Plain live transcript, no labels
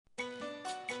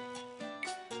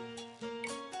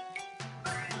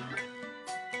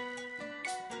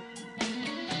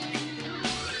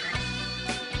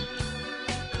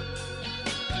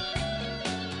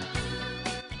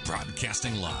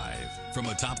Broadcasting live from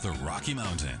atop the Rocky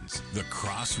Mountains, the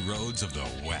crossroads of the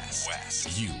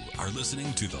West. You are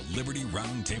listening to the Liberty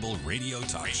Roundtable Radio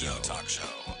Talk Show.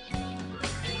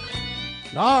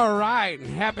 All right,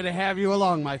 happy to have you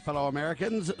along, my fellow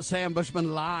Americans. Sam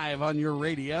Bushman live on your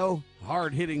radio.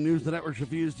 Hard-hitting news the networks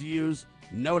refuse to use,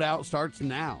 no doubt, starts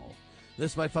now.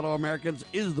 This, my fellow Americans,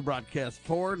 is the broadcast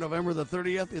for November the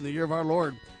 30th in the year of our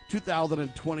Lord,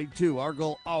 2022. Our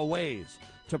goal always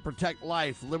to protect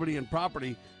life, liberty, and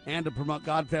property, and to promote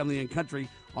God, family, and country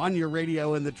on your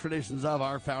radio in the traditions of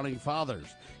our founding fathers.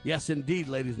 Yes, indeed,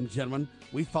 ladies and gentlemen,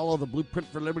 we follow the blueprint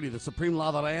for liberty, the supreme law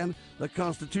of the land, the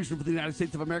Constitution for the United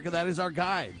States of America. That is our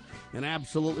guide. And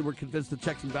absolutely, we're convinced the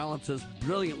checks and balances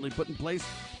brilliantly put in place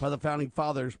by the founding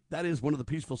fathers. That is one of the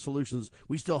peaceful solutions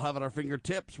we still have at our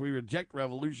fingertips. We reject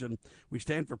revolution. We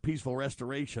stand for peaceful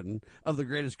restoration of the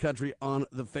greatest country on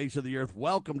the face of the earth.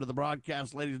 Welcome to the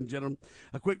broadcast, ladies and gentlemen.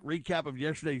 A quick recap of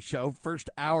yesterday's show. First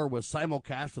hour was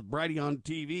simulcast with Brighteon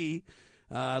TV,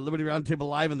 Liberty Roundtable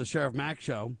Live, and the Sheriff Mack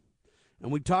Show. And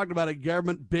we talked about a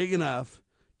government big enough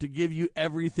to give you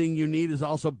everything you need is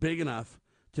also big enough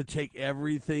to take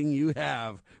everything you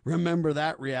have. Remember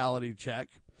that reality check.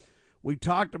 We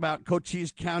talked about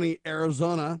Cochise County,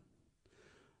 Arizona.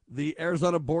 The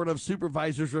Arizona Board of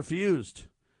Supervisors refused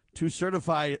to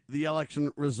certify the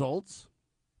election results.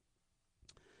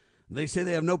 They say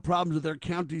they have no problems with their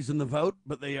counties in the vote,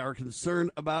 but they are concerned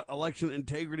about election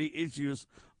integrity issues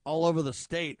all over the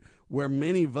state, where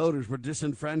many voters were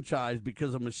disenfranchised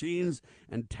because of machines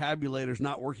and tabulators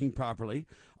not working properly.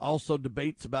 Also,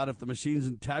 debates about if the machines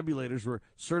and tabulators were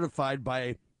certified by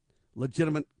a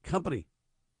legitimate company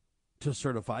to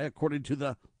certify according to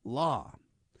the law.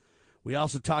 We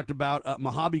also talked about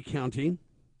Mojave County.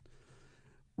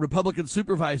 Republican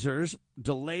supervisors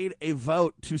delayed a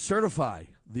vote to certify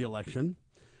the election,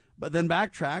 but then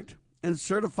backtracked and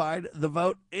certified the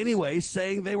vote anyway,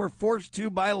 saying they were forced to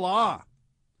by law.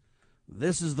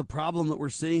 This is the problem that we're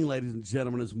seeing, ladies and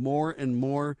gentlemen, is more and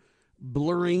more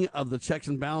blurring of the checks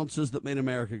and balances that made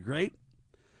America great.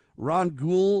 Ron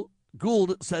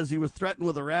Gould says he was threatened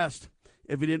with arrest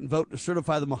if he didn't vote to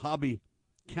certify the Mojave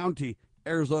County,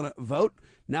 Arizona vote.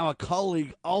 Now a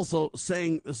colleague also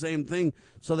saying the same thing,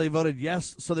 so they voted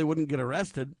yes so they wouldn't get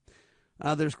arrested.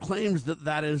 There's claims that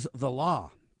that is the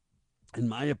law. In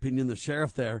my opinion, the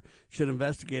sheriff there should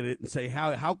investigate it and say,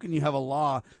 how can you have a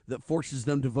law that forces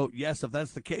them to vote yes? If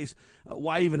that's the case,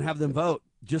 why even have them vote?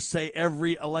 Just say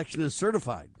every election is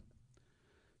certified.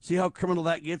 See how criminal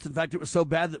that gets? In fact, it was so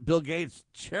bad that Bill Gates,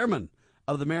 chairman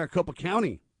of the Maricopa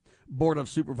County Board of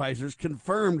Supervisors,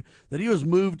 confirmed that he was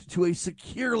moved to a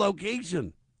secure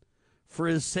location for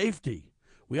his safety.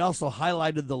 We also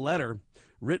highlighted the letter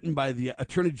written by the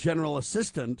Attorney General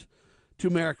Assistant to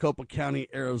Maricopa County,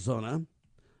 Arizona.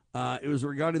 It was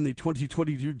regarding the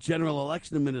 2022 General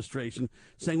Election Administration,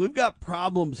 saying we've got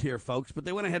problems here, folks, but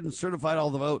they went ahead and certified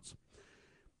all the votes.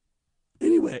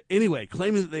 Anyway,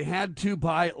 claiming that they had to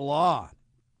by law.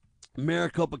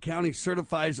 Maricopa County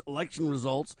certifies election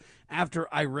results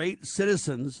after irate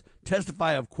citizens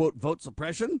testify of, quote, vote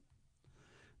suppression.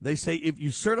 They say if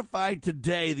you certify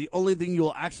today, the only thing you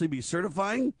will actually be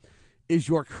certifying is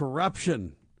your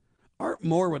corruption. Art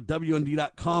Moore with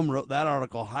WND.com wrote that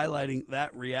article highlighting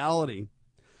that reality.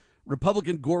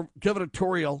 Republican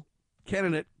gubernatorial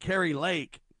candidate Kari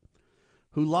Lake,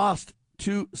 who lost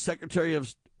to the Secretary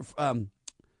of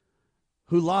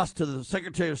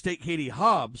State Katie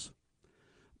Hobbs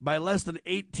by less than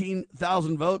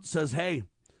 18,000 votes, says, hey,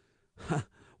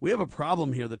 we have a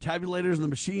problem here. The tabulators and the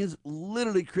machines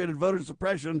literally created voter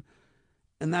suppression,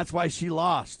 and that's why she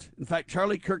lost. In fact,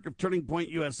 Charlie Kirk of Turning Point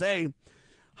USA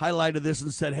highlighted this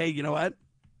and said, hey, you know what?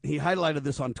 He highlighted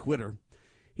this on Twitter.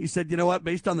 He said, you know what?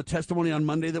 Based on the testimony on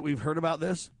Monday that we've heard about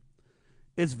this,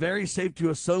 it's very safe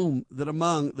to assume that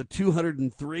among the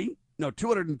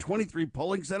 223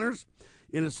 polling centers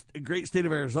in a great state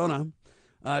of Arizona,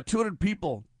 200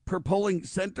 people per polling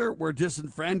center were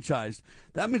disenfranchised.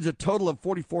 That means a total of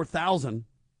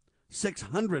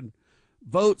 44,600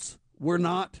 votes were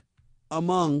not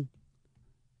among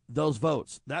those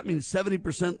votes. That means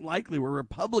 70% likely were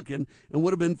Republican and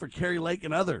would have been for Kari Lake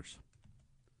and others.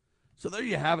 So there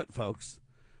you have it, folks.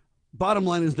 Bottom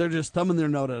line is they're just thumbing their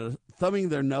nose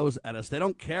at us. They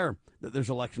don't care that there's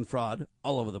election fraud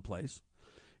all over the place.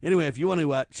 Anyway, if you want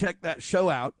to check that show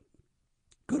out,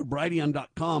 go to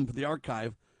Brighteon.com for the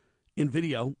archive in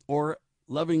video, or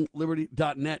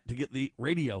lovingliberty.net to get the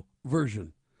radio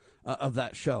version of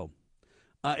that show.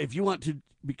 If you want to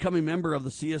become a member of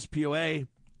the CSPOA,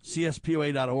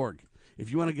 CSPOA.org.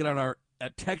 If you want to get on our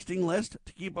texting list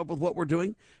to keep up with what we're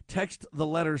doing, text the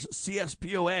letters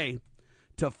CSPOA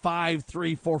to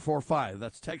 53445.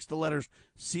 That's text the letters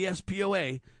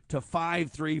CSPOA to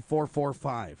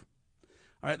 53445.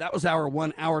 All right, that was hour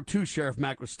one. Hour two, Sheriff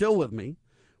Mack was still with me.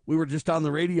 We were just on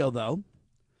the radio, though.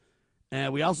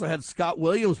 And we also had Scott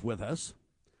Williams with us.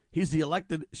 He's the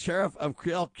elected sheriff of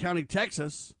Creel County,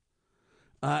 Texas.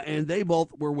 And they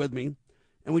both were with me.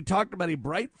 And we talked about a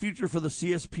bright future for the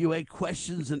CSPOA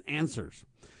questions and answers.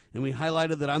 And we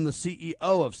highlighted that I'm the CEO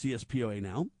of CSPOA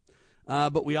now.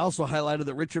 But we also highlighted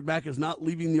that Richard Mack is not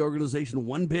leaving the organization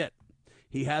one bit.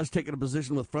 He has taken a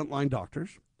position with Frontline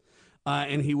Doctors.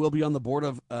 And he will be on the board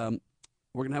of, we're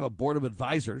going to have a board of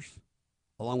advisors,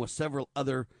 along with several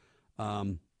other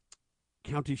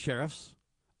county sheriffs,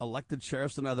 elected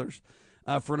sheriffs, and others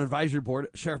for an advisory board.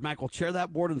 Sheriff Mack will chair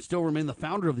that board and still remain the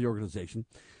founder of the organization.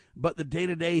 But the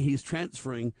day-to-day he's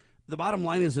transferring, the bottom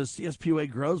line is as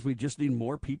CSPOA grows, we just need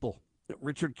more people.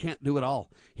 Richard can't do it all.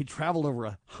 He traveled over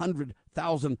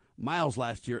 100,000 miles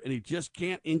last year, and he just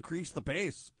can't increase the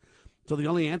pace. So the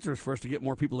only answer is for us to get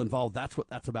more people involved. That's what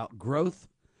that's about, growth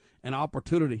and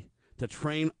opportunity to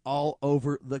train all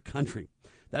over the country.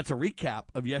 That's a recap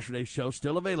of yesterday's show,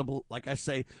 still available, like I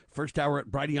say, first hour at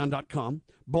Brighteon.com,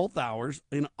 both hours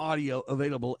in audio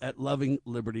available at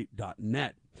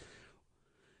lovingliberty.net.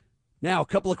 Now, a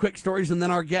couple of quick stories and then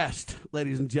our guest,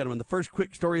 ladies and gentlemen. The first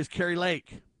quick story is Kari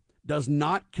Lake does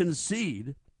not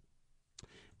concede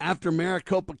after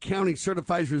Maricopa County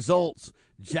certifies results.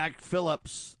 Jack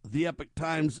Phillips,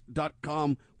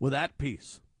 theepictimes.com with that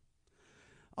piece.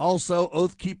 Also,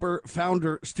 Oath Keeper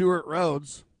founder Stuart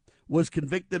Rhodes was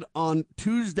convicted on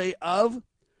Tuesday of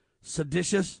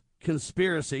seditious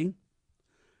conspiracy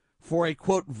for a,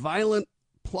 quote, violent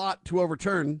plot to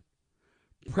overturn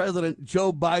President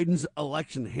Joe Biden's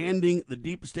election, handing the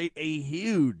deep state a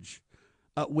huge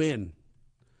win.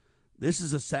 This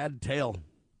is a sad tale,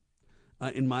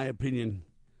 in my opinion.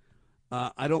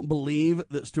 I don't believe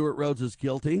that Stuart Rhodes is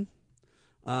guilty.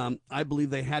 I believe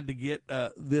they had to get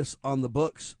this on the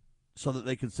books so that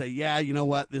they could say, yeah, you know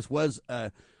what, this was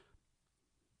a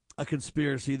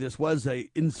conspiracy. This was a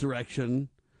insurrection.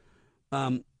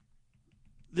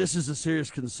 This is a serious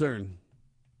concern.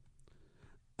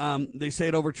 They say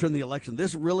it overturned the election.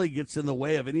 This really gets in the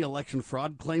way of any election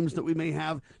fraud claims that we may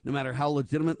have, no matter how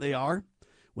legitimate they are.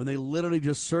 When they literally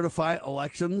just certify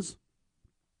elections,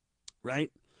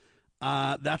 right?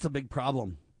 That's a big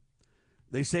problem.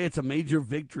 They say it's a major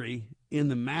victory in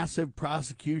the massive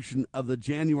prosecution of the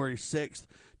January 6th,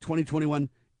 2021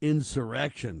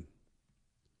 insurrection.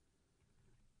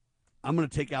 I'm going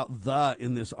to take out the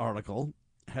in this article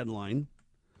headline,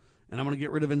 and I'm going to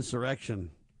get rid of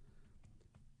insurrection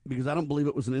because I don't believe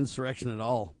it was an insurrection at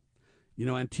all. You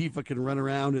know, Antifa can run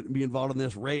around and be involved in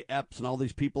this. Ray Epps and all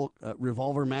these people,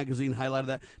 Revolver Magazine highlighted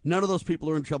that. None of those people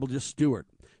are in trouble, just Stewart.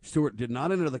 Stewart did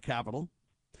not enter the Capitol.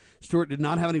 Stewart did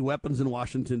not have any weapons in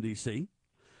Washington, D.C.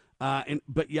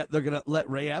 But yet they're going to let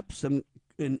Ray Epps and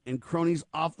cronies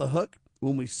off the hook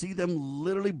when we see them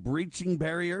literally breaching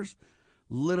barriers,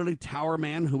 literally Tower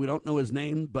Man, who we don't know his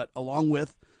name, but along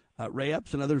with Ray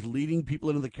Epps and others leading people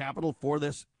into the Capitol for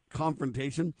this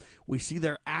confrontation. We see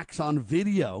their acts on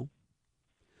video.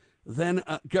 Then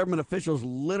government officials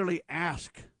literally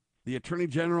ask the Attorney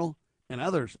General and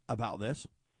others about this.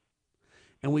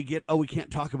 And we get, we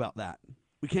can't talk about that.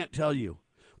 We can't tell you.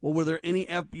 Well, were there any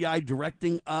FBI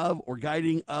directing of or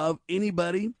guiding of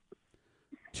anybody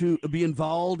to be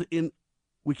involved in?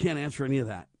 We can't answer any of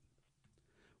that.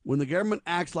 When the government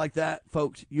acts like that,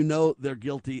 folks, you know they're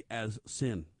guilty as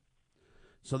sin.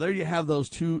 So there you have those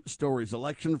two stories.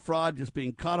 Election fraud just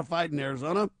being codified in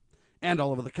Arizona and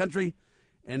all over the country.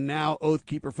 And now Oath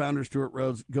Keeper founder Stuart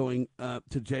Rhodes going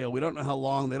to jail. We don't know how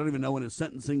long. They don't even know when his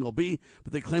sentencing will be,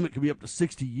 but they claim it could be up to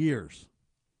 60 years.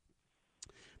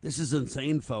 This is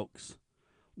insane, folks.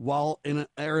 While in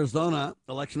Arizona,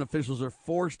 election officials are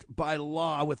forced by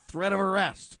law with threat of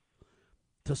arrest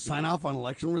to sign off on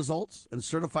election results and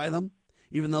certify them,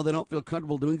 even though they don't feel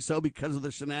comfortable doing so because of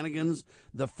the shenanigans,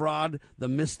 the fraud, the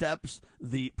missteps,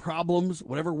 the problems,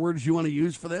 whatever words you want to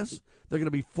use for this. They're going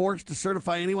to be forced to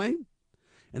certify anyway.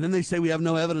 And then they say we have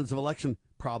no evidence of election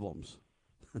problems.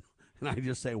 And I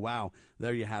just say, wow,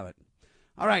 there you have it.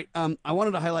 All right, I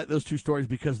wanted to highlight those two stories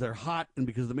because they're hot and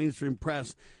because the mainstream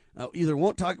press either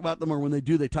won't talk about them or when they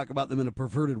do, they talk about them in a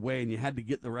perverted way. And you had to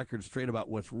get the record straight about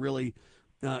what's really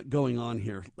going on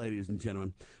here, ladies and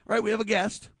gentlemen. All right, we have a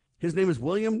guest. His name is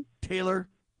William Taylor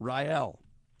Riel.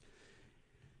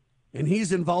 And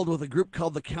he's involved with a group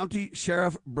called the County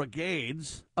Sheriff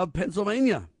Brigades of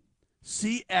Pennsylvania.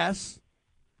 CSPP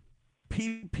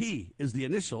is the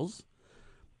initials.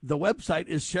 The website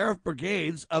is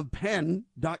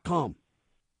sheriffbrigadesofpenn.com.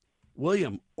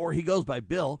 William, or he goes by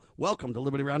Bill. Welcome to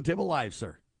Liberty Roundtable Live,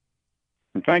 sir.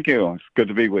 Thank you. It's good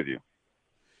to be with you.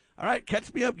 All right,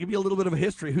 catch me up. Give me a little bit of a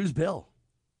history. Who's Bill?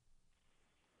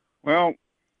 Well,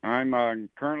 I'm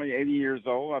currently 80 years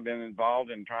old. I've been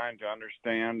involved in trying to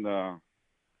understand the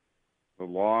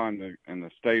law and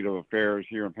the state of affairs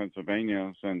here in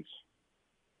Pennsylvania since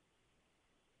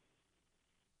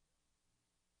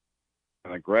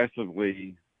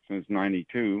aggressively since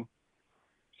 92.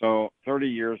 So 30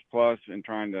 years plus in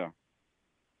trying to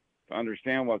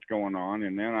understand what's going on.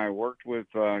 And then I worked with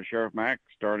Sheriff Mack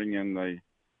starting in the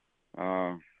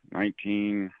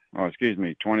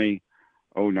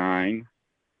 2009.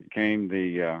 Became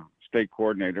the state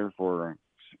coordinator for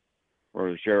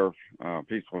the sheriff,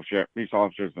 peace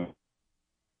officers, and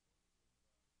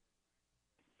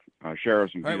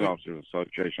sheriffs and peace officers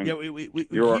association. Yeah, we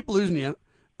keep losing you.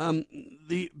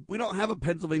 We don't have a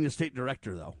Pennsylvania state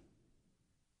director though.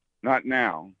 Not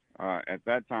now. At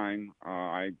that time,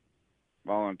 I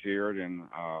volunteered, and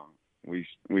we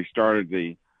started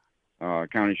the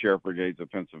County Sheriff Brigades of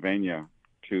Pennsylvania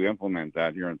to implement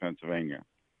that here in Pennsylvania.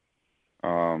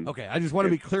 Okay, I just want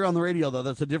to be clear on the radio, though.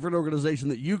 That's a different organization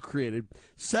that you created,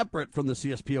 separate from the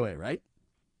CSPOA, right?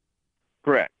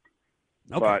 Correct.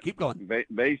 Okay, but keep going.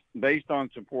 Based on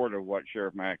support of what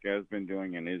Sheriff Mack has been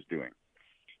doing and is doing.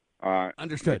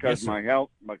 Understood. Because of my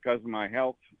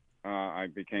health, I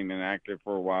became inactive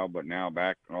for a while, but now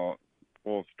back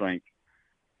full strength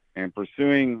and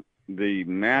pursuing the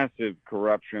massive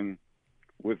corruption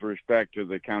with respect to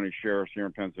the county sheriffs here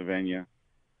in Pennsylvania,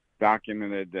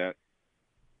 documented that,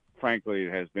 frankly,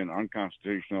 it has been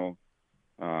unconstitutional,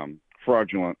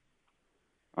 fraudulent,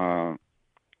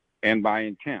 and by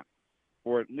intent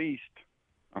for at least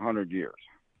 100 years.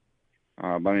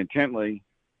 But intently,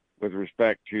 with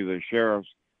respect to the sheriffs,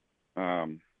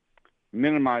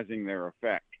 minimizing their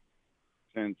effect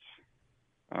since,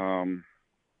 I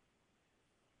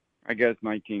guess,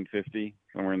 1950,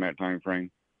 somewhere in that time frame.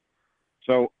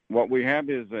 So what we have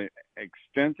is an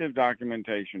extensive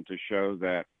documentation to show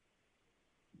that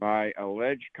by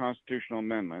alleged constitutional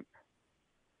amendment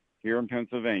here in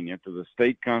Pennsylvania to the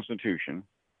state constitution,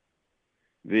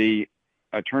 the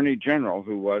attorney general,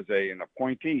 who was an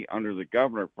appointee under the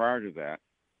governor prior to that,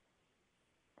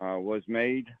 was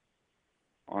made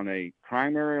on a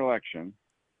primary election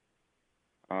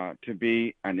to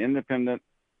be an independent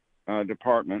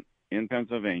department in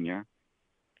Pennsylvania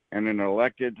and an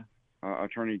elected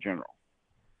attorney general,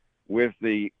 with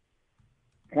the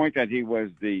point that he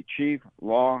was the chief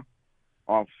law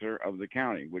officer of the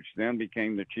county, which then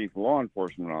became the chief law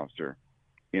enforcement officer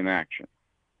in action.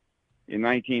 In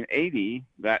 1980,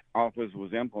 that office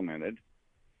was implemented,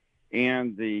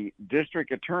 and the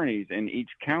district attorneys in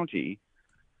each county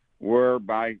were,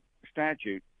 by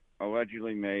statute,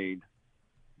 allegedly made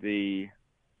the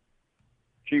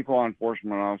chief law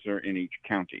enforcement officer in each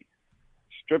county,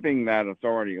 stripping that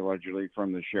authority allegedly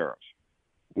from the sheriffs,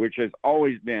 which has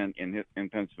always been in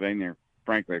Pennsylvania,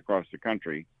 frankly, across the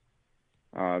country.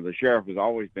 The sheriff has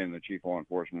always been the chief law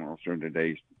enforcement officer in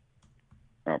today's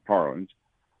parlance.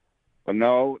 But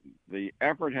no, the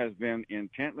effort has been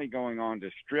intently going on to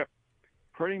strip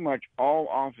pretty much all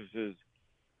offices,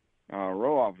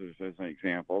 row offices as an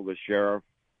example, the sheriff,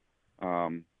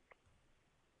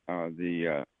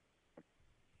 the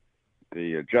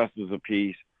justice of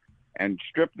peace, and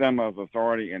strip them of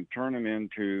authority and turn them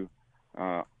into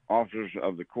officers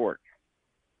of the court,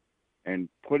 and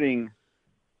putting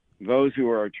those who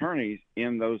are attorneys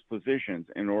in those positions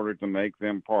in order to make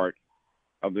them part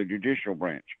of the judicial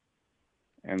branch.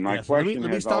 And my question let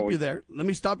me stop always... you there. Let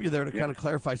me stop you there to kind of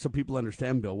clarify so people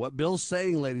understand, Bill. What Bill's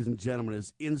saying, ladies and gentlemen,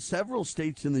 is in several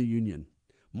states in the Union,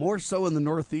 more so in the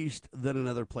Northeast than in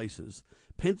other places,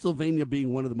 Pennsylvania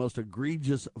being one of the most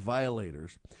egregious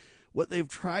violators, what they've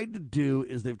tried to do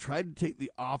is they've tried to take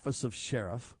the office of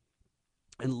sheriff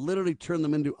and literally turn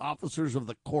them into officers of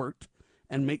the court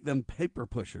and make them paper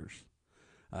pushers.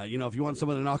 If you want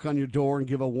someone to knock on your door and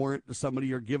give a warrant to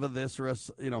somebody, or give a this or a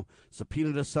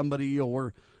subpoena to somebody,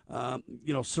 or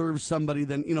serve somebody,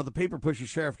 then the paper pusher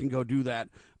sheriff can go do that.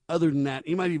 Other than that,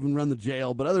 he might even run the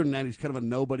jail, but other than that, he's kind of a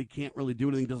nobody, can't really do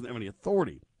anything, doesn't have any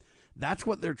authority. That's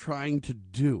what they're trying to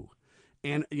do.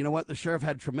 And you know what? The sheriff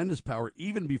had tremendous power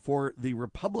even before the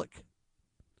republic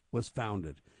was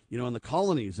founded. In the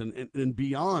colonies and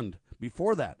beyond.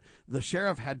 Before that, the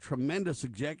sheriff had tremendous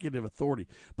executive authority.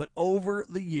 But over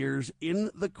the years, in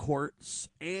the courts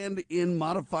and in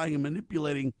modifying and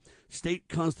manipulating state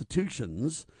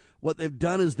constitutions, what they've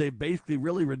done is they've basically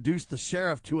really reduced the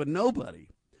sheriff to a nobody.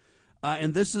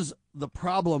 And this is the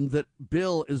problem that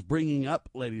Bill is bringing up,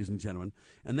 ladies and gentlemen.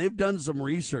 And they've done some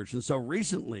research. And so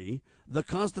recently, the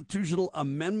constitutional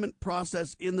amendment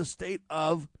process in the state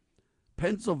of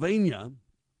Pennsylvania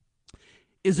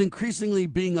is increasingly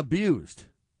being abused.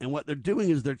 And what they're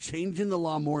doing is they're changing the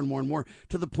law more and more and more,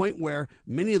 to the point where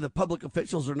many of the public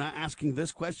officials are now asking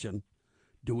this question: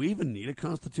 do we even need a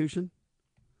constitution?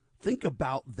 Think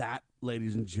about that,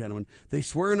 ladies and gentlemen. They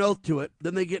swear an oath to it,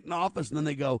 then they get in office, and then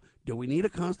they go, do we need a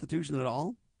constitution at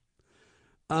all?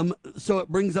 So it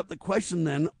brings up the question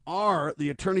then, are the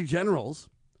attorney generals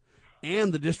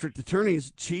and the district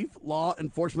attorneys chief law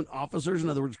enforcement officers, in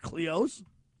other words, CLEOs?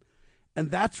 And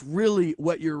that's really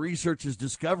what your research is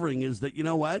discovering, is that, you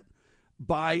know what?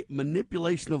 By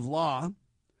manipulation of law,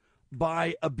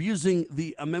 by abusing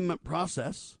the amendment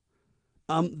process,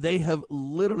 they have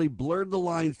literally blurred the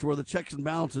lines to where the checks and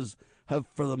balances have,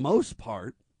 for the most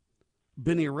part,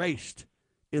 been erased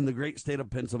in the great state of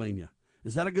Pennsylvania.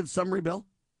 Is that a good summary, Bill?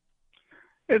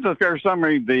 It's a fair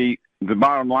summary. The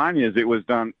bottom line is it was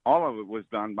done, all of it was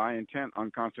done by intent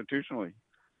unconstitutionally.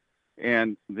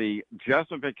 And the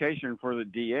justification for the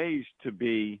DAs to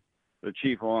be the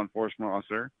chief law enforcement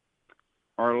officer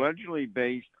are allegedly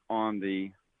based on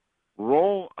the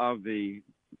role of the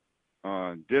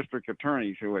district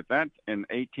attorneys, who at that in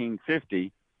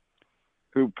 1850,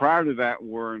 who prior to that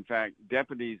were in fact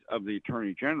deputies of the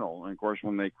attorney general. And of course,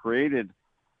 when they created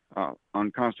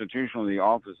unconstitutionally the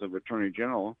office of attorney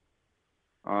general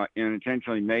and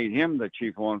intentionally made him the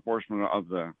chief law enforcement of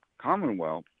the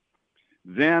Commonwealth,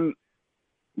 then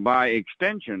by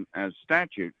extension, as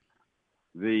statute,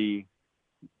 the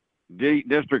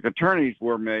district attorneys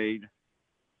were made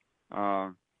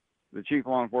the chief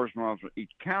law enforcement officer of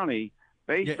each county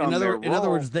based on their role. In other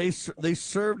words, they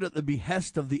served at the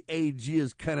behest of the AG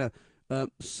as kind of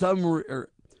subordinate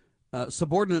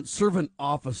servant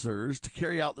officers to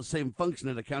carry out the same function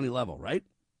at a county level, right?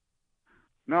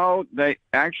 No, they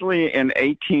actually, in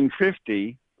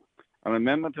 1850, an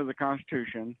amendment to the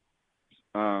Constitution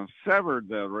severed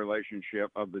the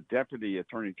relationship of the deputy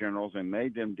attorney generals and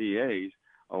made them DAs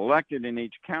elected in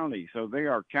each county. So they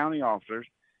are county officers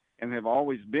and have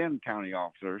always been county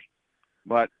officers.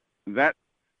 But that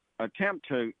attempt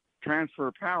to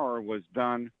transfer power was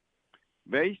done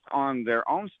based on their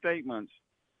own statements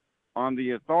on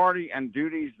the authority and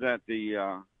duties that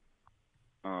the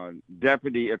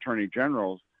deputy attorney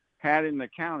generals had in the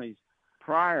counties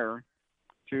prior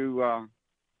to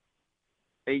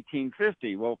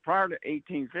 1850. Well, prior to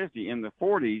 1850, in the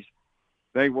 40s,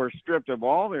 they were stripped of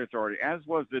all their authority, as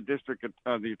was the district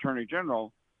the attorney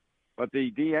general. But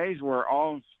the DAs were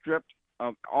all stripped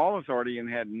of all authority and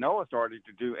had no authority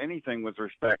to do anything with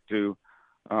respect to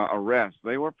arrest.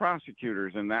 They were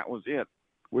prosecutors, and that was it,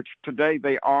 which today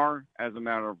they are, as a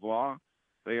matter of law.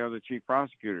 They are the chief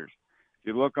prosecutors. If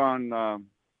you look on the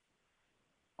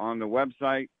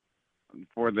website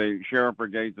for the Sheriff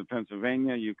Brigades of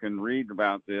Pennsylvania, you can read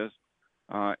about this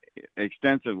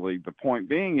extensively. The point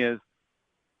being is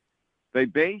they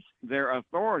base their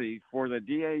authority for the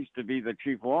DAs to be the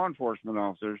chief law enforcement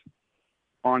officers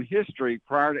on history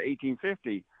prior to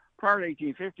 1850. Prior to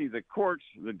 1850, the courts,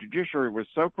 the judiciary was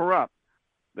so corrupt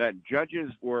that judges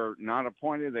were not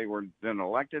appointed. They were then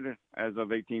elected as of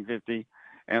 1850.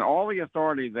 And all the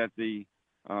authority that the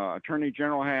attorney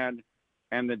general had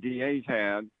and the DAs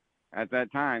had at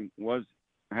that time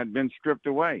had been stripped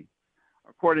away,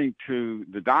 according to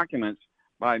the documents,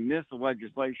 by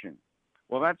mis-legislation.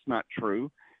 Well, that's not true.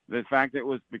 The fact it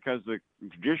was because the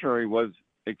judiciary was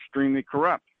extremely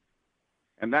corrupt.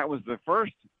 And that was the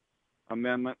first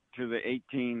amendment to the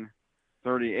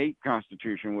 1838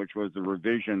 Constitution, which was the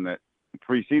revision that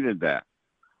preceded that.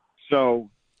 So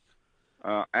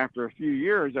after a few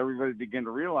years, everybody began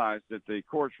to realize that the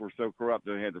courts were so corrupt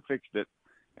that they had to fix it.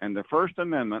 And the First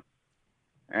Amendment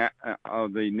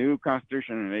of the new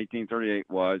Constitution in 1838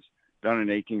 was done in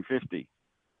 1850.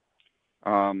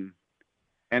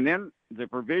 And then the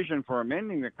provision for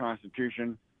amending the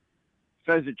Constitution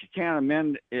says that you can't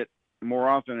amend it more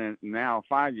often than now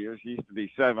 5 years. It used to be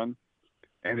 7.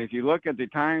 And if you look at the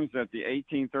times that the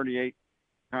 1838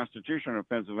 Constitution of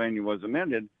Pennsylvania was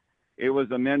amended, it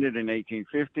was amended in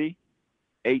 1850,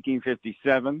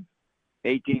 1857,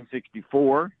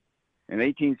 1864, and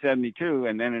 1872.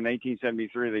 And then in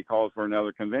 1873, they called for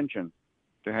another convention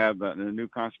to have the new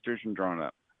Constitution drawn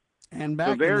up. And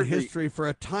back in the history, for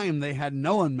a time, they had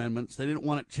no amendments. They didn't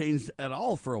want it changed at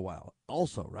all for a while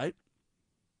also, right?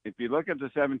 If you look at the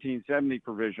 1770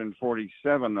 provision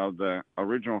 47 of the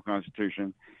original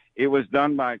Constitution, it was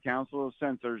done by a council of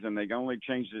censors, and they only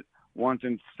changed it once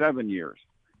in 7 years,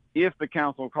 if the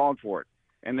council called for it,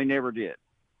 and they never did.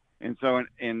 And so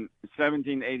in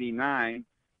 1789,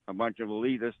 a bunch of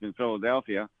elitists in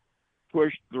Philadelphia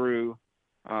pushed through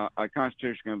a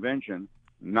constitutional convention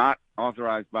not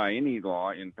authorized by any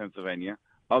law in Pennsylvania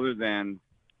other than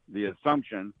the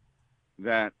assumption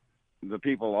that the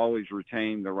people always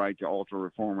retain the right to alter,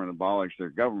 reform, and abolish their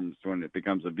governments when it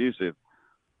becomes abusive.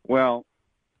 Well,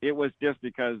 it was just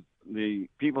because the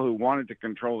people who wanted to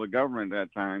control the government at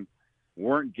that time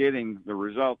weren't getting the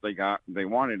result they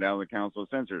wanted out of the Council of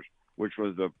Censors, which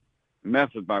was the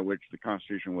method by which the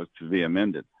Constitution was to be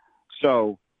amended.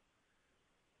 So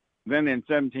then in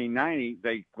 1790,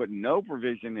 they put no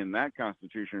provision in that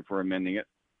Constitution for amending it,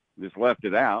 just left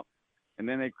it out, and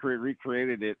then they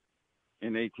recreated it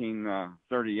in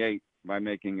 1838 by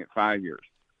making it 5 years.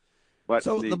 But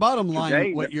so the bottom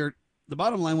line, what you're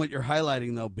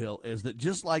highlighting, though, Bill, is that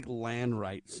just like land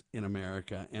rights in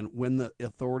America, and when the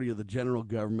authority of the general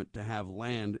government to have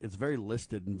land, it's very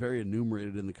listed and very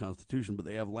enumerated in the Constitution, but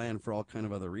they have land for all kind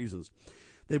of other reasons.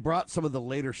 They brought some of the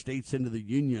later states into the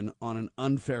Union on an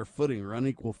unfair footing or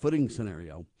unequal footing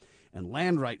scenario, and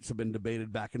land rights have been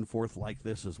debated back and forth like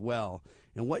this as well.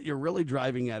 And what you're really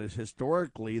driving at is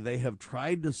historically they have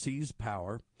tried to seize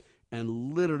power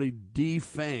and literally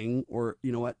defang, or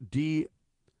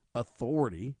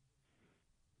de-authority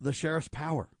the sheriff's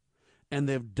power. And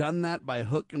they've done that by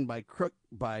hook and by crook,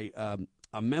 by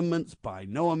amendments, by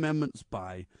no amendments,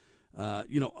 by,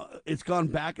 it's gone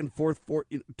back and forth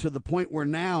to the point where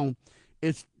now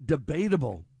it's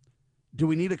debatable. Do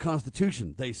we need a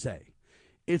constitution, they say.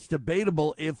 It's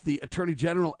debatable if the attorney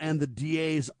general and the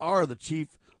DAs are the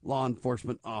chief law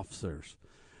enforcement officers.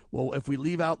 Well, if we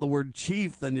leave out the word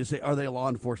chief, then you say, are they law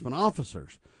enforcement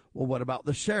officers? Well, what about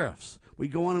the sheriffs? We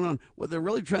go on and on. What they're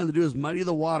really trying to do is muddy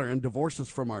the water and divorce us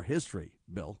from our history,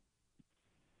 Bill.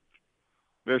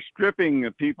 They're stripping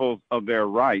the people of their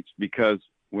rights because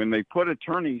when they put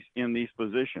attorneys in these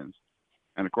positions,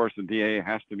 and of course the DA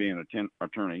has to be an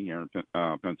attorney here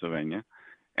in Pennsylvania,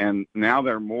 and now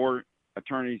there are more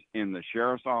attorneys in the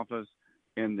sheriff's office,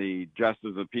 in the justice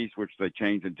of the peace, which they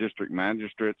changed to district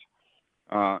magistrates.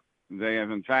 They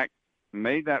have, in fact,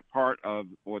 made that part of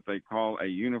what they call a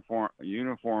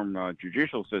uniform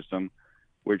judicial system,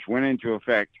 which went into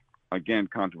effect, again,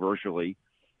 controversially,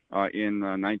 in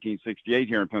 1968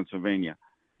 here in Pennsylvania.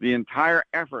 The entire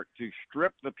effort to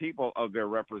strip the people of their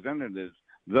representatives,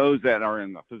 those that are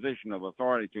in the position of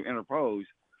authority to interpose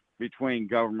between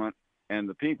government and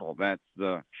the people, that's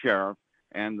the sheriff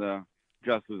and the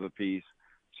justice of the peace,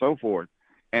 so forth,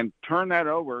 and turn that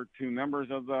over to members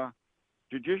of the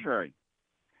judiciary.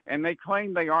 And they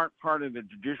claim they aren't part of the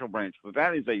judicial branch, but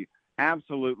that is a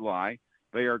absolute lie.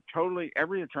 They are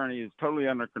every attorney is totally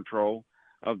under control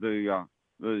of the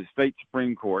state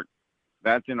Supreme Court.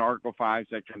 That's in Article 5,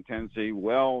 Section 10C,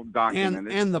 well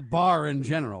documented. And the bar in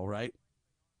general, right?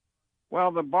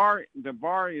 Well, the bar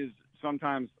is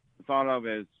sometimes thought of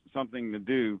as something to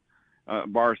do,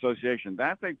 bar association.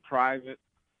 That's a private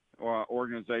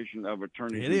organization of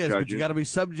attorneys and judges. It is, but you got to be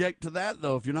subject to that,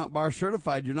 though. If you're not bar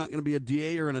certified, you're not going to be a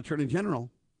DA or an attorney general.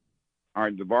 All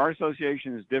right, the bar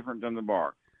association is different than the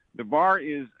bar. The bar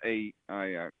is a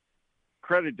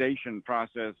accreditation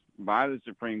process by the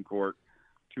Supreme Court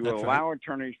to allow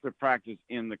attorneys to practice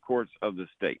in the courts of the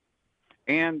state.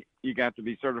 And you got to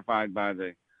be certified by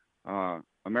the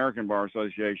American Bar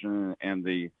Association and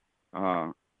the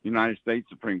United States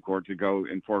Supreme Court to go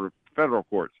in for federal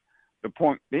courts. The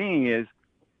point being is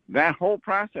that whole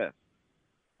process,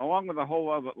 along with a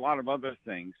lot of other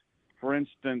things. For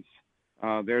instance,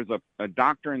 there's a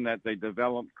doctrine that they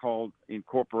developed called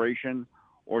incorporation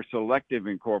or selective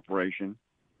incorporation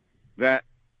that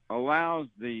allows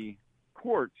the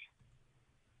courts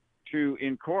to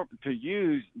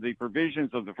use the provisions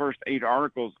of the first 8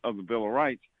 articles of the Bill of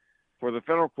Rights for the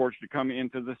federal courts to come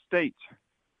into the states.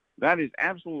 That is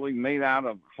absolutely made out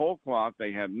of whole cloth.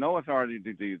 They have no authority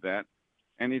to do that.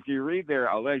 And if you read their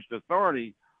alleged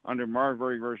authority under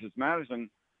Marbury versus Madison,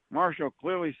 Marshall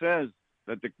clearly says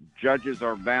that the judges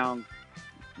are bound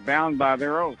by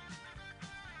their oath.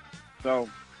 So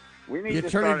we need the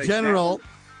Attorney General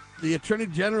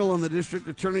and the district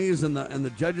attorneys and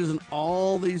the judges and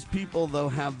all these people, though,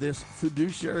 have this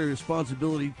fiduciary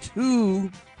responsibility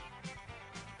to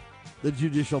the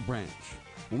judicial branch.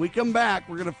 When we come back,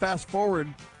 we're going to fast forward.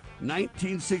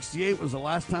 1968 was the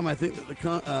last time I think that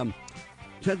the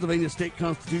Pennsylvania State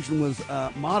Constitution was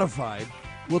modified.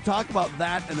 We'll talk about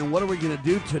that, and then what are we going to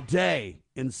do today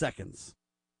in seconds.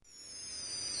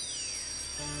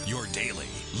 Your daily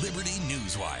Liberty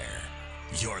News Wire.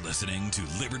 You're listening to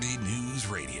Liberty News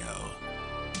Radio.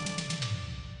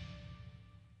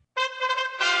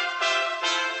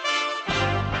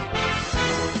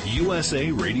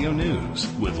 USA Radio News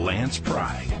with Lance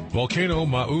Pride. Volcano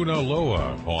Mauna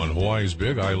Loa on Hawaii's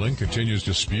Big Island continues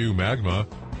to spew magma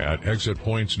at exit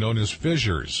points known as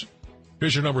fissures.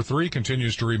 Fissure number 3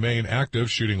 continues to remain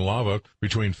active, shooting lava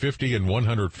between 50 and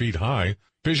 100 feet high.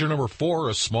 Fissure number 4,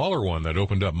 a smaller one that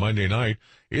opened up Monday night,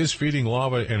 is feeding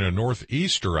lava in a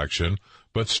northeast direction,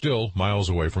 but still miles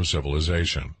away from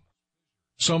civilization.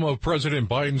 Some of President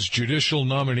Biden's judicial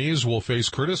nominees will face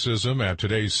criticism at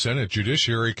today's Senate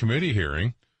Judiciary Committee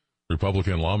hearing.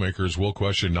 Republican lawmakers will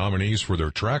question nominees for their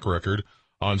track record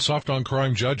on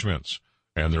soft-on-crime judgments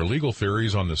and their legal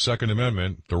theories on the Second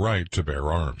Amendment, the right to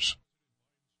bear arms.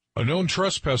 A known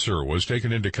trespasser was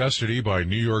taken into custody by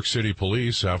New York City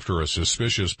police after a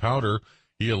suspicious powder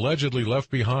he allegedly left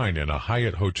behind in a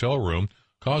Hyatt hotel room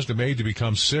caused a maid to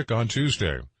become sick on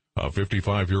Tuesday. A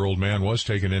 55-year-old man was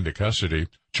taken into custody.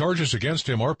 Charges against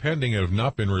him are pending and have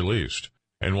not been released.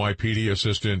 NYPD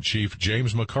Assistant Chief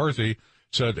James McCarthy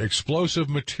said explosive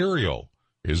material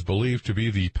is believed to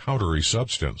be the powdery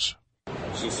substance.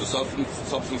 Since the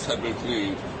substance had been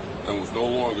cleaned and was no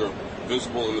longer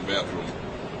visible in the bathroom,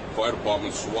 the fire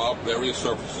department swabbed various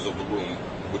surfaces of the room,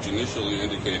 which initially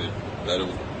indicated that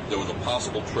there was a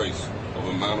possible trace of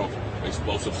amount of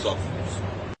explosive substance.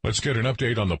 Let's get an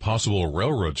update on the possible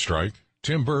railroad strike.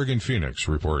 Tim Berg in Phoenix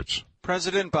reports.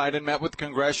 President Biden met with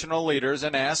congressional leaders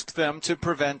and asked them to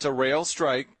prevent a rail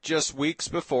strike just weeks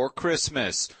before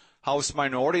Christmas. House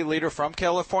Minority Leader from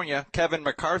California, Kevin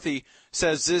McCarthy,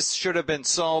 says this should have been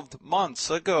solved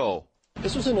months ago.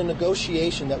 This wasn't a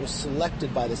negotiation that was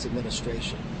selected by this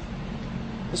administration.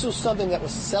 This was something that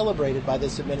was celebrated by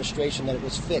this administration, that it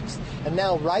was fixed. And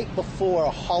now, right before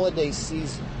a holiday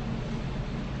season,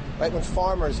 right when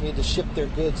farmers need to ship their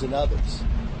goods and others,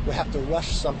 we have to rush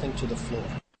something to the floor.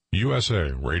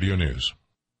 USA Radio News.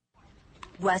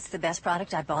 What's the best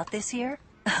product I bought this year?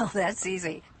 Oh, that's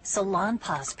easy.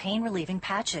 Salonpas pain-relieving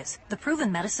patches. The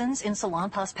proven medicines in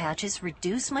Salonpas patches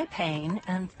reduce my pain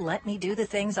and let me do the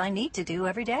things I need to do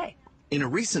every day. In a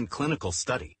recent clinical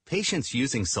study, patients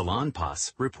using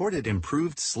Salonpas reported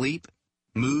improved sleep,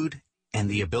 mood, and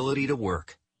the ability to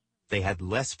work. They had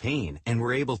less pain and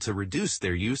were able to reduce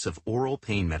their use of oral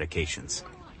pain medications.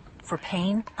 For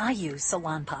pain, I use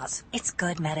Salonpas. It's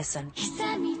good medicine.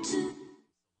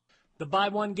 The buy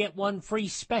one, get one free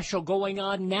special going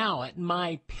on now at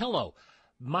MyPillow.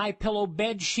 MyPillow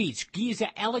bed sheets, Giza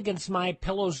Elegance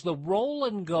MyPillows, the roll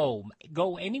and go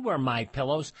anywhere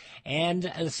MyPillows, and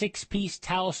 6-piece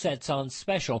towel sets on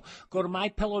special. Go to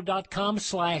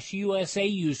mypillow.com/USA,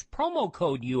 use promo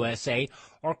code USA,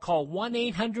 or call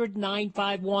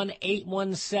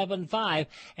 1-800-951-8175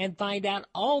 and find out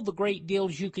all the great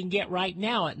deals you can get right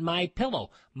now at MyPillow.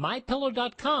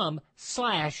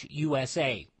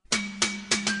 mypillow.com/USA.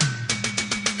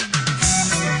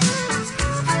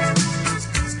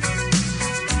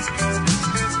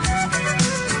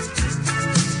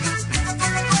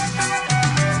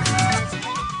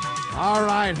 All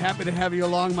right, happy to have you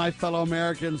along, my fellow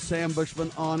Americans. Sam Bushman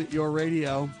on your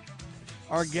radio.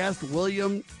 Our guest,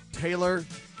 William Taylor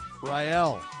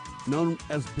Riel, known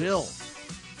as Bill.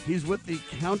 He's with the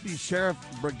County Sheriff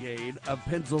Brigade of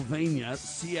Pennsylvania,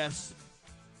 CSPP.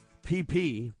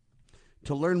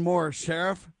 To learn more,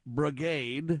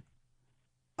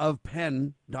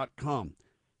 sheriffbrigadeofpenn.com.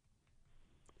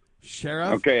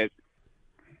 Sheriff Okay.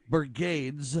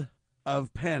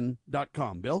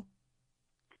 brigadesofpenn.com. Bill?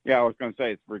 Yeah, I was going to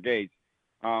say it's brigades.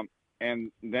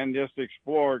 And then just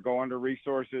explore, go under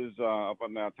resources up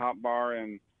on the top bar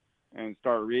and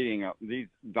start reading these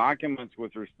documents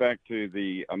with respect to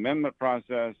the amendment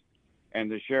process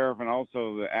and the sheriff, and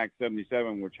also the Act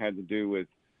 77, which had to do with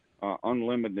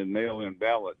unlimited mail-in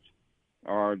ballots,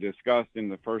 are discussed in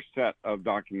the first set of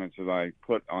documents that I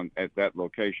put on at that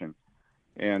location.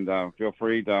 And feel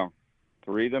free to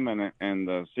read them and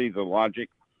see the logic.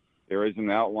 There is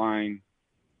an outline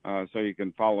so you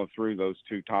can follow through those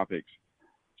two topics.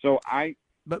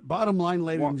 But bottom line,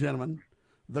 ladies and gentlemen,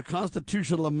 the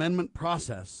constitutional amendment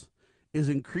process is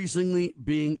increasingly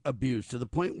being abused to the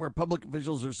point where public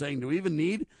officials are saying, do we even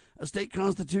need a state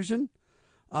constitution?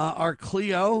 Are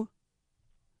Clio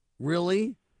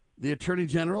really the attorney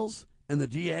generals and the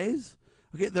DAs?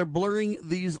 Okay, they're blurring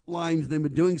these lines. They've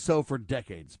been doing so for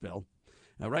decades, Bill.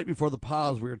 Now, right before the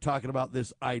pause, we were talking about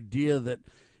this idea that,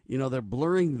 they're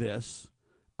blurring this,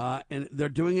 and they're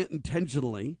doing it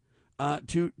intentionally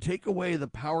to take away the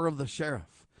power of the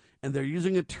sheriff. And they're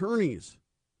using attorneys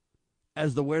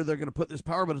as the way they're going to put this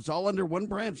power, but it's all under one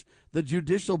branch, the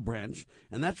judicial branch.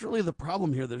 And that's really the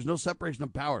problem here. There's no separation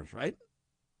of powers, right?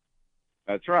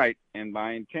 That's right. And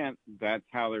by intent, that's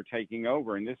how they're taking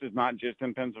over. And this is not just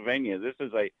in Pennsylvania. This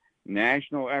is a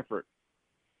national effort,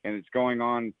 and it's going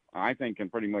on, I think, in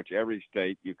pretty much every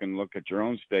state. You can look at your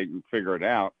own state and figure it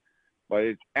out, but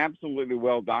it's absolutely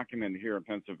well documented here in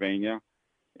Pennsylvania.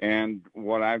 And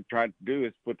what I've tried to do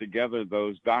is put together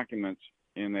those documents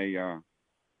in a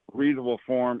readable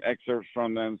form, excerpts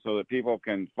from them, so that people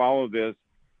can follow this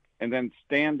and then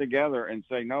stand together and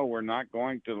say, no, we're not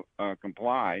going to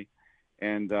comply,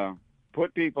 and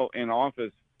put people in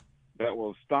office that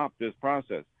will stop this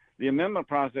process. The amendment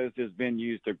process has been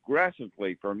used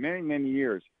aggressively for many, many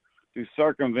years to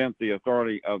circumvent the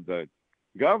authority of the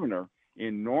governor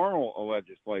in normal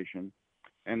legislation.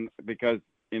 And because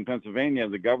in Pennsylvania,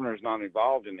 the governor is not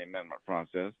involved in the amendment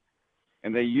process,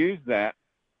 and they use that.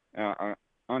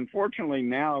 Unfortunately,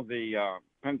 now the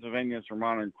Pennsylvania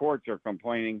Modern Courts are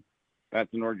complaining,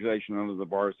 that's an organization under the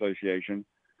Bar Association,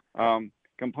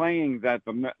 complaining that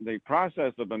the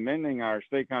process of amending our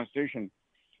state constitution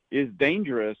is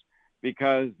dangerous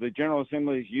because the General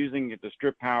Assembly is using it to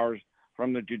strip powers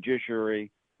from the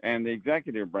judiciary and the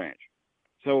executive branch.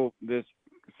 So this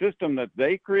system that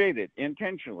they created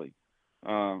intentionally,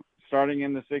 starting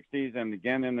in the 60s and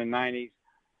again in the 90s,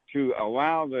 to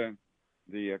allow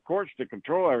the courts to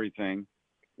control everything,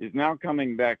 is now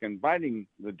coming back and biting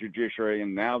the judiciary,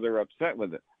 and now they're upset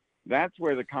with it. That's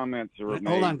where the comments are made.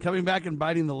 Hold on, coming back and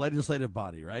biting the legislative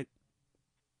body, right?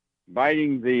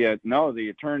 Biting the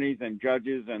attorneys and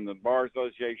judges and the Bar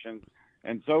Association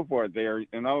and so forth. They are,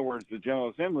 in other words, the General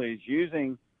Assembly is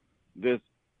using this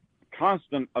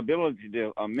constant ability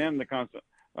to amend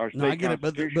our state No, I get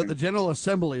constitution. it, but the General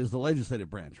Assembly is the legislative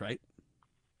branch, right?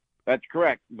 That's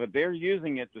correct, but they're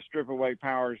using it to strip away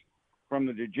powers from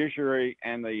the judiciary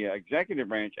and the executive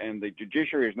branch, and the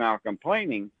judiciary is now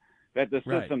complaining that the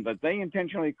system that they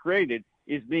intentionally created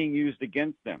is being used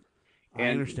against them. I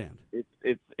understand.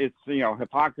 It's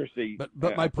hypocrisy.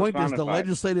 But my point is, the personified.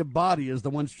 legislative body is the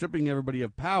one stripping everybody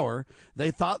of power.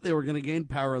 They thought they were going to gain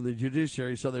power in the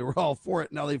judiciary, so they were all for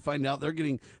it. Now they find out they're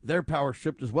getting their power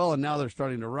stripped as well, and now they're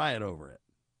starting to riot over it.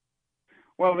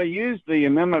 Well, they used the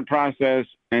amendment process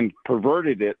and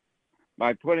perverted it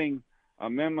by putting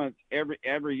amendments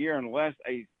every year, unless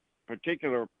a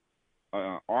particular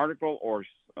article or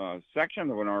section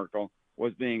of an article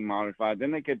was being modified.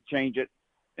 Then they could change it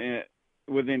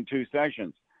within 2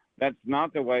 sessions. That's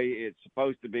not the way it's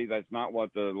supposed to be. That's not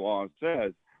what the law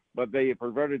says. But they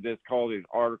perverted this, called it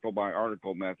article by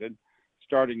article method,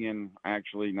 starting in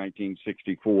actually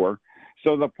 1964.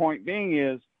 So the point being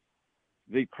is,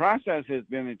 the process has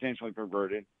been intentionally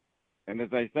perverted. And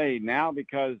as I say, now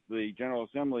because the General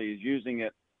Assembly is using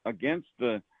it against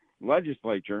the against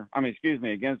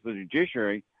the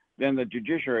judiciary, then the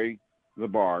judiciary, the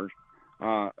bars,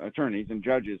 attorneys and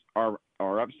judges are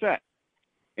upset.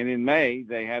 And in May,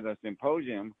 they had a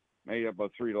symposium made up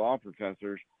of 3 law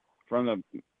professors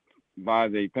by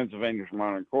the Pennsylvania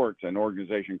Modern Courts, an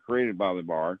organization created by the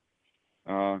bar,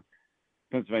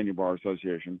 Pennsylvania Bar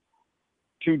Association,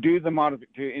 to do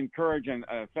to encourage and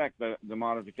affect the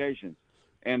modifications.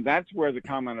 And that's where the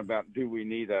comment about do we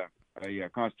need a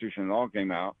constitution at all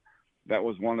came out. That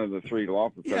was one of the 3 law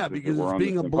professors. Yeah, because it's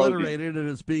being obliterated and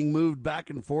it's being moved back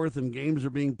and forth, and games are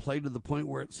being played to the point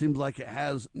where it seems like it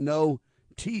has no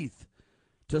teeth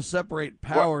to separate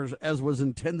powers as was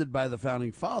intended by the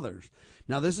Founding Fathers.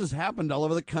 Now, this has happened all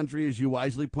over the country, as you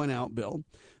wisely point out, Bill.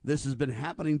 This has been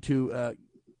happening to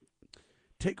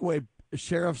take away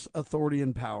sheriff's authority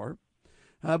and power.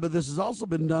 But this has also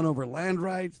been done over land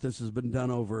rights. This has been done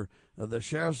over the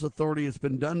sheriff's authority. It's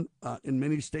been done in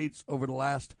many states over the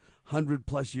last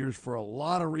 100+ years for a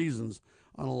lot of reasons,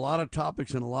 on a lot of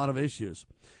topics and a lot of issues.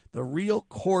 The real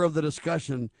core of the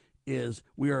discussion is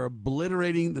we are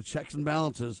obliterating the checks and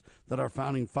balances that our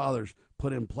founding fathers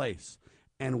put in place.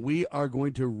 And we are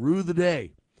going to rue the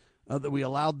day that we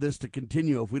allowed this to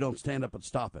continue if we don't stand up and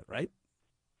stop it, right?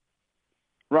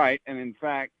 Right. And in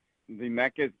fact, the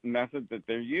method that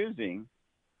they're using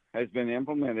has been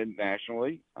implemented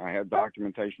nationally. I have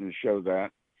documentation to show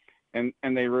that. And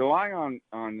they rely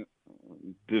on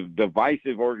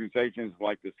divisive organizations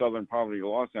like the Southern Poverty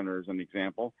Law Center as an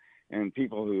example, and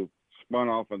people who spun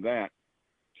off of that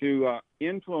to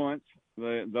influence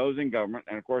those in government,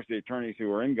 and of course the attorneys who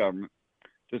are in government,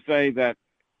 to say that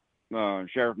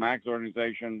Sheriff Mack's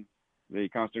organization, the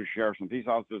Constitutional Sheriffs and Peace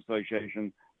Officers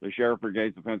Association, the Sheriff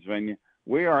Brigades of Pennsylvania,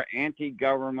 we are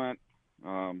anti-government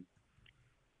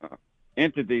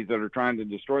entities that are trying to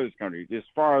destroy this country as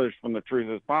far as from the truth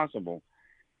as possible,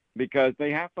 because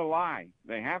they have to lie.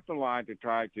 They have to lie to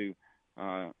try to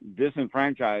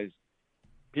disenfranchise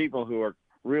people who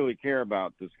really care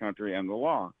about this country and the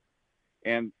law.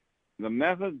 And the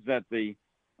methods that the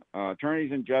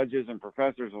attorneys and judges and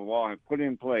professors of law have put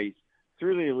in place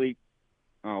through the elite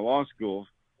law schools,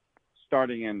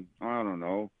 starting in,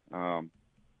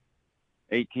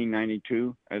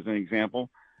 1892 as an example,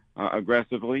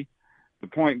 aggressively. The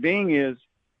point being is,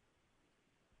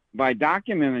 by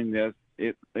documenting this,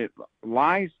 it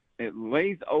lays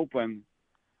open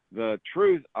the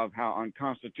truth of how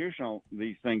unconstitutional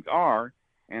these things are.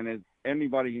 And as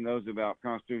anybody who knows about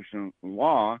constitutional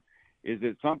law, is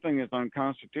that something that's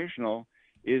unconstitutional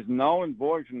is null and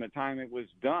void from the time it was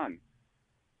done.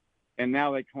 And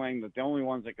now they claim that the only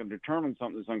ones that can determine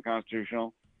something that's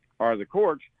unconstitutional are the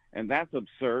courts, and that's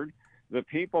absurd. The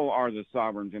people are the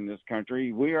sovereigns in this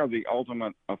country. We are the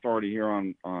ultimate authority here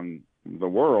on the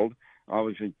world.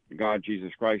 Obviously, God,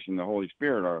 Jesus Christ, and the Holy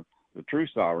Spirit are the true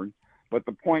sovereign. But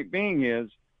the point being is,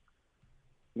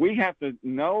 we have to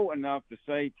know enough to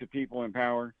say to people in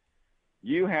power,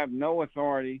 you have no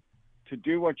authority to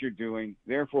do what you're doing.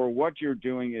 Therefore, what you're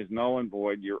doing is null and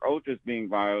void. Your oath is being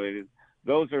violated.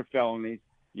 Those are felonies.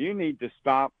 You need to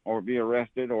stop or be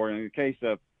arrested, or in the case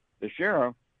of the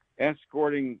sheriff,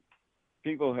 escorting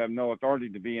people who have no authority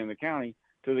to be in the county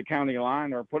to the county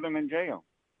line or put them in jail.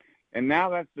 And now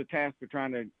that's the task of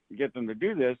trying to get them to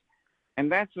do this. And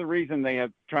that's the reason they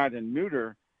have tried to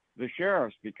neuter the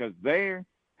sheriffs, because they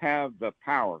have the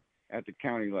power at the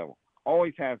county level.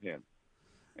 Always have had.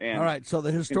 And all right, so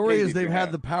the history is they've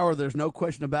had the power. There's no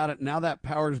question about it. Now that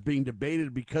power is being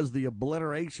debated because the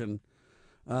obliteration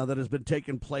that has been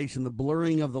taking place and the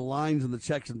blurring of the lines and the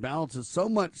checks and balances, so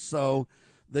much so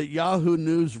that Yahoo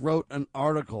News wrote an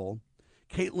article.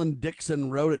 Caitlin Dixon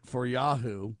wrote it for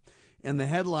Yahoo, and the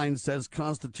headline says,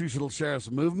 Constitutional Sheriff's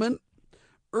Movement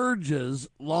urges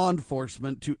law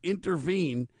enforcement to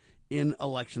intervene in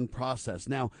election process.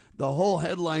 Now, the whole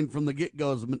headline from the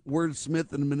get-go is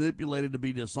wordsmith and manipulated to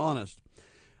be dishonest.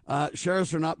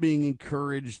 Sheriffs are not being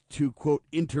encouraged to, quote,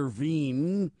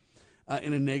 intervene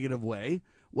in a negative way.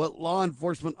 What law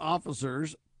enforcement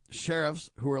officers, sheriffs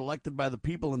who are elected by the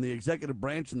people in the executive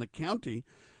branch in the county,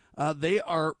 they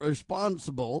are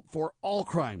responsible for all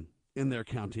crime in their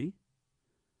county,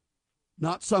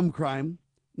 not some crime,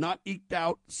 not eked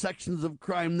out sections of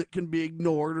crime that can be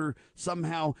ignored or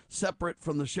somehow separate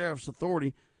from the sheriff's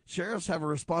authority. Sheriffs have a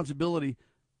responsibility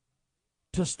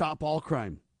to stop all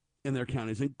crime in their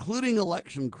counties, including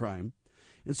election crime.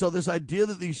 And so this idea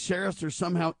that these sheriffs are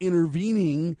somehow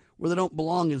intervening where they don't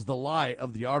belong is the lie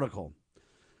of the article.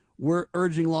 We're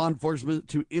urging law enforcement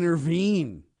to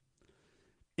intervene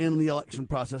in the election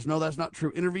process. No, that's not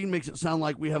true. Intervene makes it sound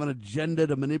like we have an agenda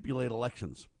to manipulate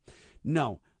elections.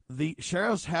 No. The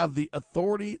sheriffs have the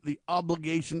authority, the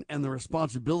obligation, and the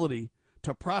responsibility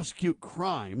to prosecute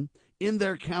crime in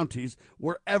their counties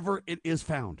wherever it is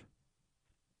found.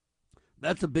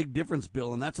 That's a big difference,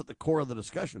 Bill, and that's at the core of the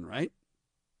discussion, right?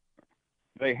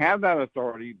 They have that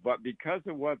authority, but because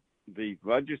of what the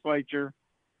legislature,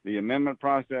 the amendment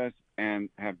process, and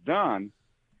have done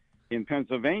in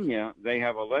Pennsylvania, they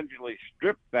have allegedly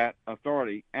stripped that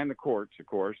authority, and the courts, of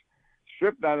course,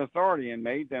 stripped that authority and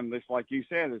made them this, like you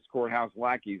said, as courthouse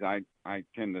lackeys. I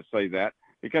tend to say that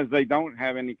because they don't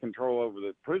have any control over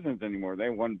the prisons anymore. They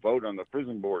have one vote on the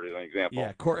prison board, as an example.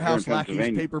 Yeah, courthouse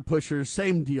lackeys, paper pushers,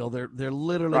 same deal. They're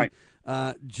literally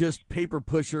right. Just paper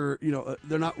pusher. You know,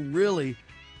 they're not really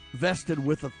vested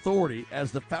with authority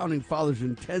as the founding fathers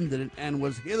intended it and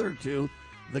was hitherto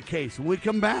the case. When we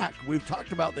come back, we've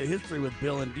talked about the history with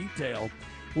Bill in detail.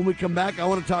 When we come back, I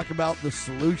want to talk about the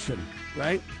solution,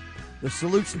 right? The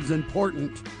solution's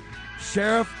important.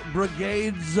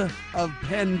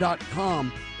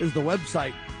 SheriffBrigadesOfPenn.com is the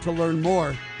website to learn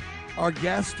more. Our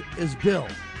guest is Bill.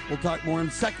 We'll talk more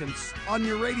in seconds on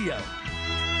your radio.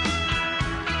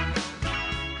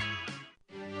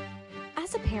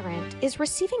 As a parent, is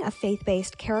receiving a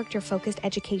faith-based, character-focused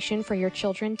education for your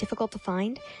children difficult to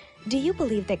find? Do you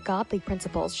believe that godly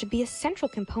principles should be a central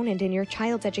component in your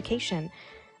child's education?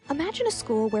 Imagine a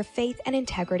school where faith and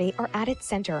integrity are at its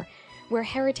center, where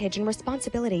heritage and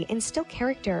responsibility instill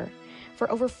character.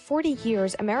 For over 40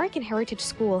 years, American Heritage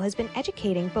School has been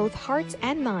educating both hearts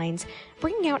and minds,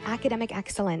 bringing out academic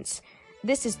excellence.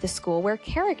 This is the school where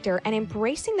character and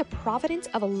embracing the providence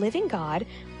of a living God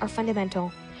are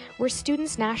fundamental, where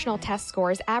students' national test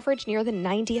scores average near the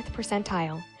 90th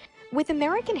percentile. With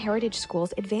American Heritage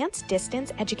School's advanced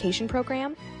distance education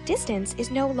program, distance is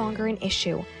no longer an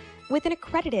issue. With an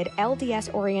accredited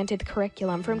LDS-oriented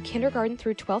curriculum from kindergarten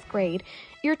through 12th grade,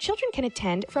 your children can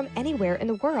attend from anywhere in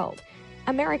the world.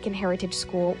 American Heritage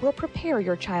School will prepare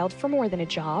your child for more than a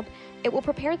job. It will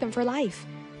prepare them for life.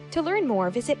 To learn more,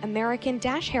 visit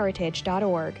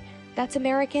American-Heritage.org. That's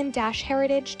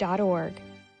American-Heritage.org.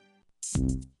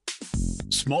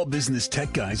 Small Business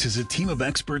Tech Guys is a team of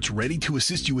experts ready to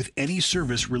assist you with any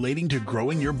service relating to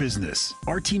growing your business.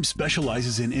 Our team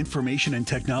specializes in information and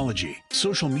technology,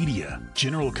 social media,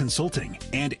 general consulting,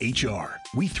 and HR.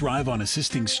 We thrive on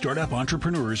assisting startup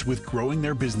entrepreneurs with growing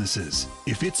their businesses.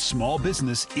 If it's small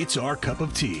business, it's our cup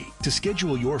of tea. To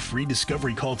schedule your free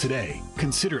discovery call today,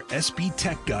 consider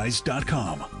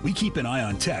sbtechguys.com. We keep an eye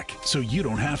on tech so you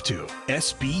don't have to.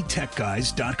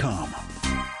 sbtechguys.com.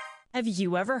 Have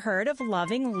you ever heard of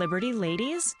Loving Liberty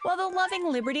Ladies? Well, the Loving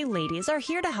Liberty Ladies are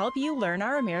here to help you learn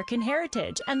our American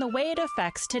heritage and the way it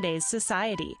affects today's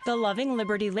society. The Loving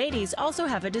Liberty Ladies also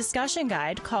have a discussion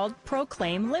guide called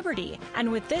Proclaim Liberty.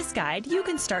 And with this guide, you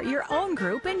can start your own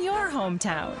group in your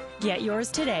hometown. Get yours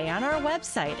today on our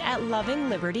website at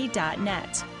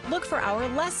lovingliberty.net. Look for our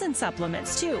lesson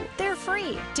supplements, too. They're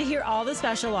free. To hear all the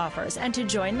special offers and to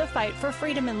join the fight for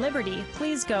freedom and liberty,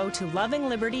 please go to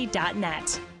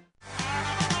lovingliberty.net.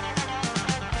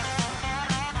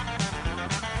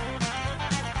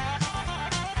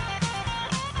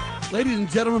 Ladies and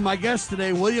gentlemen, my guest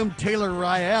today, William Taylor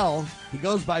Riel. He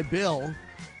goes by Bill.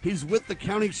 He's with the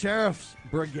County Sheriff's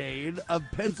Brigade of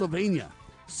Pennsylvania.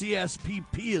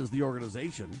 CSPP is the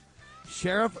organization.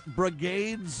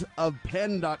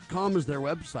 SheriffBrigadesOfPenn.com is their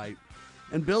website.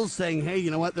 And Bill's saying, hey,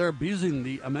 you know what? They're abusing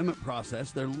the amendment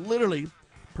process. They're literally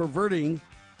perverting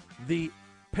the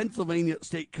Pennsylvania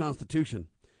state constitution.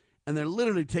 And they're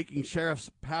literally taking sheriff's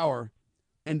power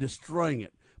and destroying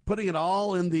it, putting it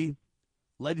all in the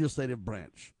legislative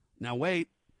branch. Now wait,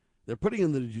 they're putting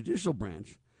in the judicial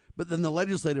branch, but then the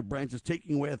legislative branch is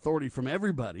taking away authority from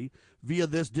everybody via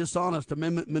this dishonest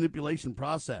amendment manipulation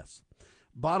process.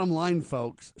 Bottom line,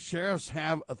 folks, sheriffs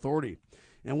have authority.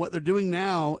 And what they're doing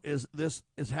now is this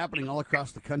is happening all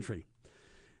across the country.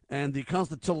 And the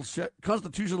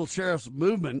constitutional sheriff's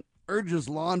movement urges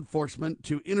law enforcement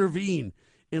to intervene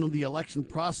in the election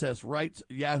process, writes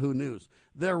Yahoo News.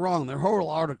 They're wrong. Their whole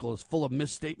article is full of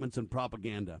misstatements and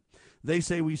propaganda. We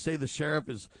say the sheriff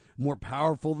is more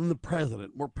powerful than the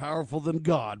president, more powerful than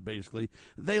God, basically.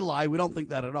 They lie. We don't think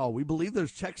that at all. We believe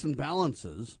there's checks and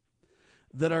balances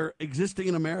that are existing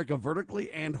in America vertically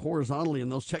and horizontally.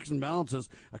 And those checks and balances,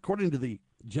 according to the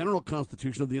general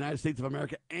Constitution of the United States of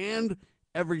America and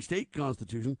every state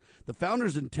constitution, the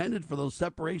founders intended for those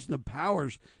separation of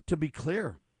powers to be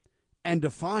clear and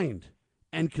defined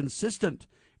and consistent,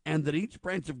 and that each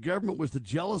branch of government was to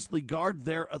jealously guard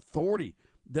their authority,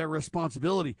 their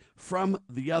responsibility from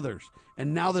the others.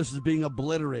 And now this is being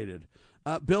obliterated.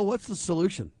 Bill, what's the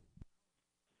solution?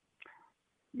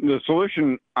 The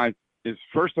solution is,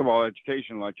 first of all,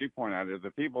 education, like you point out. If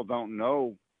the people don't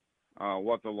know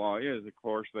what the law is, of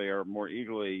course, they are more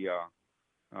easily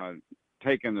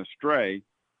taken astray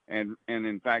and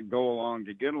in fact go along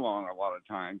to get along a lot of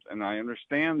times. And I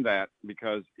understand that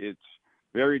because it's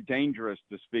very dangerous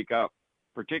to speak up,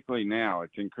 particularly now.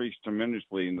 It's increased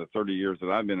tremendously in the 30 years that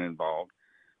I've been involved.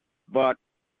 But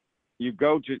you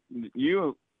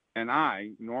and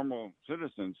I, normal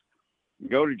citizens,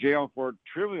 go to jail for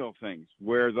trivial things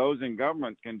where those in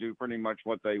government can do pretty much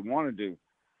what they want to do.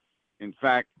 In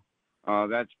fact,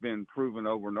 that's been proven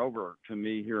over and over to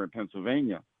me here in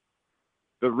Pennsylvania.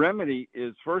 The remedy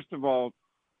is, first of all,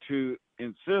 to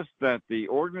insist that the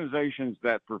organizations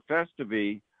that profess to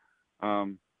be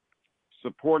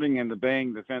supporting and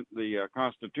obeying the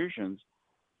constitutions,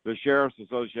 the Sheriff's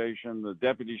Association, the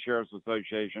Deputy Sheriff's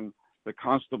Association, the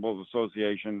Constables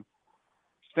Association,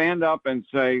 stand up and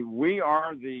say, we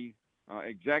are the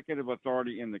executive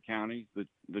authority in the county,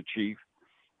 the chief,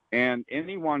 and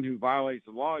anyone who violates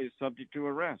the law is subject to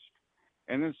arrest,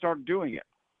 and then start doing it.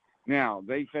 Now,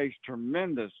 they face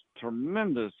tremendous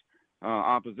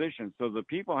opposition, so the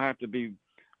people have to be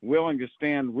willing to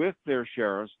stand with their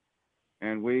sheriffs,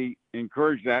 and we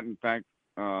encourage that. In fact,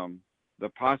 the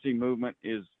posse movement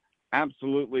is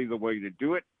absolutely the way to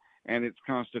do it, and it's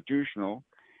constitutional.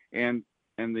 And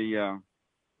the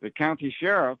county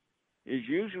sheriff is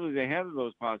usually the head of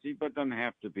those posse, but doesn't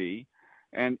have to be.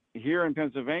 And here in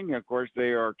Pennsylvania, of course,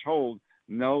 they are told,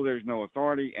 no, there's no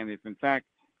authority, and if in fact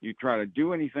you try to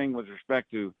do anything with respect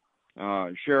to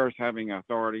sheriffs having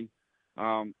authority,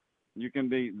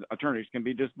 attorneys can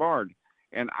be disbarred.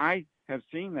 And I have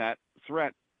seen that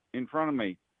threat in front of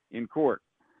me in court.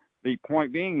 The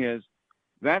point being is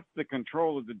that's the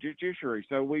control of the judiciary.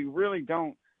 So we really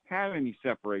don't have any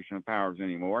separation of powers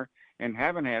anymore and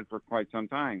haven't had for quite some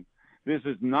time. This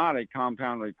is not a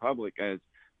compound republic, as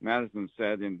Madison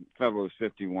said in Federalist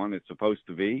 51 it's supposed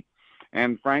to be.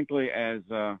 And frankly, as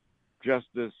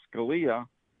Justice Scalia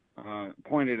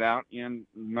pointed out in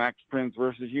Max Prince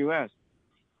versus U.S.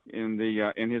 in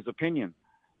his opinion,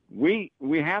 we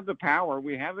have the power,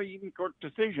 we have even court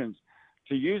decisions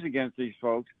to use against these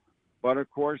folks, but of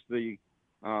course the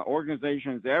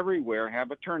organizations everywhere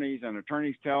have attorneys, and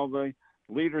attorneys tell the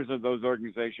leaders of those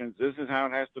organizations, this is how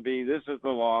it has to be, this is the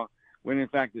law, when in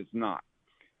fact it's not.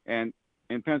 And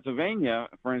in Pennsylvania,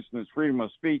 for instance, freedom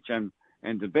of speech and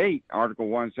debate, Article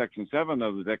 1, Section 7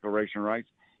 of the Declaration of Rights,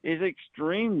 is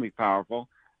extremely powerful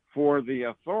for the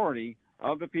authority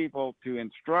of the people to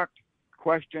instruct,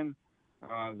 question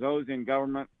those in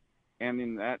government, and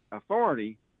in that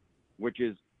authority, which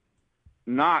is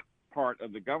not part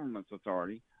of the government's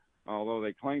authority, although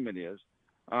they claim it is,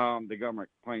 the government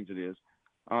claims it is,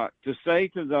 to say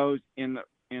to those in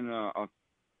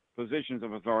positions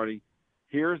of authority,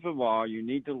 here's the law, you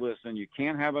need to listen, you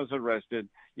can't have us arrested,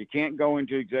 you can't go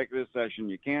into executive session,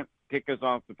 you can't kick us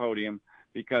off the podium,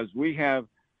 because we have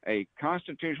a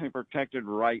constitutionally protected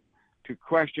right to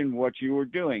question what you are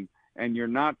doing, and you're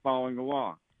not following the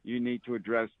law. You need to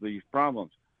address these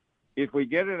problems. If we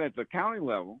get it at the county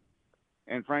level,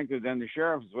 and frankly, then the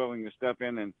sheriff is willing to step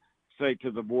in and say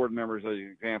to the board members, as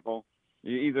an example,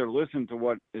 you either listen to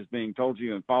what is being told to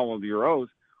you and follow your oath,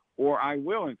 or I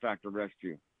will, in fact, arrest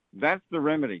you. That's the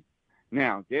remedy.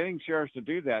 Now, getting sheriffs to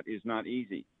do that is not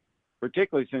easy,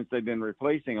 particularly since they've been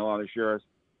replacing a lot of sheriffs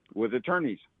with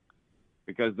attorneys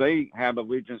because they have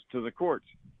allegiance to the courts.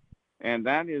 And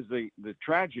that is the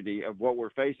tragedy of what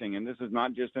we're facing. And this is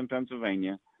not just in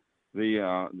Pennsylvania.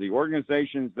 The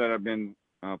organizations that have been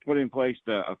put in place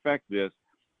to affect this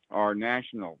are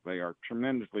national. They are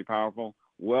tremendously powerful,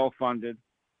 well-funded,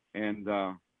 and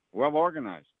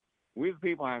well-organized. We the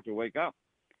people have to wake up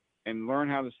and learn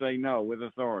how to say no with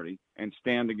authority and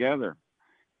stand together.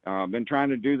 I've been trying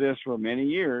to do this for many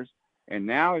years, and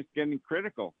now it's getting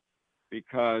critical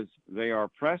because they are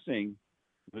pressing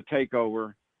the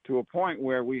takeover to a point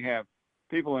where we have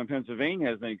people in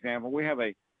Pennsylvania, as an example, we have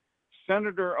a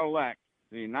senator-elect,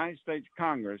 the United States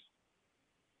Congress,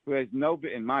 who has no,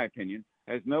 in my opinion,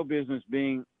 has no business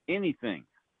being anything,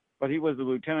 but he was the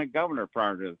lieutenant governor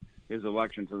prior to his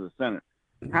election to the Senate.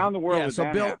 How in the world did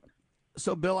that happen?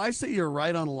 So, Bill, I say you're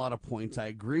right on a lot of points. I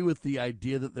agree with the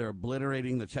idea that they're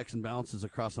obliterating the checks and balances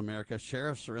across America.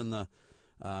 Sheriffs are in the,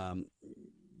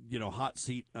 hot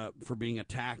seat for being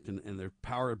attacked and their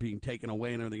power being taken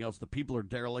away and everything else. The people are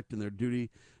derelict in their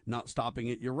duty, not stopping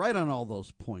it. You're right on all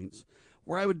those points.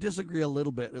 Where I would disagree a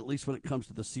little bit, at least when it comes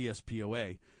to the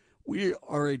CSPOA, we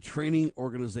are a training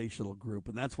organizational group,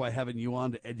 and that's why having you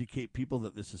on to educate people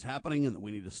that this is happening and that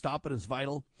we need to stop it is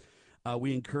vital.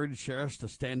 We encourage sheriffs to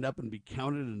stand up and be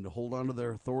counted and to hold on to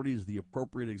their authority as the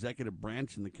appropriate executive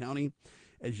branch in the county.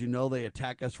 As you know, they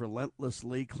attack us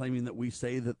relentlessly, claiming that we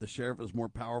say that the sheriff is more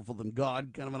powerful than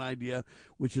God, kind of an idea,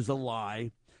 which is a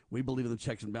lie. We believe in the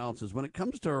checks and balances. When it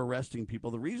comes to arresting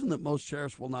people, the reason that most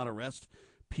sheriffs will not arrest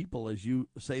people, as you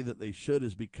say that they should,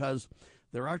 is because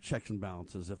there are checks and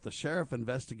balances. If the sheriff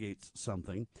investigates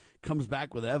something, comes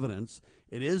back with evidence,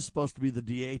 it is supposed to be the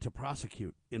DA to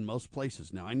prosecute in most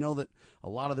places. Now, I know that a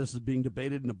lot of this is being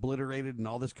debated and obliterated and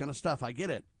all this kind of stuff. I get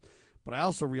it. But I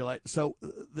also realize,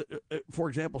 for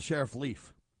example, Sheriff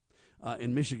Leaf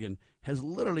in Michigan has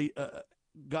literally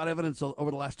got evidence over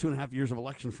the last 2.5 years of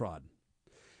election fraud.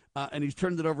 And he's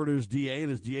turned it over to his DA, and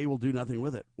his DA will do nothing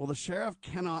with it. Well, the sheriff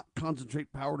cannot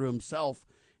concentrate power to himself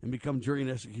and become jury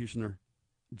and executioner,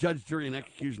 judge, jury, and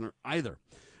executioner either.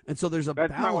 And so there's a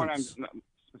balance.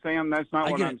 Sam, that's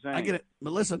not what I'm saying. I get it.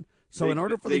 But listen, so in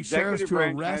order for the sheriffs to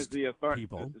arrest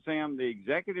people. Sam, the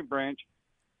executive branch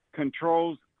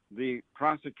controls the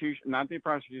prosecution, not the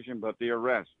prosecution, but the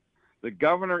arrest. The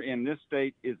governor in this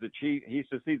state is the chief. He's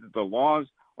to see that the laws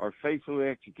are faithfully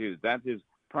executed. That's his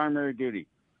primary duty.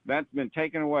 That's been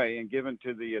taken away and given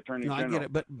to the attorney general. I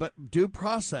get it, but due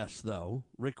process, though,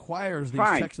 requires these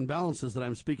checks and balances that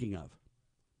I'm speaking of.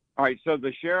 All right, so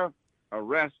the sheriff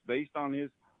arrests based on his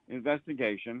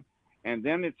investigation, and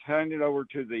then it's handed over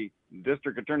to the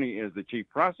district attorney as the chief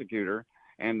prosecutor,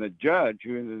 and the judge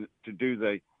who is to do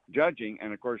the judging,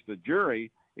 and of course the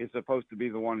jury is supposed to be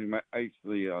the one who makes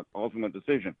the ultimate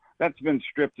decision. That's been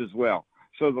stripped as well.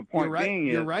 So the point being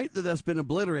is... You're right that that's been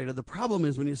obliterated. The problem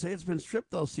is when you say it's been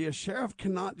stripped, though, see, a sheriff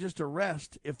cannot just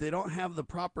arrest if they don't have the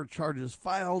proper charges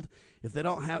filed, if they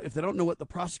don't know what the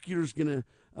prosecutor's going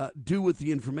to do with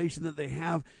the information that they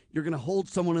have. You're going to hold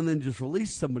someone and then just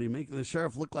release somebody, making the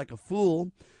sheriff look like a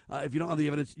fool. If you don't have the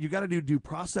evidence, you got to do due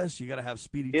process. You got to have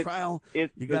speedy trial.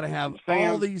 You got to have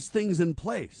all these things in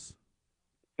place.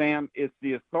 Sam, it's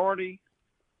the authority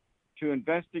to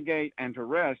investigate and to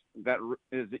arrest that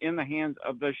is in the hands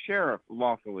of the sheriff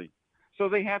lawfully. So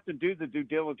they have to do the due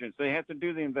diligence. They have to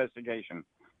do the investigation.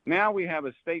 Now we have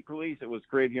a state police that was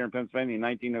created here in Pennsylvania in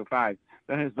 1905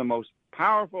 that has the most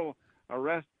powerful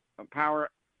arrest power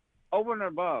over and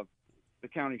above the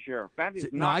county sheriff. That is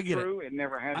not true. It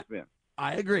never has been.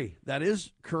 I agree. That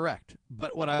is correct.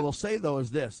 But what I will say, though,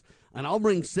 is this, and I'll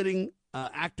bring sitting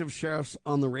active sheriffs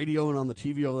on the radio and on the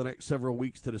TV over the next several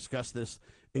weeks to discuss this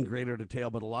in greater detail.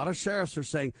 But a lot of sheriffs are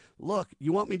saying, look,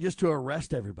 you want me just to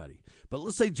arrest everybody. But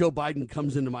let's say Joe Biden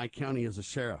comes into my county as a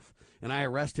sheriff, and I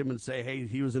arrest him and say, hey,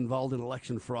 he was involved in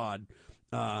election fraud,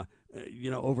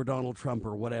 over Donald Trump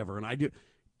or whatever. And I do.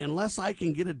 Unless I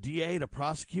can get a DA to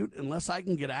prosecute, unless I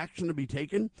can get action to be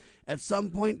taken, at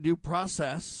some point due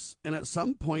process, and at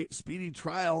some point speedy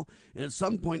trial, and at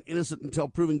some point innocent until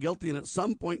proven guilty, and at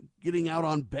some point getting out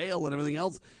on bail and everything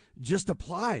else just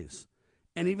applies.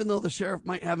 And even though the sheriff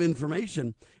might have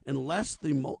information, unless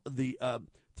the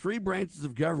three branches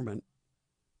of government,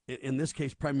 in this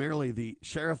case primarily the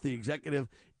sheriff, the executive,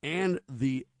 and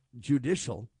the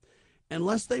judicial,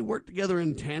 unless they work together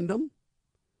in tandem,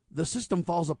 the system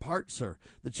falls apart, sir.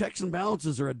 The checks and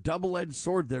balances are a double-edged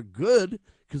sword. They're good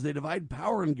because they divide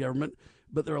power in government,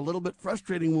 but they're a little bit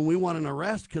frustrating when we want an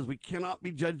arrest because we cannot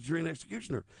be judge, jury, and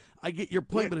executioner. I get your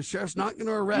point, but a sheriff's not going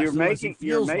to arrest unless he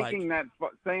feels like.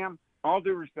 Sam, all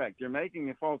due respect, you're making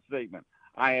a false statement.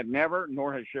 I have never,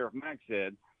 nor has Sheriff Mack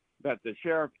said, that the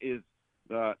sheriff is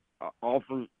all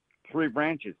three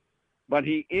branches. But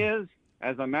he is,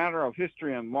 as a matter of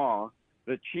history and law,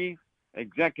 the chief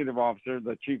executive officer,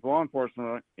 the chief law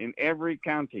enforcement in every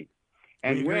county.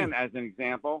 And when, as an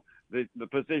example, the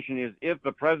position is if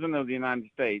the president of the United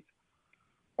States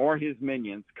or his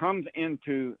minions comes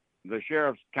into the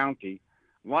sheriff's county,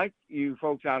 like you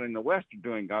folks out in the West are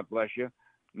doing, God bless you,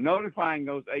 notifying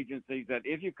those agencies that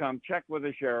if you come, check with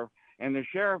the sheriff, and the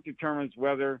sheriff determines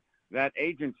whether that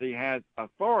agency has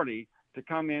authority to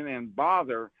come in and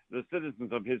bother the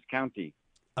citizens of his county.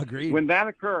 Agreed. When that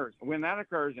occurs,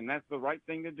 and that's the right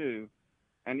thing to do,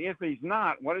 and if he's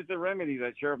not, what is the remedy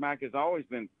that Sheriff Mack has always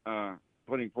been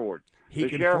putting forward? He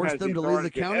can force them to leave the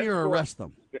county or arrest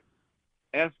them.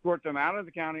 Escort them out of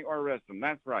the county or arrest them.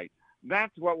 That's right.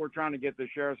 That's what we're trying to get the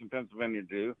sheriffs in Pennsylvania to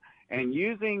do. And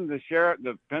using the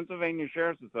Pennsylvania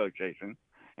Sheriff's Association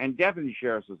and Deputy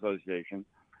Sheriff's Association,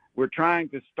 we're trying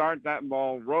to start that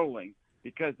ball rolling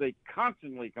because they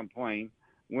constantly complain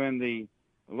when the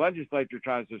legislature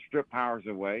tries to strip powers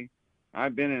away.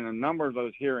 I've been in a number of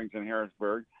those hearings in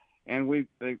Harrisburg, and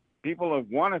people have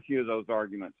won a few of those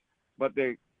arguments. But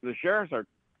the sheriffs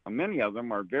many of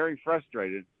them are very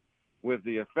frustrated with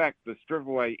the effect to strip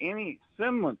away any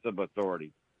semblance of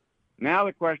authority. Now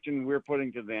the question we're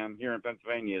putting to them here in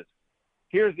Pennsylvania is,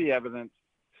 here's the evidence,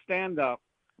 stand up,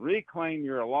 reclaim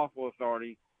your lawful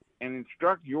authority, and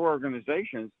instruct your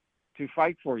organizations to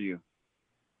fight for you.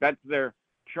 That's their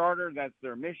charter, that's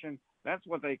their mission, that's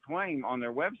what they claim on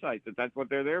their website, that's what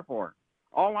they're there for.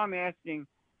 All I'm asking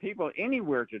people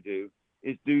anywhere to do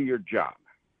is do your job.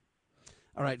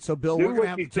 All right, so Bill, we're going to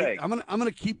have to take, I'm going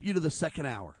to keep you to the second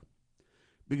hour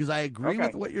because I agree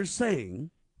with what you're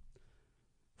saying.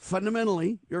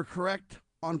 Fundamentally, you're correct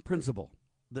on principle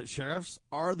that sheriffs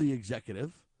are the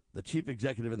executive, the chief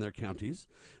executive in their counties.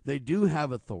 They do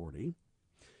have authority.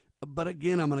 But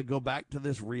again, I'm going to go back to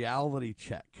this reality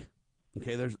check.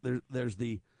 Okay, there's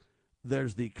the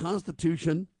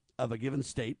Constitution of a given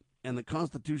state and the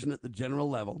Constitution at the general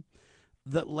level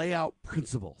that lay out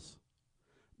principles.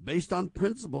 Based on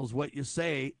principles, what you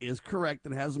say is correct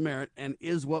and has merit and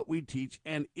is what we teach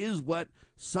and is what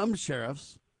some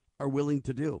sheriffs are willing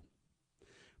to do.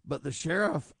 But the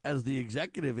sheriff, as the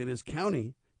executive in his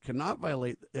county, cannot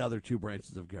violate the other two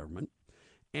branches of government.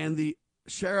 And the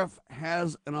sheriff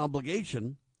has an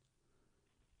obligation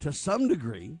to some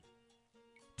degree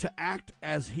to act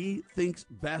as he thinks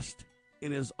best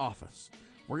in his office.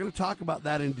 We're going to talk about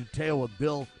that in detail with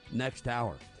Bill next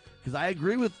hour, because I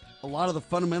agree with a lot of the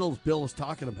fundamentals Bill is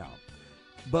talking about.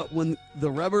 But when the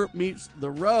rubber meets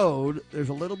the road, there's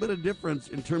a little bit of difference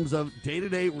in terms of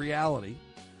day-to-day reality.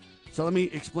 So let me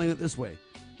explain it this way.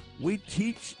 We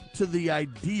teach to the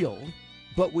ideal,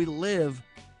 but we live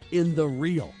in the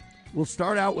real. We'll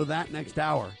start out with that next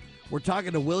hour. We're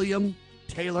talking to William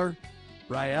Taylor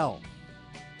Riel.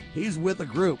 He's with a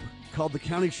group called the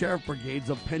County Sheriff Brigades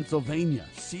of Pennsylvania,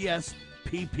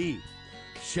 CSPP,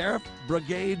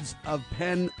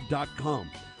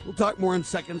 sheriffbrigadesofpenn.com. We'll talk more in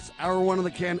seconds. Hour one of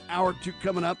the can, hour two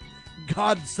coming up.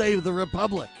 God save the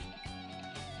Republic.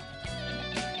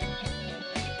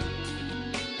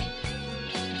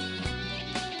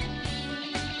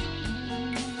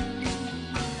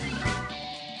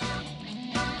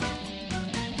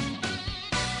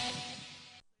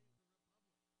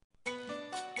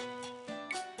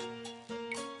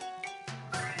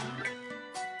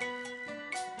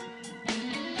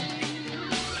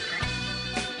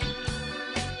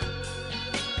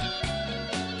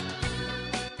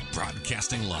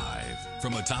 Broadcasting live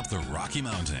from atop the Rocky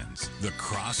Mountains, the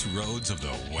crossroads of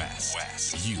the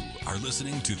West. You are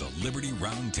listening to the Liberty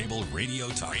Roundtable Radio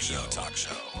Talk Show.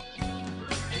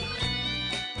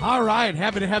 All right,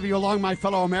 happy to have you along, my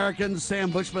fellow Americans. Sam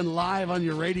Bushman live on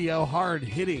your radio,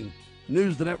 hard-hitting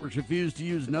news the networks refuse to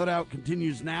use. No Doubt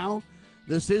continues now.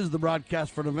 This is the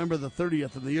broadcast for November the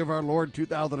 30th in the year of our Lord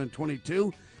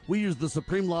 2022. We use the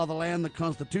supreme law of the land, the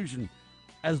Constitution,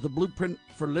 as the blueprint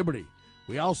for liberty.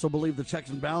 We also believe the checks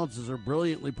and balances are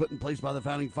brilliantly put in place by the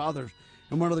Founding Fathers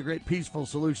and one of the great peaceful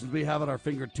solutions we have at our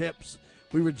fingertips.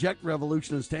 We reject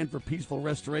revolution and stand for peaceful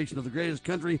restoration of the greatest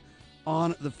country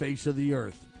on the face of the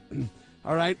earth.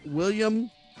 All right,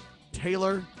 William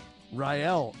Taylor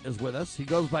Riel is with us. He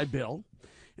goes by Bill,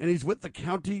 and he's with the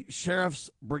County Sheriff's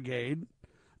Brigade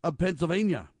of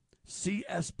Pennsylvania,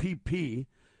 CSPP.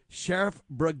 Sheriff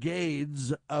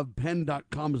Brigades of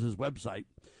Penn.com is his website.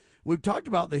 We've talked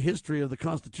about the history of the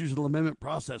constitutional amendment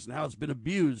process and how it's been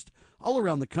abused all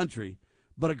around the country,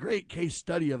 but a great case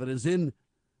study of it is in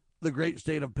the great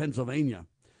state of Pennsylvania.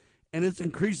 And it's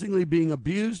increasingly being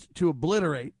abused to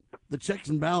obliterate the checks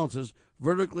and balances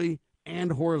vertically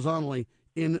and horizontally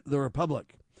in the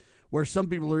republic, where some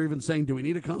people are even saying, do we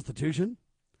need a constitution?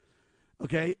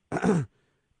 Okay.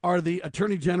 Are the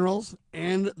attorney generals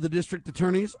and the district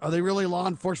attorneys, are they really law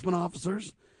enforcement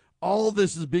officers? All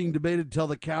this is being debated till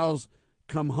the cows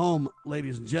come home,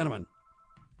 ladies and gentlemen.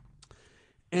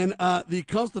 And the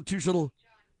constitutional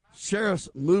sheriff's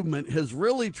movement has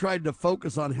really tried to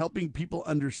focus on helping people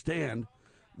understand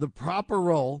the proper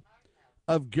role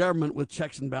of government with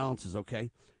checks and balances, okay?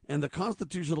 And the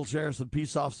Constitutional Sheriffs and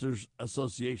Peace Officers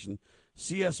Association,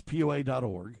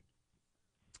 CSPOA.org,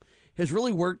 has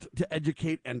really worked to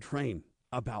educate and train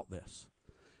about this.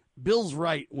 Bill's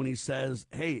right when he says,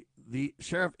 hey, the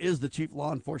sheriff is the chief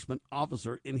law enforcement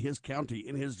officer in his county,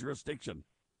 in his jurisdiction.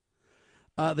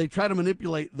 They try to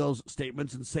manipulate those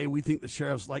statements and say we think the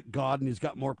sheriff's like God and he's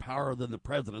got more power than the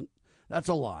president. That's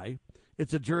a lie.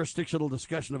 It's a jurisdictional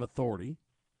discussion of authority,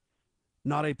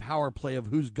 not a power play of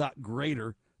who's got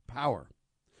greater power.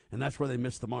 And that's where they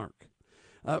miss the mark.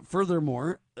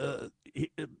 Furthermore,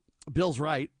 Bill's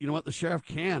right. You know what? The sheriff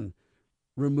can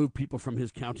remove people from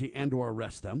his county and or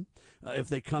arrest them if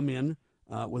they come in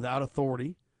without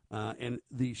authority. And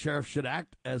the sheriff should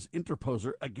act as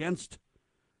interposer against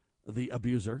the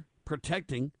abuser,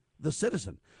 protecting the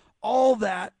citizen. All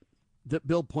that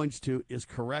Bill points to is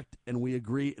correct, and we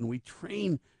agree, and we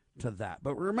train to that.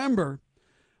 But remember,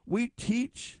 we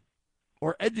teach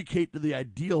or educate to the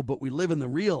ideal, but we live in the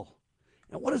real.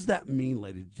 And what does that mean,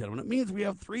 ladies and gentlemen? It means we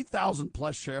have 3,000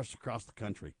 plus sheriffs across the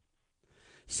country.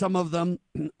 Some of them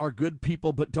are good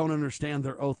people but don't understand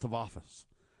their oath of office.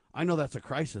 I know that's a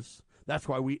crisis. That's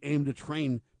why we aim to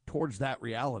train towards that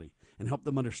reality and help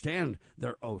them understand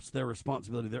their oaths, their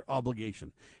responsibility, their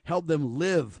obligation. Help them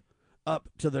live up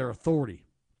to their authority,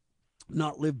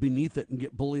 not live beneath it and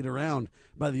get bullied around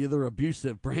by the other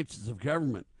abusive branches of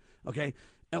government. Okay?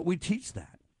 We teach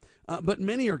that. But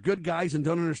many are good guys and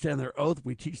don't understand their oath.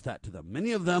 We teach that to them.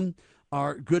 Many of them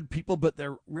are good people, but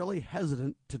they're really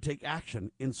hesitant to take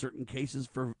action in certain cases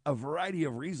for a variety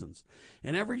of reasons.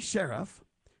 And every sheriff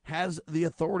has the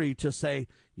authority to say,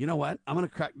 you know what, I'm going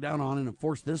to crack down on and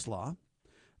enforce this law.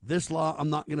 This law I'm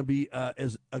not going to be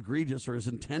as egregious or as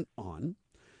intent on.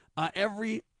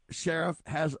 Every sheriff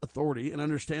has authority and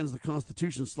understands the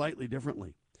Constitution slightly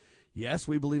differently. Yes,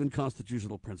 we believe in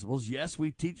constitutional principles. Yes,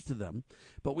 we teach to them.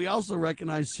 But we also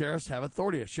recognize sheriffs have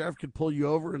authority. A sheriff could pull you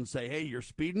over and say, hey, you're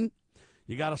speeding.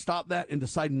 You got to stop that, and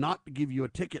decide not to give you a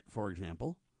ticket, for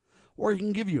example. Or he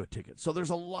can give you a ticket. So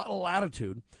there's a lot of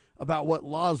latitude about what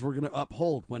laws we're going to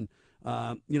uphold when,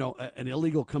 an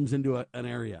illegal comes into an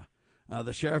area.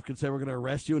 The sheriff can say we're going to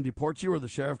arrest you and deport you, or the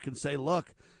sheriff can say,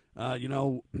 look,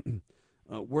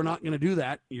 we're not going to do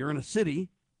that. You're in a city.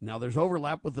 Now, there's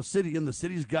overlap with the city, and the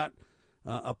city's got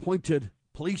appointed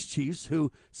police chiefs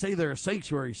who say they're a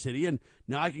sanctuary city, and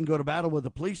now I can go to battle with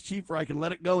the police chief, or I can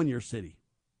let it go in your city.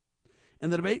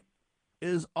 And the debate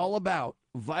is all about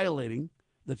violating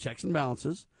the checks and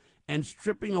balances and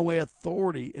stripping away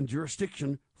authority and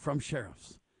jurisdiction from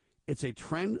sheriffs. It's a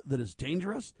trend that is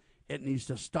dangerous. It needs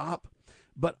to stop.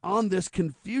 But on this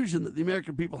confusion that the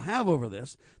American people have over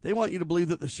this, they want you to believe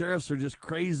that the sheriffs are just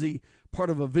crazy, part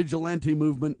of a vigilante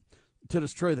movement to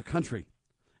destroy the country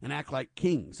and act like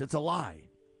kings. It's a lie.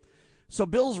 So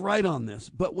Bill's right on this,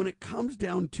 but when it comes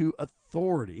down to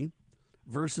authority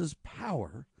versus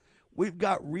power, we've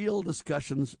got real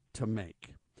discussions to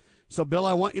make. So, Bill,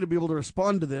 I want you to be able to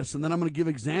respond to this, and then I'm going to give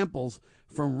examples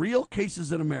from real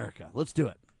cases in America. Let's do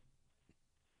it.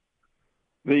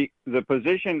 The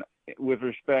position with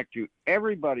respect to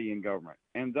everybody in government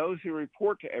and those who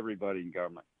report to everybody in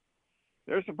government.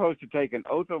 They're supposed to take an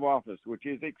oath of office, which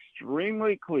is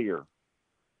extremely clear.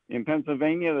 In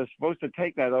Pennsylvania, they're supposed to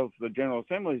take that oath. The General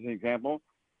Assembly, as an example,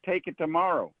 take it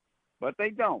tomorrow. But they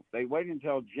don't. They wait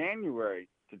until January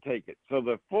to take it. So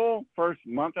the full first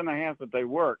month and a half that they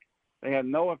work, they have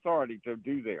no authority to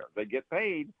do there. They get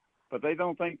paid, but they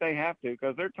don't think they have to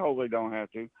because they're told they don't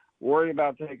have to worry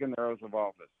about taking their oath of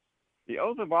office. The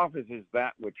oath of office is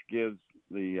that which gives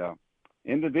the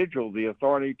individual the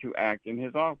authority to act in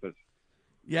his office.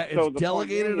 Yeah, it's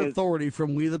delegated authority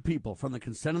from we the people, from the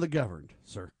consent of the governed,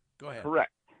 sir. Go ahead.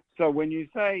 Correct. So when you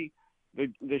say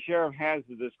the sheriff has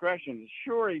the discretion,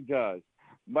 sure he does.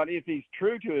 But if he's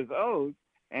true to his oath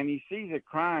and he sees a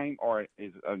crime or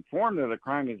is informed that a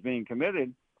crime is being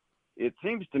committed, it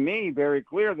seems to me very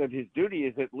clear that his duty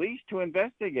is at least to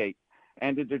investigate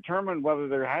and to determine whether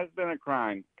there has been a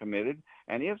crime committed.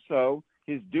 And if so,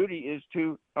 his duty is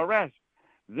to arrest.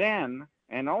 Then,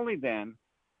 and only then,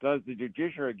 does the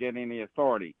judiciary get any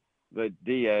authority, the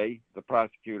DA, the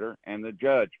prosecutor, and the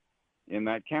judge in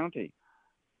that county.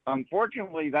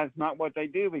 Unfortunately, that's not what they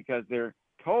do because they're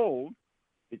told,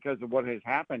 because of what has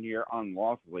happened here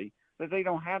unlawfully, that they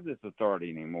don't have this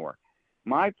authority anymore.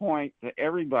 My point to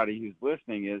everybody who's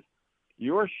listening is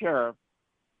your sheriff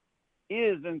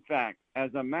is, in fact,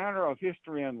 as a matter of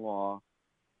history and law,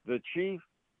 the chief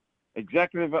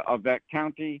executive of that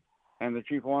county and the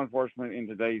chief of law enforcement in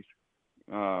today's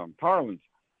parlance.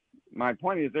 My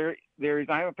point is there is,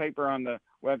 I have a paper on the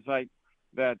website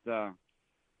that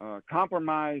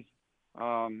compromise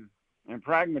and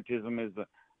pragmatism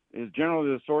is generally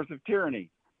the source of tyranny.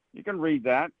 You can read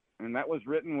that, and that was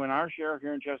written when our sheriff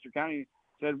here in Chester County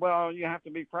said, well, you have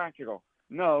to be practical.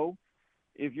 No,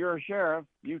 if you're a sheriff,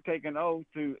 you take an oath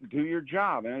to do your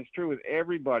job, and it's true with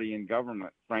everybody in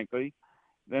government, frankly.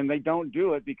 Then they don't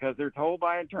do it because they're told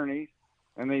by attorneys,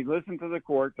 and they listen to the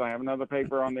courts. I have another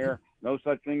paper on there, no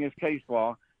such thing as case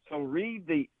law. So read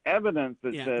the evidence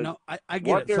that says. No, I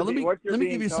get it. So let me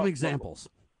give you some examples.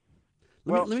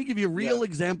 Let me give you real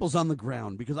examples on the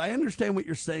ground, because I understand what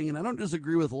you're saying, and I don't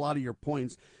disagree with a lot of your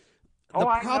points. I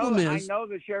know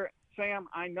the sheriff, Sam.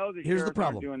 I know the sheriffs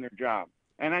aren't doing their job,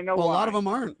 and I know why. A lot of them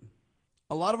aren't.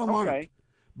 A lot of them aren't.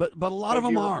 But a lot of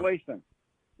them are. Replace them.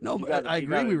 No, I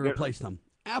agree. We replace them.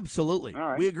 Absolutely,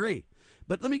 right. We agree.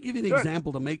 But let me give you an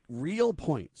example to make real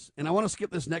points, and I want to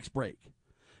skip this next break.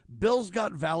 Bill's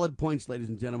got valid points, ladies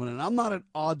and gentlemen, and I'm not at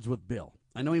odds with Bill.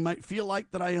 I know he might feel like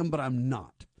that I am, but I'm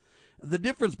not. The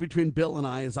difference between Bill and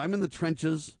I is I'm in the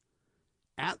trenches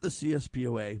at the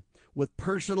CSPOA with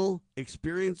personal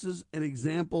experiences and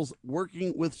examples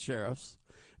working with sheriffs,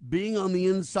 being on the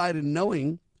inside and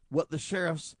knowing what the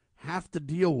sheriffs have to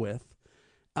deal with.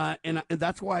 And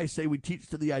that's why I say we teach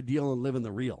to the ideal and live in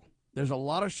the real. There's a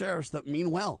lot of sheriffs that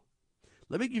mean well.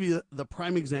 Let me give you the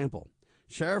prime example.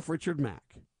 Sheriff Richard Mack.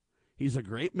 He's a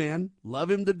great man. Love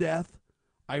him to death.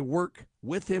 I work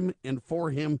with him and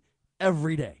for him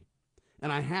every day.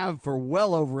 And I have for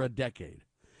well over a decade.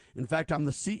 In fact, I'm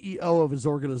the CEO of his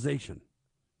organization.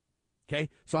 Okay?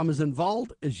 So I'm as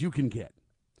involved as you can get.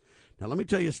 Now, let me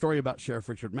tell you a story about Sheriff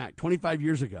Richard Mack. 25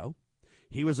 years ago,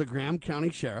 he was a Graham County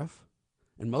sheriff.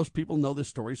 And most people know this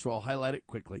story, so I'll highlight it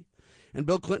quickly. And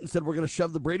Bill Clinton said, we're going to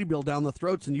shove the Brady bill down the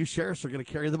throats, and you sheriffs are going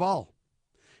to carry the ball.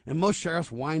 And most sheriffs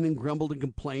whined and grumbled and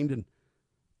complained, and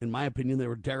in my opinion, they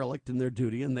were derelict in their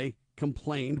duty, and they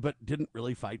complained but didn't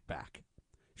really fight back.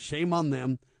 Shame on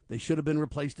them. They should have been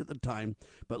replaced at the time.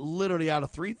 But literally out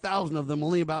of 3,000 of them,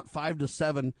 only about 5 to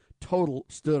 7 total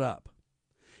stood up.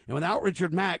 And without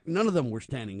Richard Mack, none of them were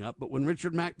standing up. But when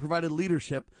Richard Mack provided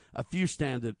leadership, a few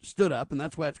stood up, and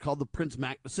that's why it's called the Prince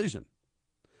Mack decision.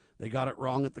 They got it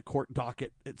wrong at the court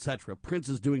docket, etc. Prince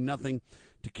is doing nothing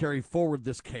to carry forward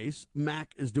this case.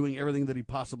 Mack is doing everything that he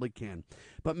possibly can.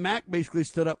 But Mack basically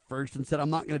stood up first and said,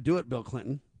 I'm not going to do it, Bill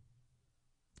Clinton.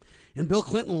 And Bill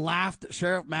Clinton laughed at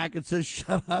Sheriff Mack and said,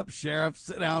 shut up, Sheriff,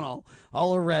 sit down.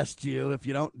 I'll arrest you if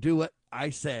you don't do what I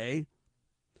say.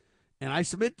 And I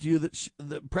submit to you that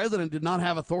the president did not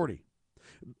have authority.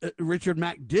 Richard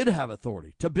Mack did have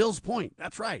authority, to Bill's point.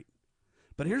 That's right.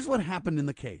 But here's what happened in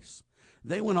the case.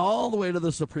 They went all the way to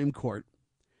the Supreme Court,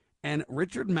 and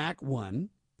Richard Mack won,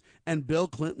 and Bill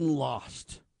Clinton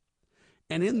lost.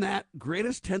 And in that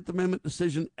greatest 10th Amendment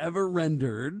decision ever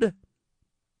rendered,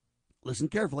 listen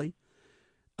carefully,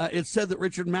 it said that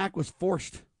Richard Mack was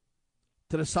forced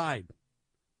to decide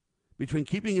between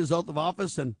keeping his oath of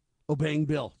office and obeying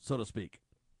Bill, so to speak.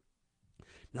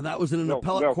 Now, that was in an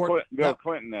appellate court. Bill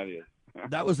Clinton, that is.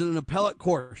 That was in an appellate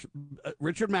court.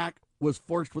 Richard Mack was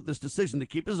forced with this decision to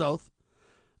keep his oath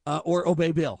or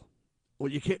obey Bill.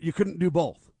 Well, you couldn't do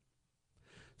both.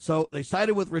 So they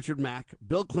sided with Richard Mack.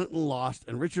 Bill Clinton lost,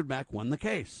 and Richard Mack won the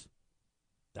case.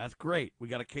 That's great. We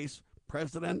got a case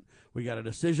precedent. We got a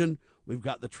decision. We've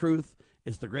got the truth.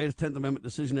 It's the greatest 10th Amendment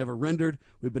decision ever rendered.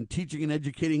 We've been teaching and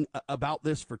educating about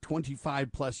this for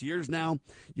 25 plus years now.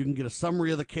 You can get a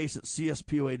summary of the case at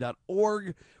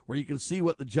cspoa.org, where you can see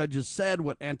what the judges said,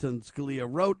 what Anton Scalia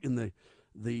wrote in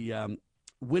the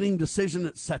winning decision,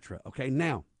 etc. Okay,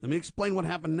 now, let me explain what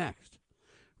happened next.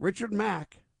 Richard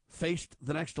Mack faced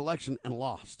the next election and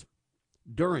lost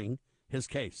during his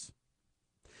case.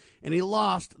 And he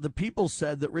lost. The people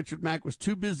said that Richard Mack was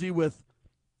too busy with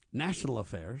national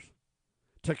affairs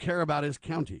to care about his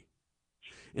county.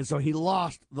 And so he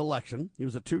lost the election. He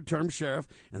was a two-term sheriff,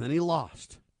 and then he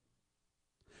lost.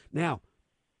 Now,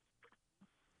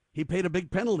 he paid a big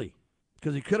penalty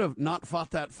because he could have not fought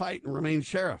that fight and remained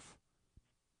sheriff.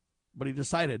 But he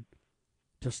decided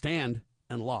to stand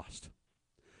and lost.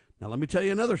 Now, let me tell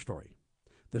you another story.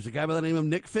 There's a guy by the name of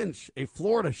Nick Finch, a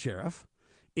Florida sheriff,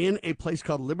 in a place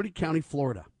called Liberty County,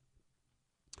 Florida.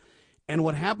 And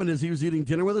what happened is he was eating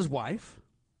dinner with his wife.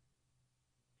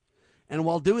 And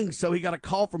while doing so, he got a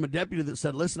call from a deputy that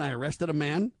said, listen, I arrested a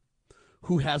man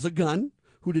who has a gun,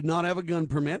 who did not have a gun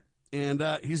permit, and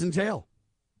he's in jail.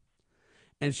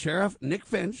 And Sheriff Nick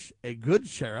Finch, a good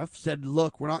sheriff, said,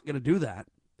 look, we're not going to do that.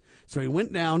 So he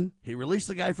went down, he released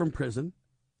the guy from prison,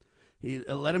 he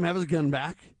let him have his gun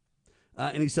back,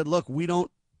 and he said, look, we don't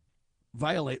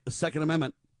violate the Second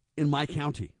Amendment in my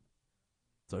county.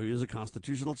 So he was a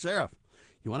constitutional sheriff.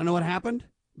 You want to know what happened,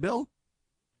 Bill?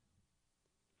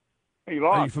 He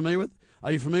lost.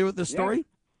 Are you familiar with this story?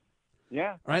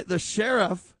 Yeah. All right. The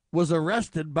sheriff was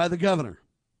arrested by the governor.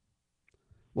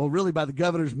 Well, really by the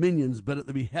governor's minions, but at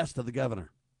the behest of the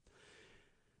governor.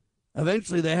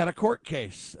 Eventually, they had a court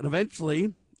case.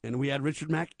 And we had Richard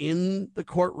Mack in the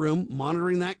courtroom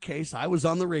monitoring that case. I was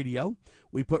on the radio.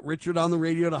 We put Richard on the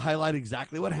radio to highlight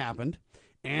exactly what happened.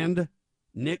 And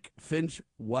Nick Finch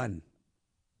won.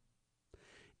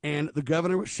 And the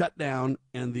governor was shut down,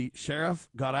 and the sheriff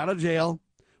got out of jail,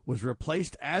 was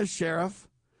replaced as sheriff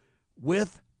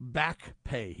with back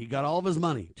pay. He got all of his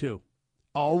money, too.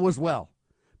 All was well.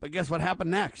 But guess what happened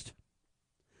next?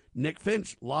 Nick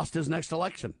Finch lost his next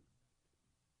election.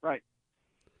 Right.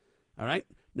 All right.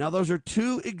 Now, those are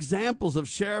two examples of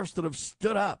sheriffs that have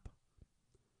stood up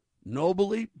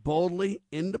nobly, boldly,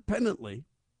 independently,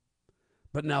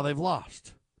 but now they've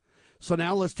lost. So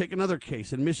now let's take another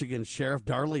case in Michigan. Sheriff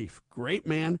Darleaf, great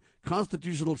man,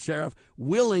 constitutional sheriff,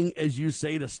 willing, as you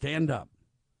say, to stand up.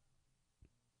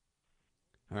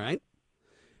 All right.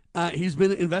 He's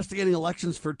been investigating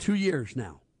elections for 2 years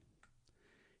now.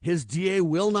 His DA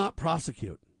will not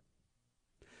prosecute.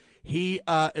 He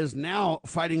is now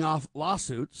fighting off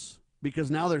lawsuits because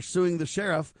now they're suing the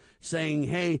sheriff saying,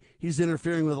 hey, he's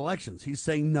interfering with elections. He's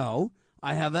saying, no,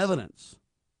 I have evidence.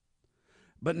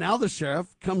 But now the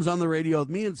sheriff comes on the radio with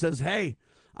me and says, hey,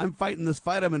 I'm fighting this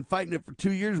fight. I've been fighting it for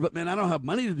 2 years, but, man, I don't have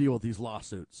money to deal with these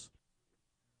lawsuits.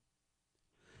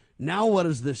 Now what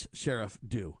does this sheriff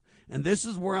do? And this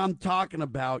is where I'm talking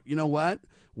about, you know what?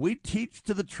 We teach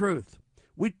to the truth.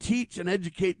 We teach and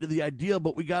educate to the ideal,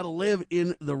 but we got to live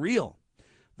in the real.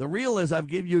 The real is I've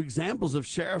given you examples of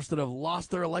sheriffs that have lost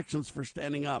their elections for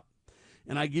standing up.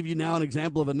 And I give you now an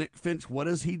example of a Nick Finch. What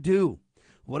does he do?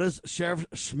 What does Sheriff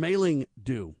Schmeling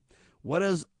do? What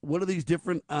do these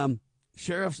different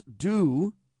sheriffs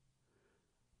do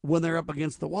when they're up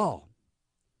against the wall?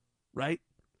 Right?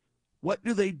 What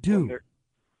do they do?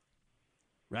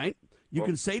 Right? You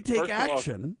can say take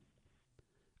action,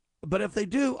 but if they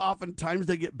do, oftentimes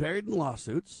they get buried in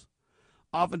lawsuits.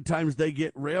 Oftentimes they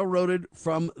get railroaded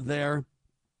from their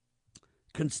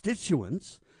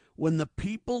constituents. When the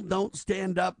people don't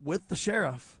stand up with the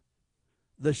sheriff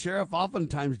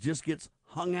oftentimes just gets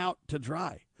hung out to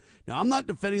dry. Now, I'm not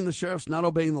defending the sheriffs not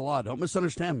obeying the law. Don't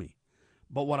misunderstand me.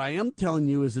 But what I am telling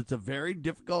you is it's a very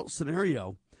difficult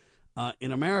scenario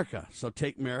in America. So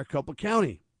take Maricopa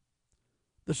County.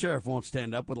 The sheriff won't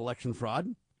stand up with election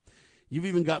fraud. You've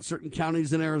even got certain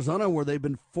counties in Arizona where they've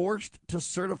been forced to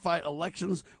certify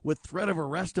elections with threat of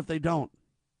arrest if they don't.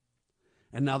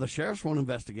 And now the sheriffs won't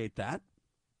investigate that.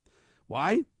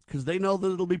 Why? Because they know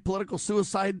that it'll be political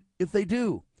suicide if they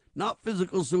do. Not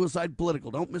physical suicide,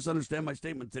 political. Don't misunderstand my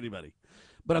statements, anybody.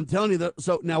 But I'm telling you that.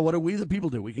 So now what do we, the people,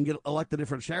 do? We can elect a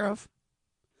different sheriff,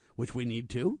 which we need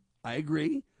to. I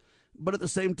agree. But at the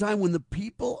same time, when the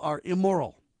people are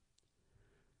immoral,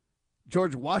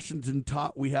 George Washington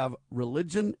taught we have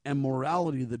religion and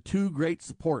morality, the two great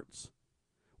supports.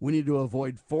 We need to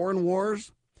avoid foreign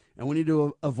wars, and we need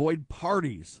to avoid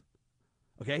parties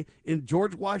Okay? In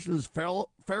George Washington's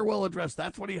farewell address,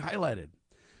 that's what he highlighted.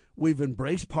 We've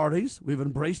embraced parties, we've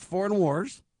embraced foreign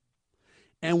wars,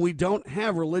 and we don't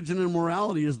have religion and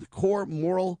morality as the core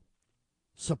moral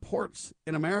supports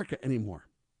in America anymore.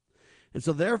 And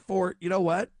so therefore, you know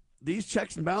what? These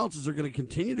checks and balances are going to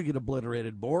continue to get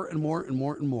obliterated more and more and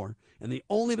more and more. And the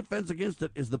only defense against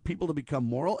it is the people to become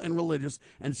moral and religious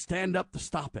and stand up to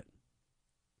stop it.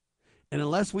 And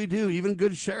unless we do, even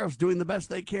good sheriffs doing the best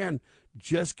they can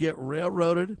just get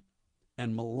railroaded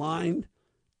and maligned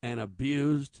and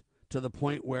abused to the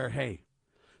point where, hey,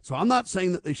 so I'm not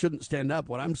saying that they shouldn't stand up.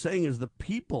 What I'm saying is the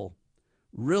people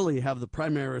really have the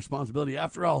primary responsibility.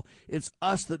 After all, it's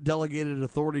us that delegated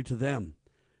authority to them.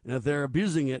 And if they're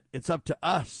abusing it, it's up to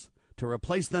us to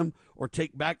replace them or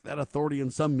take back that authority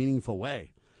in some meaningful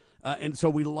way. And so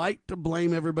we like to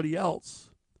blame everybody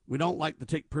else. We don't like to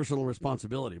take personal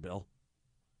responsibility, Bill.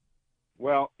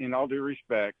 Well, in all due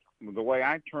respect, the way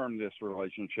I term this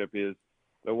relationship is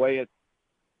the way it's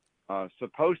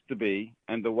supposed to be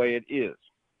and the way it is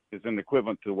an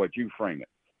equivalent to what you frame it.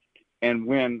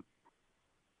 And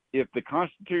if the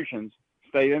Constitutions,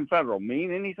 state and federal,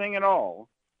 mean anything at all,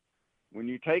 when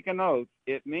you take an oath,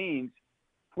 it means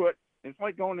it's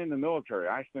like going in the military.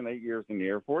 I spent 8 years in the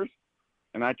Air Force,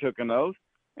 and I took an oath,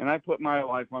 and I put my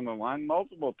life on the line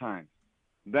multiple times.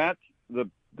 That's the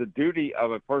duty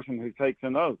of a person who takes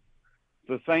an oath.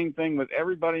 It's the same thing with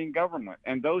everybody in government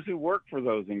and those who work for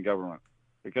those in government,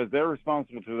 because they're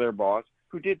responsible to their boss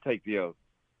who did take the oath.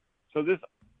 So this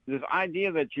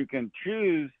idea that you can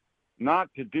choose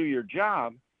not to do your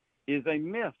job is a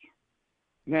myth.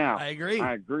 Now, I agree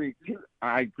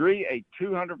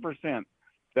 200%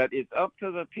 that it's up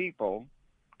to the people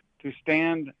to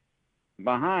stand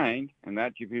behind, and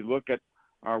that if you look at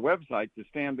our website, to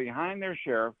stand behind their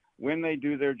sheriff when they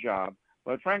do their job.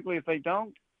 But frankly, if they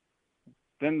don't,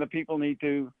 then the people need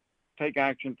to take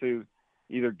action to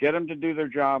either get them to do their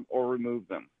job or remove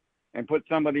them and put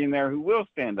somebody in there who will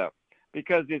stand up,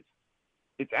 because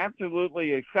it's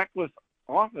absolutely a feckless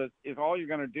office if all you're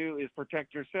going to do is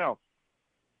protect yourself.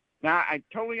 Now, I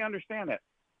totally understand that.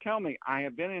 Tell me, I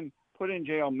have been put in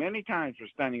jail many times for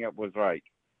standing up what's right.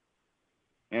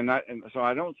 And so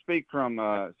I don't speak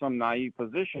from some naive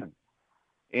position.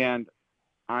 And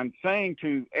I'm saying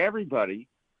to everybody,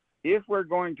 if we're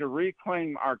going to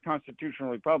reclaim our constitutional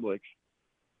republics,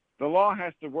 the law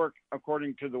has to work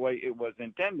according to the way it was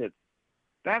intended.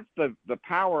 That's the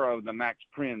power of the Max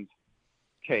Prinz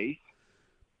case.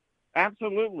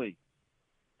 Absolutely.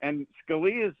 And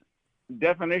Scalia's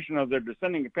definition of their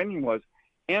dissenting opinion was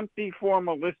empty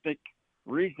formalistic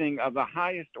reasoning of the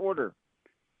highest order.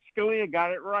 Scalia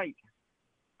got it right.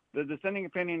 The dissenting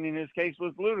opinion in his case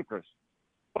was ludicrous,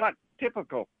 but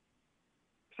typical.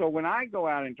 So when I go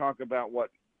out and talk about what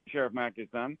Sheriff Mack has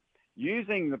done,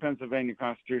 using the Pennsylvania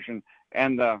Constitution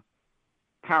and the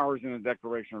powers in the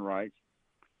Declaration of Rights,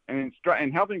 and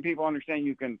helping people understand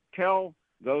you can tell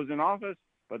those in office,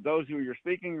 but those who you're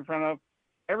speaking in front of,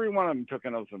 every one of them took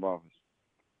an oath of office.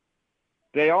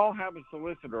 They all have a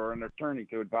solicitor or an attorney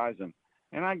to advise them,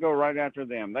 and I go right after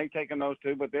them. They take an oath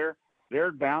too, but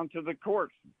they're bound to the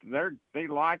courts. They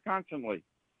lie constantly.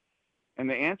 And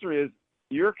the answer is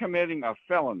you're committing a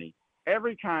felony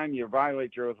every time you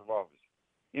violate your oath of office.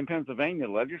 In Pennsylvania,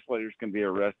 legislators can be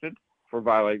arrested for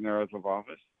violating their oath of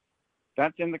office.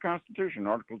 That's in the Constitution,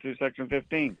 Article 2, Section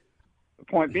 15. The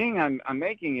point being I'm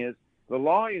making is the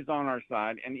law is on our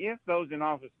side, and if those in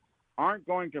office aren't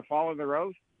going to follow their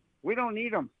oath, we don't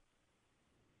need them.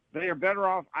 They are better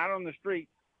off out on the street,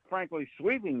 frankly,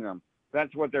 sweeping them.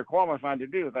 That's what they're qualified to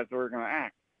do if that's the way we're going to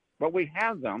act. But we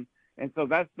have them, and so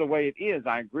that's the way it is.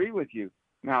 I agree with you.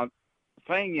 Now,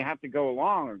 saying you have to go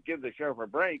along or give the sheriff a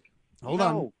break. Hold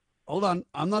on.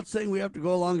 I'm not saying we have to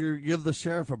go along or give the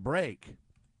sheriff a break.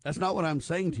 That's not what I'm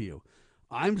saying to you.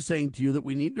 I'm saying to you that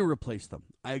we need to replace them.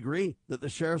 I agree that the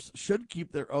sheriffs should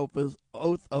keep their oath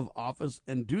of office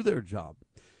and do their job.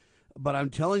 But I'm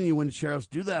telling you, when sheriffs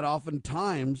do that,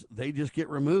 oftentimes they just get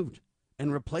removed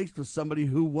and replaced with somebody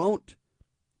who won't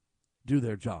do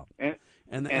their job. And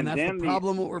that's the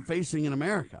problem that we're facing in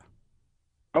America.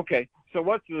 Okay, so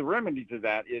what's the remedy to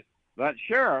that is that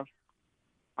sheriff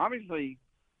obviously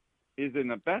is in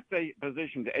the best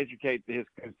position to educate his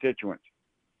constituents.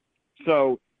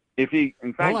 So if he,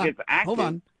 in fact, gets active... Hold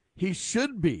on. He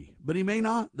should be, but he may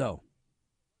not, though.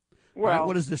 Well, right,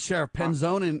 what is this, Sheriff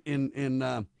Penzone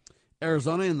in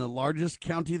Arizona, in the largest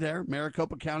county there,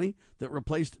 Maricopa County, that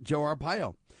replaced Joe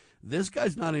Arpaio? This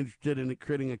guy's not interested in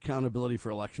creating accountability for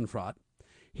election fraud.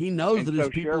 He knows that his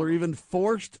people are even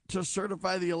forced to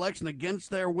certify the election against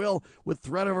their will with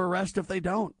threat of arrest if they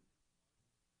don't.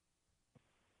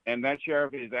 and that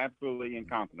sheriff is absolutely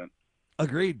incompetent.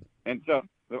 Agreed. And so,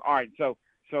 all right, so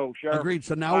Sheriff. Agreed.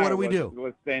 So now what do we do?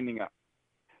 Was standing up.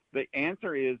 The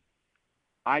answer is,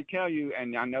 I tell you,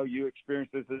 and I know you experience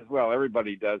this as well.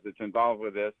 Everybody does that's involved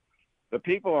with this. The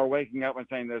people are waking up and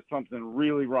saying there's something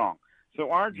really wrong.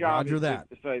 So our job is to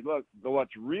say, look,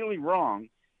 what's really wrong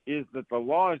is that the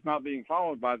law is not being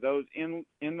followed by those in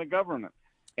the government.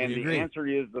 And the answer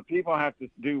is the people have to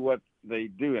do what they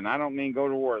do. And I don't mean go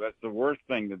to war. That's the worst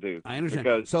thing to do. I understand.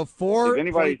 Because so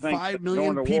 4.5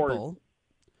 million people.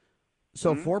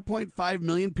 So 4.5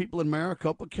 million people in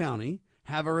Maricopa County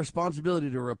have a responsibility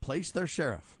to replace their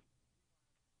sheriff.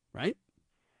 Right?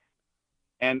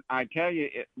 And I tell you,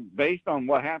 based on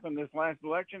what happened this last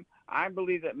election, I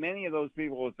believe that many of those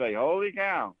people will say, holy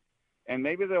cow, and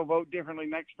maybe they'll vote differently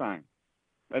next time.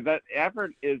 But that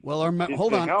effort is... Well,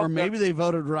 or maybe they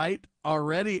voted right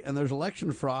already, and there's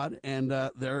election fraud, and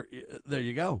there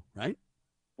you go, right?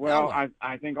 Well,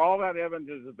 I think all that evidence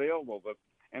is available,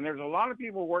 and there's a lot of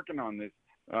people working on this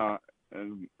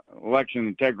election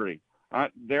integrity.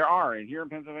 There are, and here in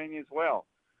Pennsylvania as well.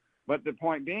 But the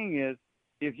point being is,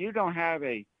 if you don't have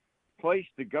a place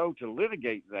to go to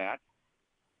litigate that,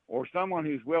 or someone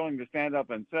who's willing to stand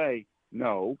up and say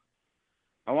no,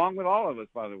 along with all of us,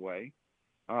 by the way,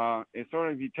 it's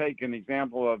sort of, you take an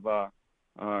example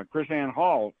of Chris Ann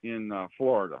Hall in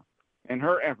Florida and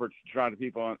her efforts to try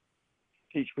to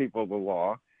teach people the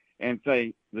law and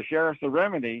say the sheriff's the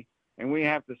remedy and we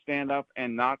have to stand up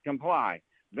and not comply.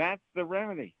 That's the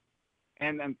remedy.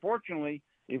 And unfortunately,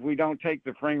 if we don't take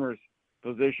the framers'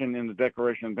 position in the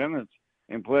Declaration of Independence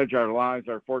and pledge our lives,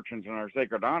 our fortunes, and our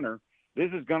sacred honor,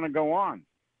 this is going to go on.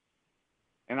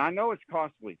 And I know it's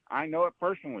costly. I know it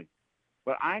personally.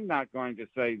 But I'm not going to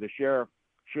say the sheriff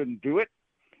shouldn't do it.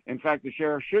 In fact, the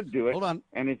sheriff should do it. Hold on.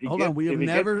 And if he hold on. We have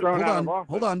never.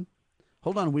 Hold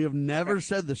on. We have never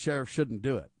said the sheriff shouldn't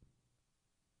do it.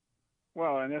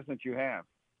 Well, in essence, you have.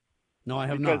 No, I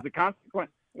have because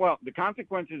not. The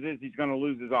consequences is he's going to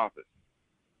lose his office.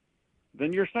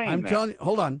 Then you're saying I'm telling you.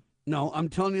 Hold on. No, I'm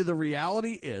telling you the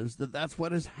reality is that that's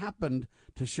what has happened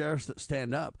to sheriffs that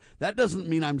stand up. That doesn't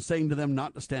mean I'm saying to them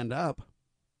not to stand up.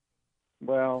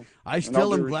 Well, I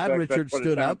still am glad Richard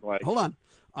stood up. Like. Hold on.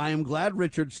 I am glad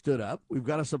Richard stood up. We've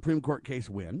got a Supreme Court case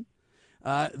win.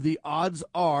 The odds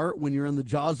are when you're in the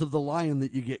jaws of the lion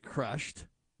that you get crushed.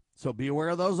 So be aware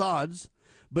of those odds.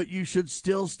 But you should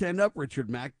still stand up. Richard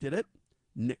Mack did it.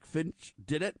 Nick Finch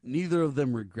did it. Neither of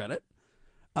them regret it.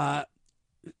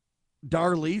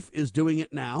 Darleaf is doing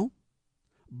it now.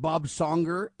 Bob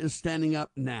Songer is standing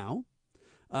up now.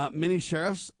 Many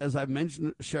sheriffs, as I've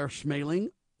mentioned, Sheriff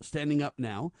Schmaling, standing up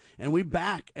now, and we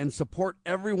back and support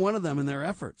every one of them in their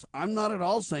efforts. I'm not at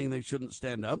all saying they shouldn't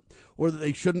stand up or that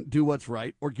they shouldn't do what's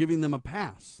right or giving them a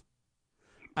pass.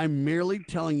 I'm merely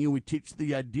telling you we teach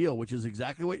the ideal, which is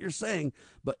exactly what you're saying.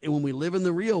 But when we live in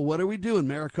the real, what do we do in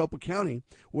Maricopa County,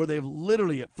 where they've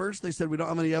literally, at first they said we don't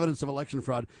have any evidence of election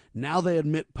fraud. Now they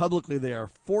admit publicly they are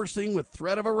forcing, with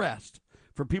threat of arrest,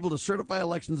 for people to certify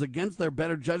elections against their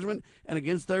better judgment and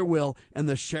against their will. And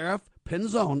the sheriff,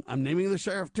 Penzone, I'm naming the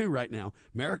sheriff too right now,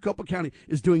 Maricopa County,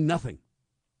 is doing nothing.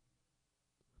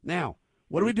 Now,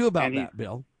 what do we do about that,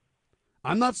 Bill?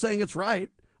 I'm not saying it's right.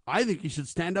 I think he should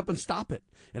stand up and stop it.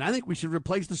 And I think we should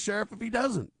replace the sheriff if he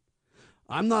doesn't.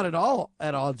 I'm not at all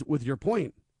at odds with your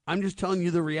point. I'm just telling you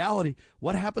the reality.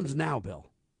 What happens now, Bill?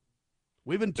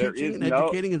 We've been teaching and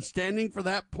educating and standing for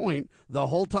that point the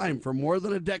whole time for more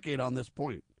than a decade on this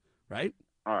point, right?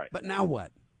 All right. But now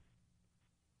what?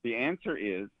 The answer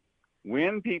is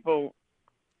when people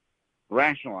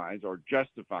rationalize or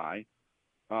justify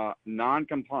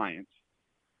non-compliance,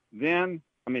 then,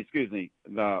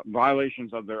 the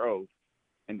violations of their oath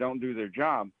and don't do their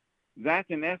job, that's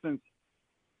in essence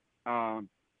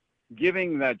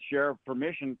giving that sheriff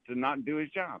permission to not do his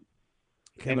job.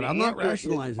 Okay, but I'm not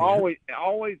rationalizing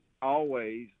it.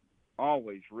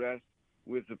 Always rest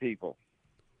with the people.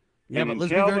 Yeah, but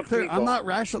let's be very clear. I'm not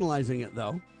rationalizing it,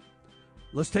 though.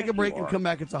 Let's take a break and come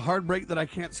back. It's a hard break that I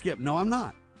can't skip. No, I'm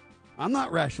not. I'm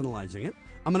not rationalizing it.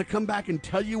 I'm going to come back and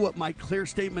tell you what my clear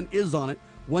statement is on it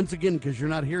once again, because you're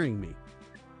not hearing me.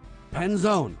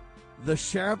 Penzone, the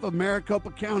sheriff of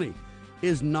Maricopa County,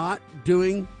 is not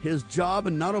doing his job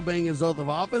and not obeying his oath of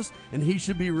office, and he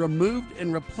should be removed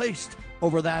and replaced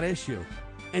over that issue.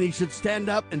 And he should stand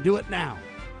up and do it now.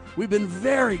 We've been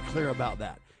very clear about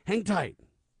that. Hang tight.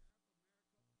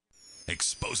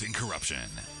 Exposing corruption,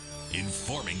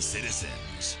 informing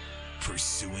citizens,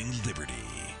 pursuing liberty.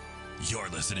 You're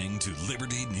listening to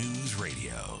Liberty News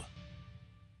Radio.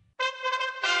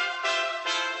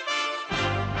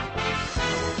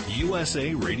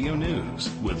 USA Radio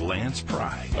News with Lance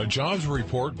Pry. A jobs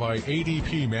report by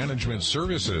ADP Management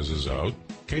Services is out.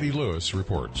 Katie Lewis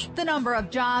reports. The number of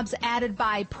jobs added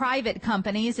by private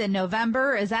companies in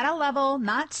November is at a level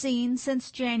not seen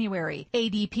since January.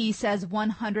 ADP says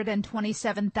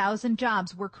 127,000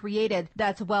 jobs were created.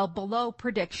 That's well below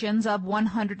predictions of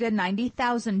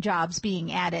 190,000 jobs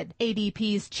being added.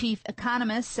 ADP's chief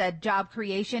economist said job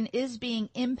creation is being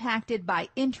impacted by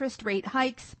interest rate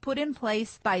hikes put in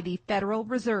place by the Federal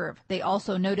Reserve. They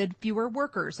also noted fewer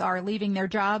workers are leaving their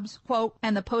jobs, quote,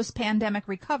 and the post-pandemic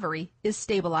recovery is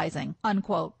stabilizing,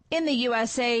 unquote. In the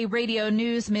USA Radio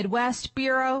News Midwest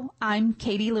Bureau, I'm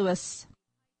Katie Lewis.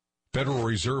 Federal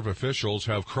Reserve officials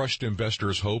have crushed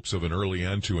investors' hopes of an early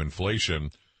end to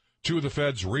inflation. Two of the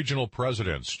Fed's regional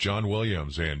presidents, John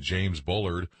Williams and James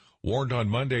Bullard, warned on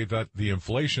Monday that the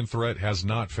inflation threat has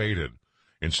not faded.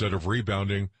 Instead of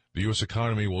rebounding, the U.S.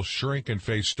 economy will shrink and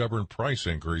face stubborn price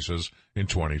increases in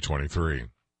 2023.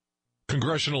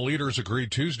 Congressional leaders agreed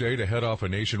Tuesday to head off a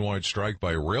nationwide strike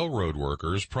by railroad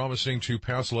workers, promising to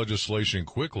pass legislation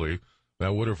quickly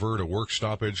that would avert a work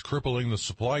stoppage crippling the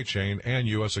supply chain and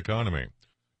U.S. economy.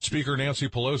 Speaker Nancy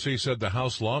Pelosi said the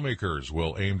House lawmakers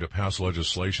will aim to pass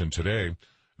legislation today.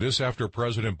 This after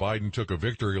President Biden took a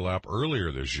victory lap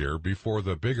earlier this year before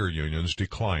the bigger unions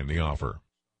declined the offer.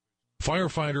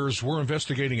 Firefighters were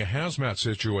investigating a hazmat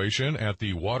situation at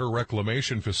the water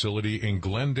reclamation facility in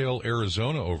Glendale,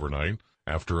 Arizona overnight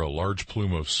after a large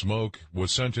plume of smoke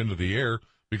was sent into the air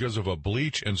because of a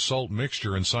bleach and salt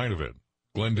mixture inside of it.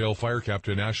 Glendale Fire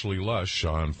Captain Ashley Lush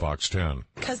on Fox 10.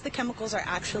 Because the chemicals are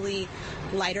actually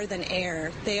lighter than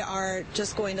air, they are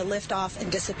just going to lift off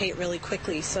and dissipate really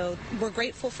quickly. So we're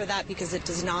grateful for that because it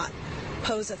does not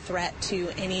pose a threat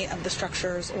to any of the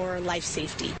structures or life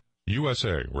safety.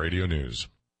 USA Radio News.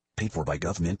 Paid for by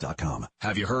government.com.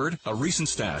 Have you heard? A recent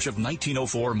stash of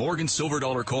 1904 Morgan silver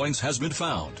dollar coins has been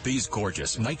found. These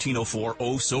gorgeous 1904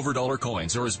 O silver dollar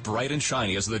coins are as bright and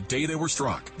shiny as the day they were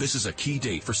struck. This is a key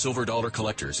date for silver dollar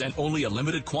collectors, and only a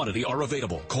limited quantity are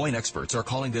available. Coin experts are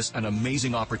calling this an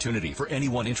amazing opportunity for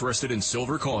anyone interested in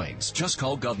silver coins. Just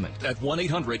call government at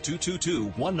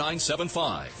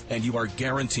 1-800-222-1975, and you are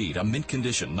guaranteed a mint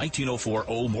condition 1904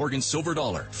 O Morgan silver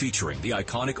dollar featuring the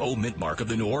iconic O mint mark of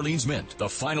the New Orleans Mint. The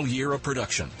final year of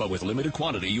production, but with limited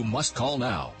quantity, you must call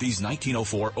now. These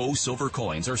 1904 O silver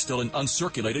coins are still in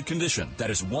uncirculated condition. That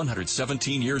is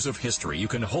 117 years of history you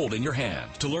can hold in your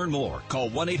hand. To learn more, call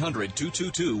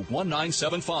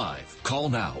 1-800-222-1975. Call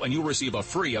now and you'll receive a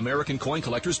free American Coin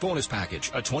Collector's Bonus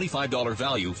Package, a $25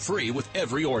 value, free with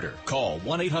every order. Call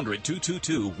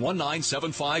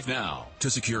 1-800-222-1975 now to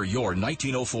secure your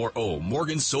 1904 O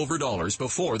Morgan silver dollars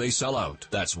before they sell out.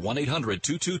 That's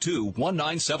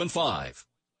 1-800-222-1975.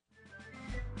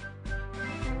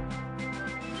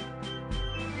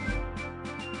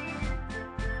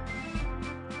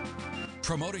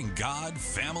 Promoting God,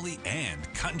 family,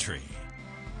 and country.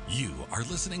 You are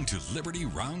listening to Liberty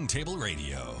Roundtable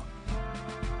Radio.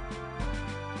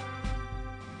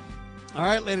 All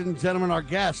right, ladies and gentlemen, our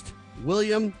guest,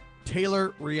 William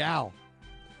Taylor Real.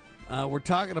 We're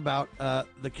talking about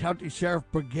the County Sheriff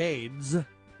Brigades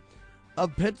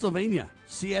of Pennsylvania,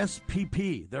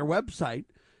 CSPP, their website,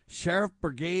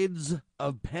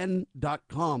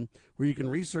 sheriffbrigadesofpenn.com, where you can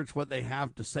research what they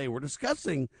have to say. We're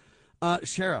discussing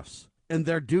sheriffs and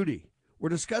their duty. We're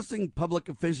discussing public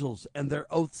officials and their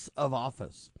oaths of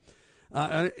office.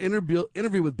 An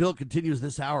interview with Bill continues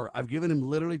this hour. I've given him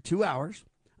literally 2 hours.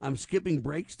 I'm skipping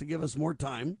breaks to give us more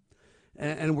time.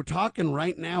 And we're talking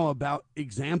right now about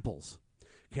examples.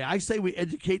 Okay, I say we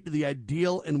educate to the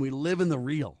ideal and we live in the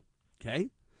real. Okay?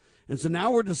 And so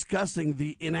now we're discussing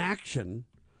the inaction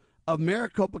of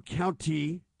Maricopa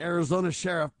County, Arizona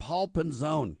Sheriff Paul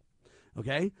Penzone.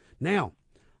 Okay? Now,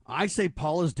 I say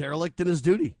Paul is derelict in his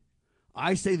duty.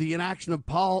 I say the inaction of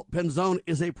Paul Penzone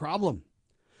is a problem.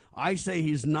 I say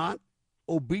he's not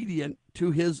obedient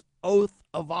to his oath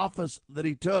of office that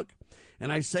he took.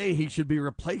 And I say he should be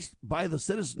replaced by the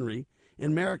citizenry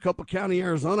in Maricopa County,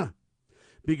 Arizona,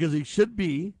 because he should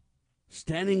be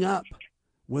standing up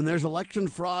when there's election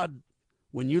fraud,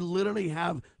 when you literally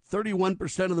have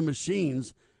 31% of the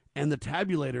machines and the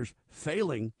tabulators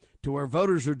failing to where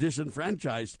voters are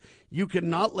disenfranchised. You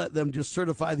cannot let them just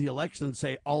certify the election and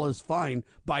say all is fine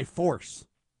by force.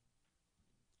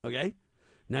 Okay?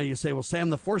 Now you say, well,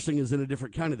 Sam, the forcing is in a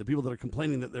different county, the people that are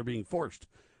complaining that they're being forced.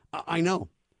 I know.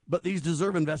 But these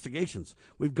deserve investigations.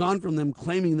 We've gone from them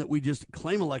claiming that we just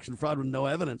claim election fraud with no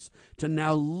evidence to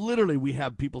now literally we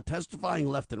have people testifying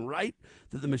left and right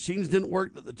that the machines didn't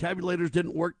work, that the tabulators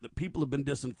didn't work, that people have been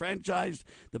disenfranchised,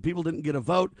 that people didn't get a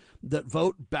vote, that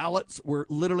vote ballots were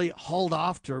literally hauled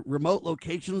off to remote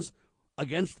locations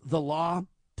against the law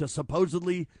to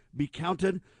supposedly be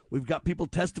counted. We've got people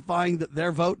testifying that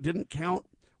their vote didn't count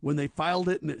when they filed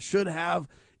it and it should have.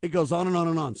 It goes on and on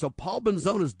and on. So Paul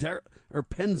Penzone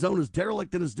is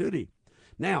derelict in his duty.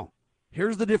 Now,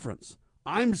 here's the difference.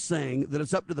 I'm saying that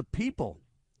it's up to the people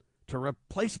to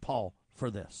replace Paul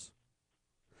for this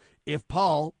if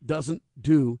Paul doesn't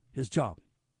do his job.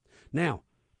 Now,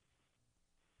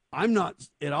 I'm not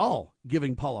at all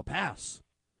giving Paul a pass,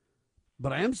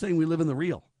 but I am saying we live in the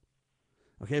real.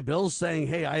 Okay, Bill's saying,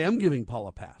 hey, I am giving Paul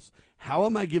a pass. How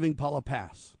am I giving Paul a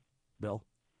pass, Bill?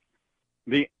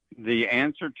 The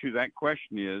answer to that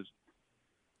question is,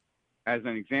 as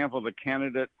an example,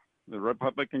 the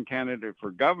Republican candidate for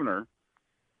governor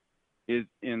is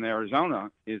in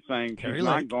Arizona is saying she's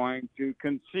not going to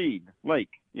concede. Lake,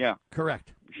 yeah.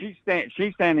 Correct. She's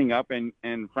standing up,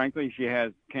 and frankly, she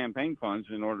has campaign funds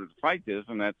in order to fight this,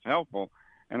 and that's helpful.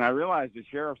 And I realize the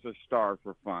sheriff's a star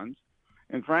for funds.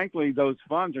 And frankly, those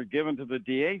funds are given to the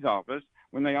DA's office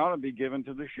when they ought to be given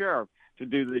to the sheriff to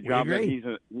do the job that he's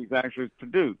actually to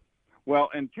do. Well,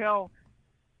 until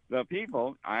the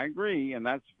people, I agree, and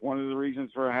that's one of the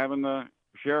reasons for having the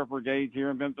sheriff brigades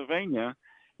here in Pennsylvania,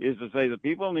 is to say the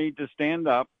people need to stand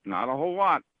up, not a whole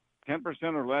lot, 10%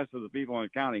 or less of the people in the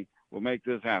county will make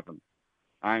this happen.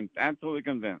 I'm absolutely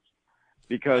convinced.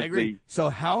 Because I agree. So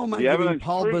how am I giving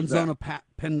Paul Penzone a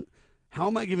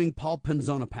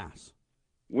pass?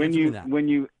 When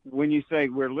you say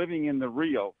we're living in the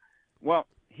real, well,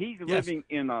 he's living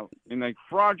in a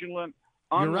fraudulent,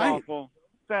 unlawful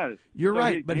status. You're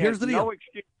right, but here's the deal. No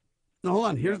excuse. No, hold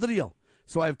on. Here's the deal.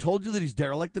 So I've told you that he's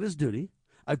derelict in his duty.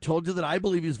 I've told you that I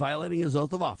believe he's violating his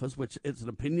oath of office, which is an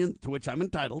opinion to which I'm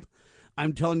entitled.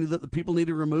 I'm telling you that the people need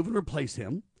to remove and replace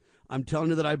him. I'm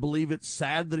telling you that I believe it's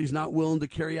sad that he's not willing to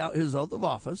carry out his oath of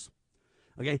office.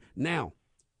 Okay, now,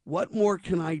 what more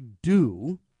can I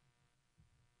do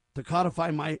to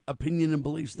codify my opinion and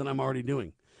beliefs than I'm already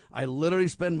doing? I literally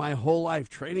spend my whole life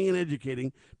training and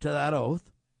educating to that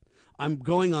oath. I'm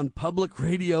going on public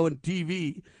radio and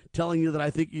TV telling you that I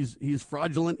think he's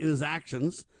fraudulent in his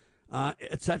actions,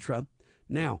 etc.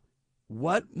 Now,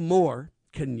 what more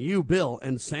can you, Bill,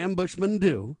 and Sam Bushman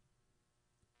do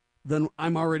than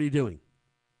I'm already doing?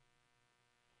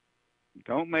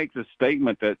 Don't make the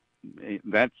statement that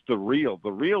that's the real.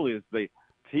 The real is the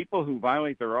people who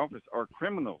violate their office are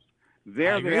criminals.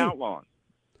 They're the outlaws.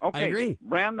 Okay, I agree.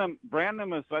 Brand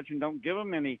them as such and don't give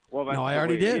them any. Well, that's no, I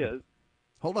already did. It is.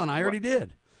 Hold on, I already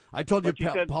did. I told you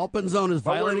Paul Penzone is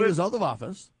violating his oath of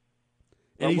office,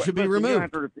 and he should be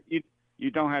removed. You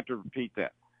don't have to repeat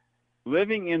that.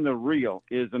 Living in the real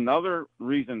is another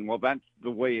reason. Well, that's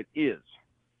the way it is.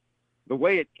 The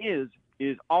way it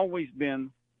is always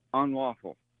been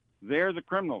unlawful. They're the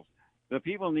criminals. The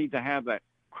people need to have that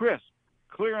crisp,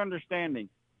 clear understanding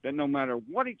that no matter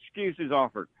what excuse is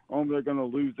offered, they're going to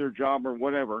lose their job or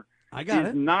whatever,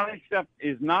 is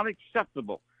not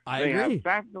acceptable. I agree. They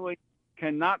factually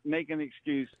cannot make an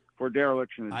excuse for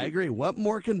dereliction. I agree. What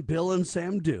more can Bill and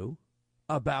Sam do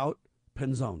about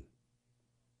Penzone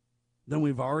than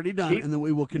we've already done and that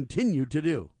we will continue to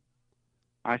do?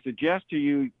 I suggest to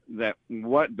you that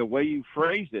the way you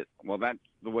phrased it, well, that's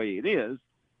the way it is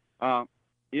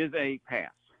a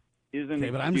pass. Okay,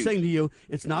 but I'm saying to you,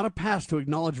 it's not a pass to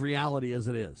acknowledge reality as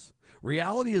it is.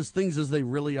 Reality is things as they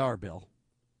really are, Bill.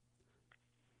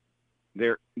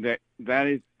 That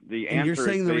is the answer. And you're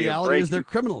saying the reality is they're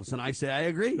criminals, and I say I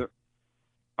agree.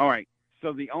 All right.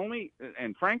 So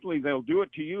and frankly, they'll do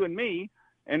it to you and me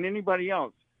and anybody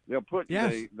else. They'll put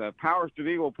the powers to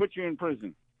be will put you in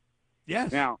prison.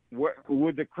 Yes. Now,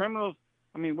 would the criminals?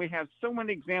 I mean, we have so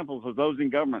many examples of those in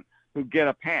government who get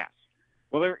a pass.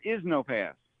 Well, there is no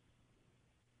pass.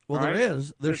 Well, there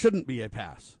is. There shouldn't be a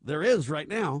pass. There is right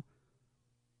now.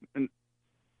 And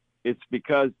it's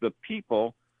because the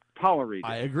people tolerate it.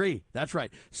 I agree. That's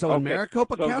right. So in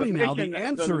Maricopa County now, the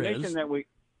answer is...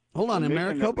 Hold on. In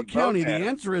Maricopa County, the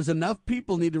answer is enough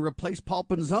people need to replace Paul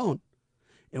Penzone.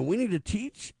 And we need to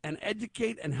teach and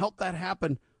educate and help that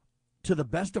happen to the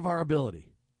best of our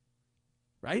ability.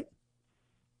 Right?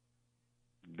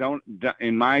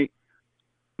 In my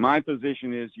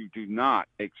position is you do not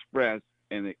express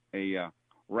a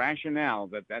rationale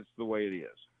that's the way it is.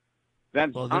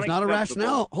 There's not a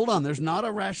rationale. Hold on. There's not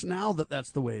a rationale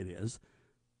that's the way it is.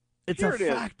 It's a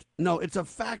fact. No, it's a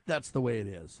fact that's the way it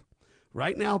is.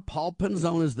 Right now, Paul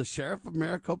Penzone is the sheriff of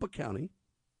Maricopa County.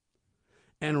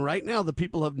 And right now, the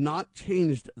people have not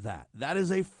changed that. That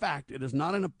is a fact. It is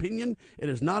not an opinion. It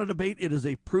is not a debate. It is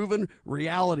a proven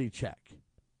reality check.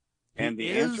 And He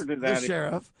the answer is to that the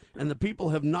sheriff, and the people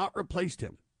have not replaced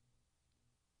him.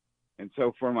 And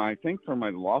so from a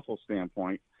lawful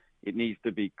standpoint, it needs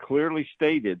to be clearly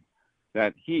stated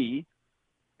that he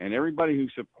and everybody who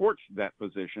supports that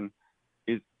position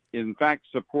is in fact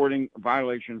supporting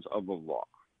violations of the law.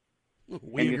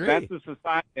 We and agree. If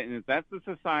that's the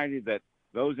society that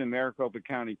those in Maricopa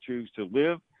County choose to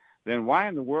live, then why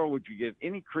in the world would you give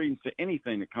any credence to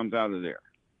anything that comes out of there?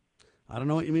 I don't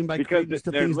know what you mean by Because credence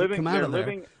to they're things living- that come out they're of there.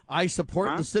 living- I support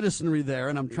Huh? the citizenry there,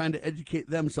 and I'm trying to educate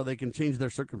them so they can change their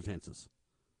circumstances.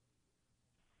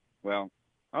 Well,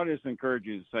 I'll just encourage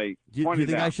you to say, Do you point it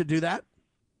think I out. should do that?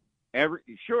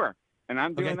 Sure, and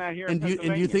I'm doing Okay. that here. And in you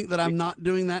Pennsylvania. think that I'm not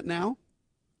doing that now?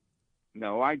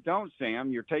 No, I don't,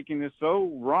 Sam. You're taking this so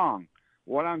wrong.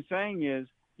 What I'm saying is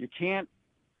you can't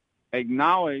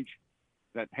acknowledge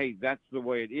that, hey, that's the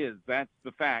way it is. That's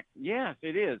the fact. Yes,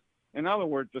 it is. In other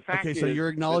words, the fact Okay, is so you're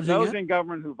that acknowledging those it? in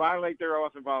government who violate their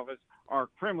oath of office are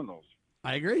criminals.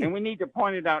 I agree. And we need to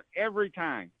point it out every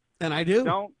time. And I do.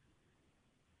 Don't.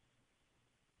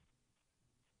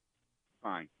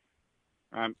 Fine.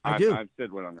 I do. I've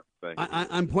said what I'm going to say.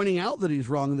 I'm pointing out that he's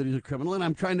wrong and that he's a criminal, and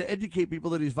I'm trying to educate people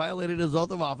that he's violated his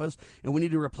oath of office, and we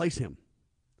need to replace him.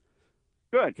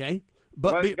 Good. Okay.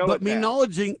 But Let's me, go but with me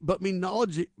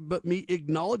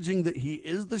acknowledging that he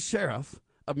is the sheriff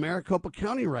of Maricopa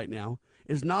County right now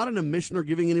is not an admission or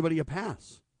giving anybody a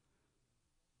pass.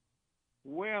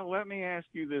 Well, let me ask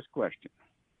you this question.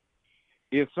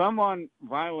 If someone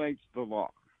violates the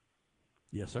law,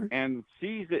 yes, sir, and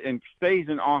sees it and stays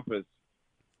in office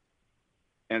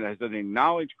and as an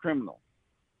acknowledged criminal,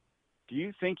 do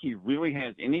you think he really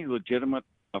has any legitimate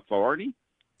authority?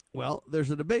 Well,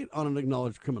 there's a debate on an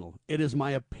acknowledged criminal. It is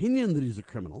my opinion that he's a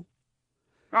criminal.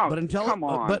 Oh, but until come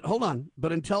on. but hold on.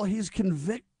 But until he's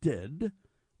convicted,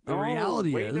 the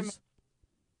reality wait a minute. is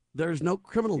there's no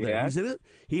criminal there. Yes. He's in it.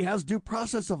 He has due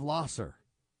process of law, sir.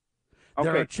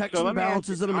 There Okay, are checks so and let me ask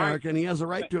balances you- in all right, America, and he has a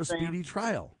right to a Sam. speedy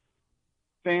trial.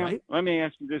 Sam, Right? let me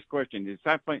ask you this question. It's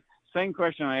that same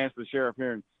question I asked the sheriff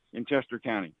here in Chester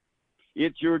County.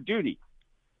 It's your duty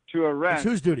to arrest It's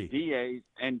whose duty? DAs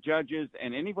and judges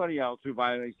and anybody else who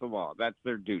violates the law. That's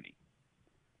their duty.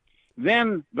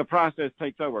 Then the process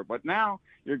takes over. But now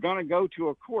you're going to go to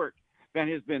a court that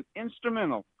has been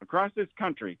instrumental across this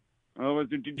country, in other words,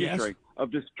 the judiciary, of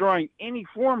destroying any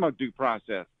form of due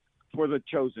process for the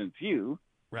chosen few.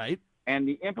 Right. And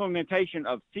the implementation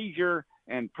of seizure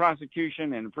and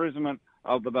prosecution and imprisonment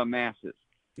of the masses.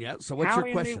 Yeah. So what's How your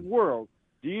in question? the world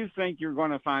do you think you're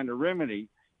going to find a remedy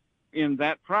in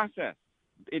that process?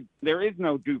 There is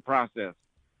no due process.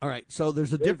 All right. So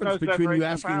there's a There's difference no between you separation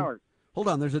of asking. powers. Hold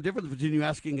on. There's a difference between you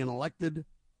asking an elected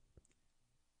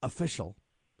official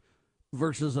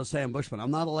versus a Sam Bushman.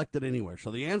 I'm not elected anywhere,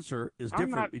 so the answer is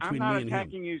different between I'm not me and him.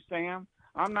 attacking you, Sam.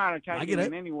 I'm not attacking you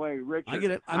in any way, Richard. I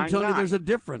get it. I'm telling you not. there's a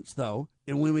difference, though,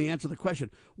 in when we answer the question.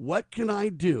 What can I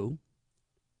do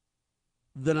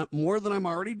more than I'm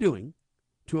already doing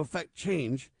to affect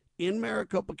change in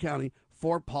Maricopa County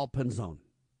for Paul Penzone?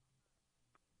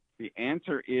 The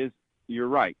answer is you're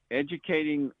right.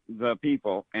 Educating the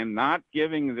people and not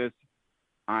giving this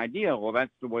idea, well,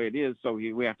 that's the way it is, so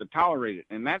we have to tolerate it.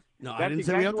 And that's No, that's I didn't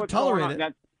exactly say we have to what's tolerate going on.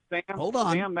 it. That's, Sam, Hold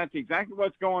on. Sam, that's exactly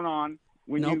what's going on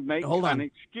when No, you make hold on.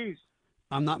 an excuse.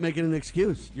 I'm not making an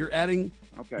excuse. You're adding.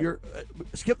 Okay. You're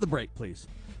skip the break, please.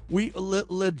 We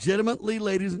legitimately,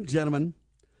 ladies and gentlemen,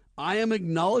 I am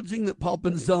acknowledging that Paul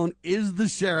Penzone is the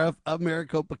sheriff of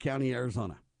Maricopa County,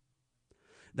 Arizona.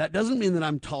 That doesn't mean that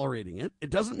I'm tolerating it. It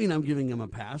doesn't mean I'm giving him a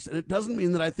pass, and it doesn't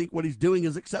mean that I think what he's doing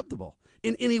is acceptable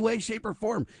in any way, shape, or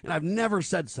form. And I've never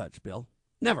said such, Bill.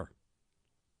 Never.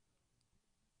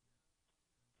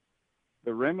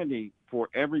 The remedy for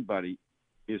everybody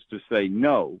is to say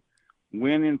no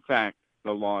when, in fact,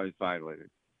 the law is violated.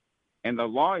 And the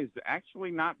law is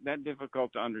actually not that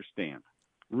difficult to understand.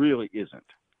 Really isn't.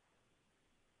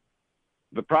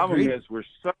 The problem Agreed. is we're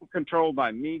so controlled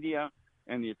by media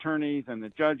and the attorneys and the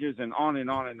judges and on and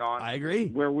on and on. I agree.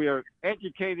 Where we are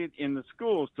educated in the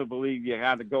schools to believe you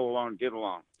had to go along and get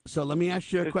along. So let me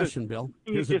ask you a question, Bill.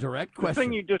 Here's a direct The thing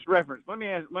question. you just referenced. Let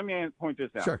me point this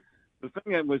out. Sure. The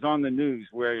thing that was on the news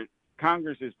where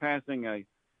Congress is passing a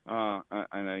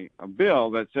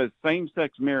bill that says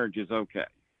same-sex marriage is okay.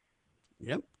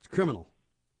 Yep, it's criminal.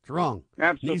 It's wrong.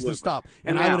 Absolutely. Needs to stop.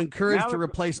 And Now- I would encourage now to the-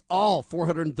 replace all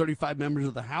 435 members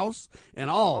of the House and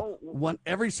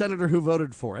every senator who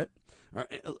voted for it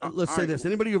Let's say this.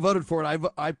 Anybody who voted for it,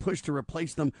 I push to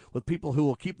replace them with people who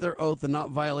will keep their oath and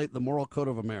not violate the moral code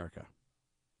of America.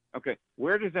 Okay,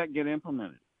 where does that get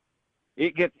implemented?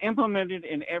 It gets implemented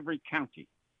in every county.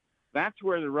 That's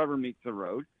where the rubber meets the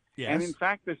road. Yes. And in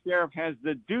fact, the sheriff has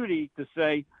the duty to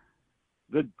say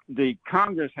the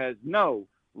Congress has no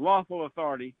lawful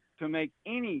authority to make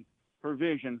any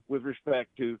provision with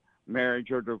respect to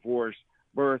marriage or divorce,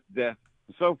 birth, death,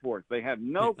 and so forth. They have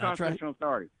no constitutional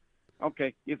authority.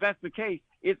 Okay, if that's the case,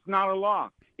 it's not a law.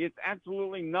 It's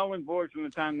absolutely null and void from the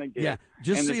time they did. Yeah,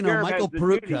 just so you know,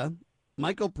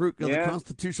 Michael Peroutka, the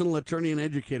constitutional attorney and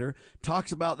educator,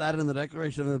 talks about that in the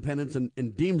Declaration of Independence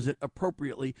and deems it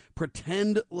appropriately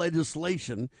pretend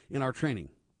legislation in our training.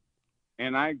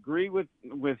 And I agree with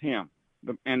him.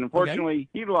 And unfortunately,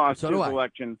 he lost his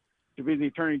election to be the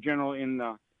attorney general in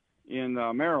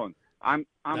Maryland. I'm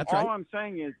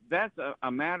saying is that's a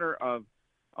matter of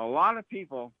a lot of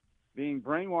people being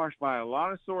brainwashed by a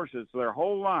lot of sources their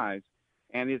whole lives,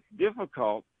 and it's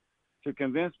difficult to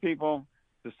convince people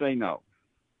to say no.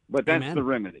 But that's the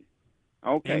remedy.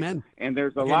 Okay. Amen. And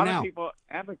there's a lot of people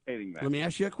advocating that. Let me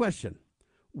ask you a question.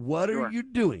 What are you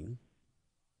doing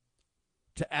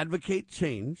to advocate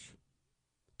change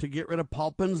to get rid of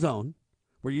Paul Penzone?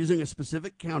 We're using a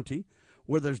specific county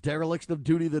where there's dereliction of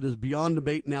duty that is beyond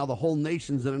debate. Now the whole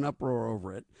nation's in an uproar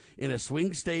over it. In a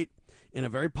swing state, in a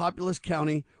very populous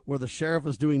county where the sheriff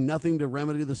is doing nothing to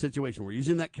remedy the situation. We're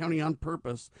using that county on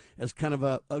purpose as kind of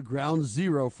a ground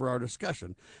zero for our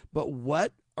discussion. But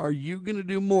what are you going to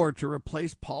do more to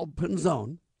replace Paul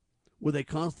Penzone with a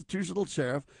constitutional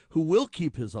sheriff who will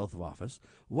keep his oath of office?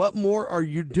 What more are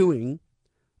you doing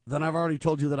than I've already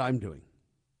told you that I'm doing?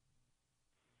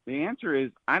 The answer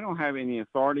is I don't have any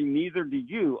authority, neither do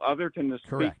you, other than to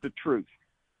speak the truth.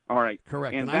 All right.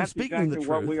 Correct. And I'm speaking exactly the truth.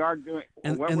 what we are doing.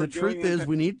 And the truth is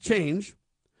we need change,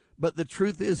 but the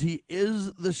truth is he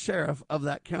is the sheriff of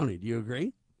that county. Do you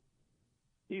agree?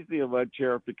 He's the alleged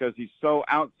sheriff because he's so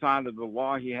outside of the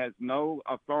law. He has no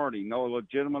authority, no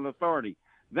legitimate authority.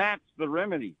 That's the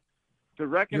remedy, to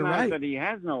recognize that he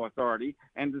has no authority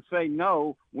and to say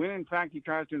no when, in fact, he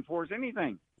tries to enforce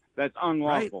anything that's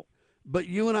unlawful. Right. But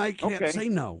you and I can't say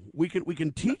no. We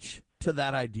can teach to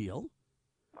that ideal.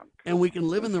 And we can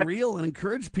live in the real and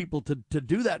encourage people to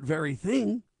do that very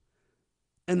thing.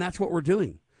 And that's what we're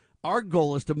doing. Our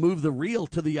goal is to move the real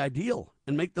to the ideal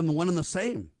and make them one and the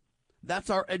same. That's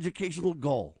our educational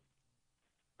goal.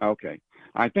 Okay.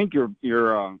 I think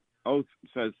your oath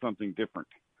says something different.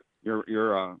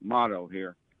 Your motto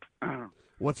here.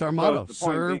 What's our motto?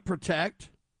 Serve, protect,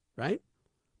 right?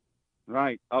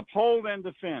 Right. Uphold and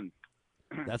defend.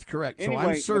 That's correct. Anyway, so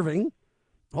I'm serving.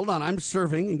 Hold on. I'm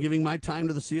serving and giving my time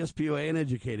to the CSPOA and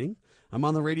educating. I'm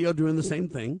on the radio doing the same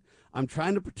thing. I'm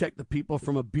trying to protect the people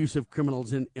from abusive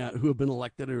criminals who have been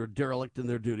elected or derelict in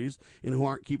their duties and who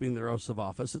aren't keeping their oaths of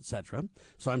office, etc.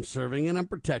 So I'm serving and I'm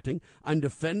protecting. I'm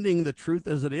defending the truth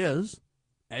as it is,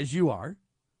 as you are,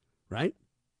 right?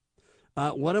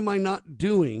 What am I not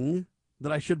doing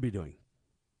that I should be doing?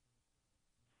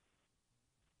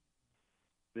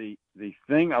 The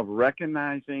thing of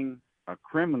recognizing a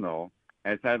criminal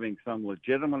as having some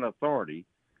legitimate authority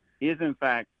is, in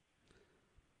fact,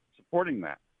 supporting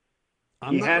that.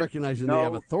 I'm not recognizing they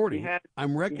have authority.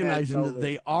 I'm recognizing that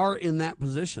they are in that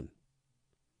position.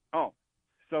 Oh,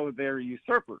 so they're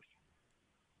usurpers.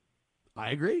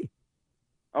 I agree.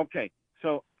 Okay,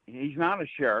 so he's not a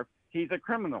sheriff. He's a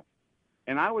criminal.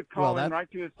 And I would call him right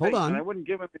to his face, and I wouldn't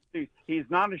give him excuse. He's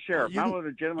not a sheriff, not a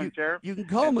legitimate sheriff. You can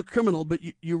call him a criminal, but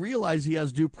you realize he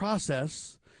has due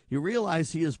process. You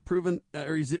realize he is proven,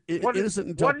 or he's innocent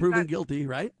until proven guilty,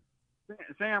 right?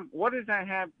 Sam, what does that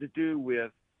have to do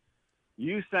with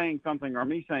you saying something or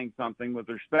me saying something with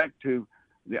respect to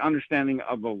the understanding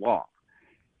of the law?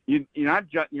 You're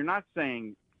not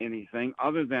saying anything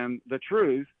other than the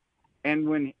truth. And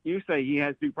when you say he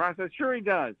has due process, sure he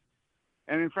does.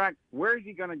 And in fact, where is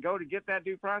he going to go to get that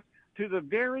due process? To the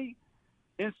very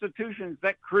institutions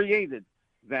that created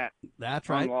that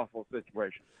unlawful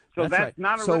situation. So that's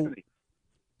not a remedy.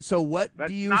 So what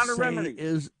do you say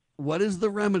is, what is the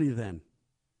remedy then,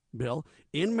 Bill?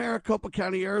 In Maricopa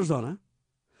County, Arizona,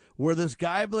 where this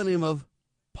guy by the name of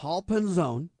Paul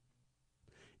Penzone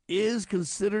is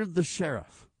considered the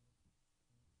sheriff.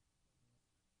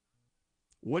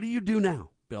 What do you do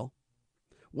now, Bill?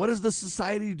 What does the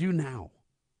society do now?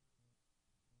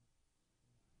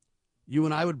 You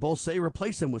and I would both say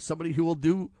replace him with somebody who will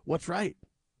do what's right.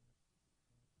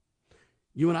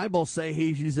 You and I both say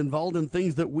he's involved in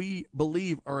things that we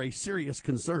believe are a serious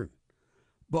concern.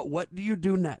 But what do you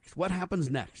do next? What happens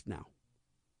next now?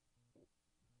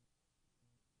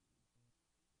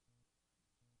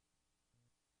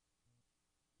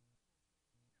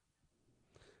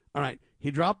 All right.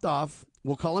 He dropped off.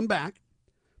 We'll call him back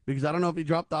because I don't know if he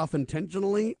dropped off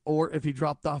intentionally or if he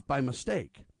dropped off by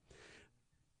mistake.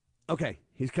 Okay.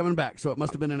 He's coming back, so it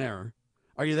must have been an error.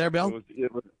 Are you there, Bill?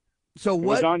 So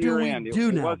what do we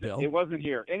do now, Bill? It wasn't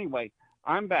here. Anyway,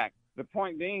 I'm back. The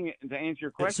point being, to answer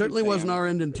your question, It certainly Sam, wasn't our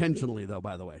end intentionally, though,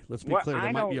 by the way. Let's be clear.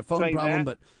 There might be a phone problem,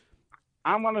 but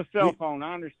I'm on a cell phone.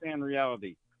 I understand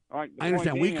reality. All right, I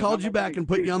understand. We called you back and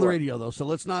put you on the radio, though, so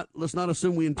let's not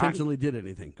assume we intentionally did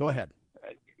anything. Go ahead.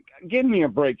 Give me a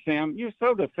break, Sam. You're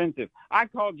so defensive. I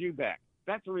called you back.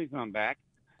 That's the reason I'm back.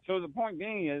 So the point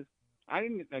being is, I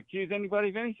didn't accuse anybody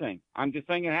of anything. I'm just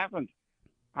saying it happened.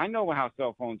 I know how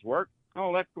cell phones work. I'm an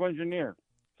electrical engineer.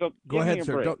 So go ahead,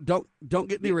 sir. Don't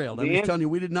get derailed. I'm just telling you,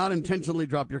 we did not intentionally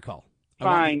drop your call.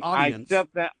 Fine. I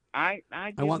accept that. I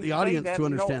want the audience to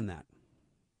understand that.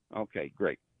 Okay,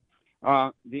 great.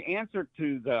 The answer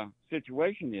to the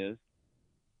situation is,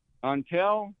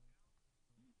 until,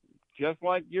 just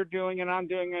like you're doing and I'm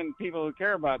doing and people who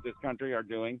care about this country are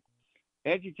doing,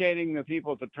 educating the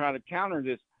people to try to counter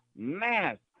this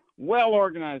mass,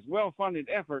 well-organized, well-funded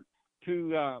effort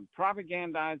to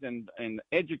propagandize and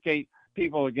educate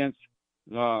people against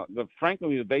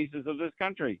frankly, the basis of this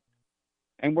country.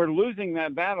 And we're losing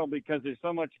that battle because there's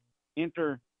so much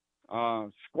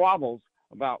squabbles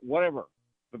about whatever.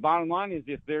 The bottom line is,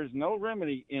 if there's no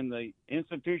remedy in the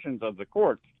institutions of the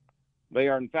courts, they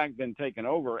are in fact been taken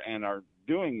over and are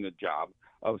doing the job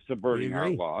of subverting our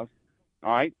laws.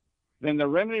 All right. Then the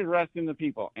remedy rests in the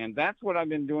people. And that's what I've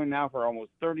been doing now for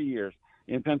almost 30 years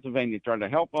in Pennsylvania, trying to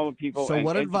help all the people. So and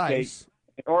what advocate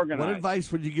and organize. What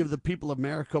advice would you give the people of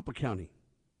Maricopa County?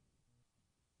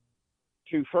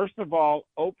 To, first of all,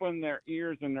 open their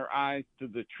ears and their eyes to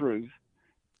the truth.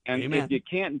 And Amen. if you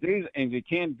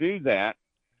can't do that,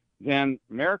 then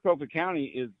Maricopa County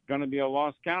is going to be a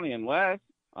lost county unless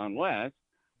the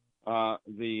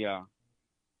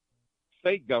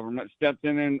state government steps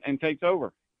in and takes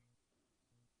over.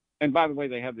 And by the way,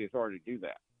 they have the authority to do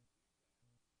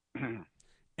that.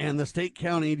 And the state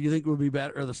county, do you think will be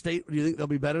better, or the state, do you think they'll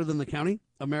be better than the county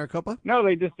of Maricopa? No,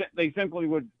 they simply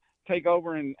would take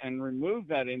over and remove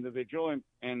that individual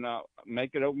and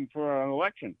make it open for an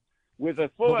election with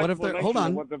a full explanation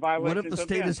of what the violations What if the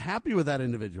state is happy with that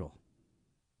individual?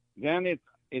 Then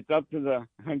it's up to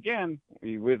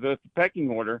with the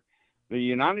pecking order, the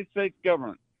United States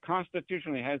government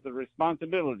constitutionally has the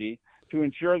responsibility to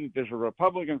ensure that there's a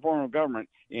Republican form of government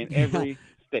in every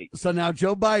state. So now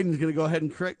Joe Biden is going to go ahead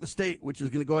and correct the state, which is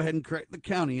going to go ahead and correct the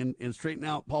county and straighten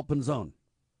out Pulpin-Zone.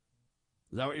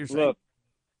 Is that what you're saying? Look,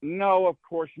 no, of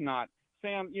course not.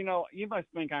 Sam, you must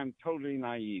think I'm totally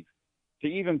naive to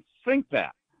even think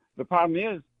that. The problem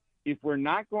is, if we're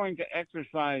not going to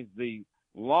exercise the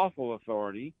lawful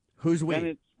authority, who's we? Then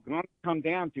it's going to come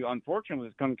down to, unfortunately,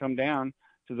 it's going to come down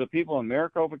to the people in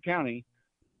Maricopa County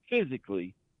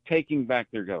physically taking back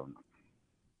their government.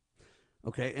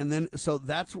 Okay, and then so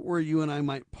that's where you and I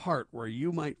might part, where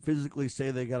you might physically say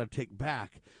they got to take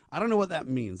back. I don't know what that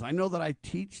means. I know that I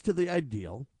teach to the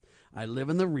ideal. I live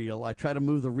in the real. I try to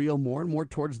move the real more and more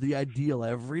towards the ideal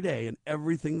every day in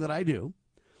everything that I do.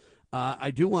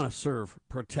 I do want to serve,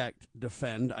 protect,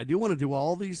 defend. I do want to do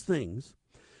all these things,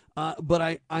 but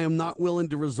I am not willing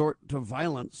to resort to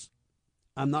violence.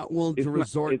 I'm not willing to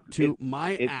resort to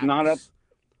my acts.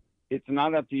 It's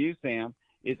not up to you, Sam.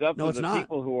 It's up to the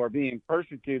people who are being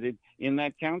persecuted in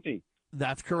that county.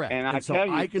 That's correct. And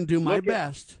I can do my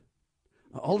best.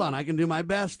 Hold on. I can do my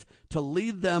best to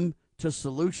lead them to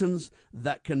solutions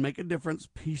that can make a difference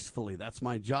peacefully. That's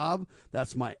my job.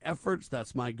 That's my efforts.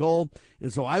 That's my goal.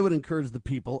 And so I would encourage the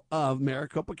people of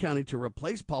Maricopa County to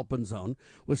replace Pulpin-Zone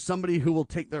with somebody who will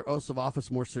take their oaths of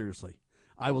office more seriously.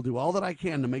 I will do all that I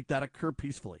can to make that occur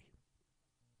peacefully.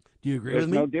 Do you agree with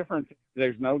me?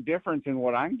 There's no difference in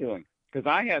what I'm doing, because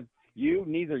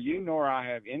neither you nor I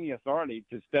have any authority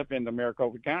to step into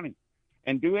Maricopa County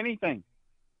and do anything.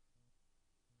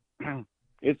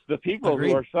 It's the people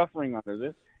who are suffering under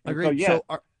this. Agreed. So,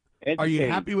 are you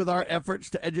happy with our efforts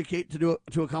to educate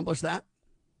to accomplish that?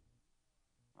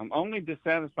 I'm only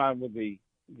dissatisfied with the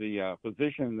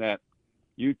position that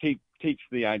you teach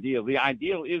the ideal. The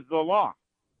ideal is the law.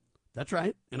 That's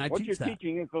right, and what you're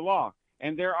teaching is the law,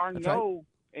 and there are no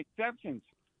exceptions.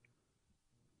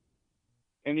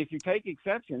 And if you take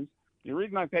exceptions, you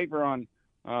read my paper on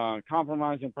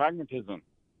compromise and pragmatism.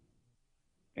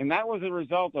 And that was a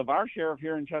result of our sheriff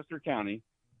here in Chester County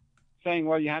saying,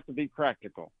 well, you have to be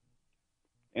practical.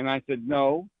 And I said,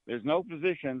 no, there's no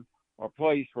position or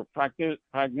place for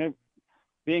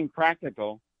being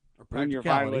practical when you're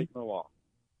violating the law.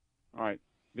 All right.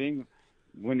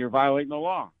 When you're violating the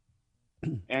law.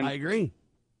 And I agree.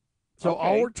 So Okay.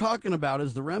 all we're talking about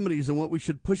is the remedies and what we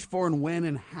should push for and when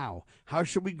and how. How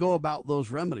should we go about those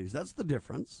remedies? That's the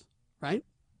difference, right?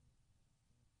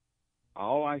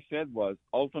 All I said was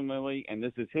ultimately, and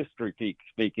this is history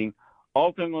speaking,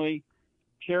 ultimately,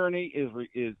 tyranny is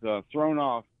thrown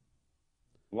off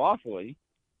lawfully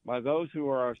by those who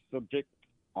are subject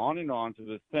on and on to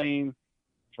the same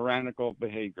tyrannical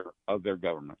behavior of their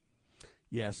government.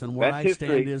 Yes, and where That's I history.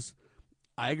 stand is,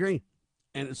 I agree.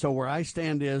 And so where I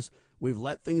stand is, we've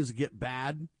let things get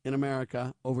bad in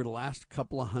America over the last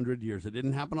couple of 100 years. It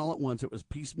didn't happen all at once. It was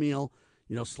piecemeal,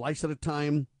 slice at a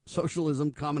time,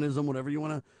 socialism, communism, whatever you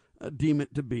want to deem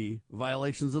it to be,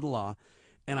 violations of the law.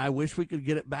 And I wish we could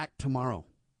get it back tomorrow.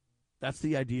 That's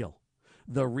the ideal.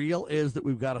 The real is that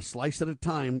we've got to slice at a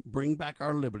time, bring back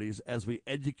our liberties as we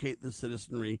educate the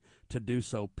citizenry to do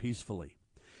so peacefully.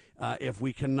 If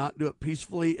we cannot do it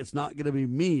peacefully, it's not going to be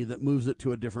me that moves it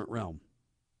to a different realm.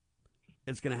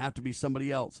 It's going to have to be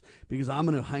somebody else, because I'm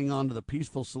going to hang on to the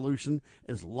peaceful solution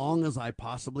as long as I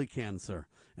possibly can, sir.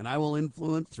 And I will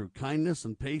influence through kindness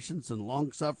and patience and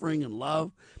long-suffering and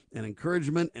love and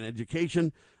encouragement and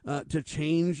education to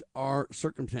change our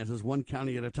circumstances one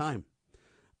county at a time.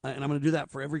 And I'm going to do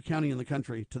that for every county in the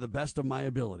country to the best of my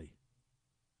ability.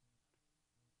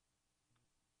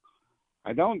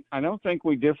 I don't think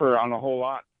we differ on a whole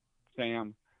lot,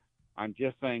 Sam. I'm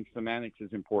just saying semantics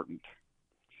is important.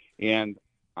 And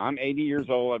I'm 80 years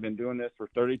old. I've been doing this for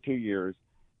 32 years,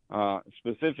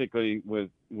 specifically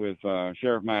with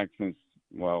Sheriff Mack since,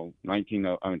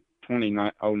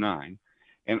 2009.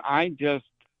 And I just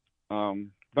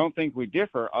don't think we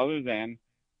differ, other than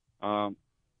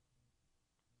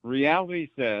reality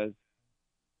says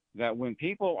that when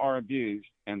people are abused,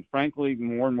 and frankly,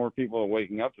 more and more people are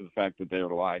waking up to the fact that they're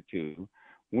lied to,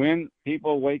 when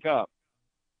people wake up,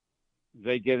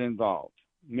 they get involved.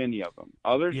 Many of them.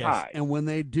 Others Yes, hide. and when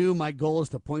they do, my goal is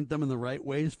to point them in the right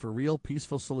ways for real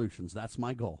peaceful solutions. That's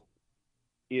my goal.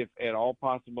 If at all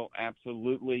possible,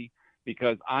 absolutely.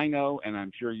 Because I know, and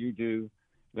I'm sure you do,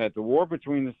 that the war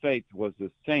between the states was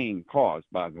the same cause,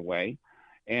 by the way,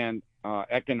 and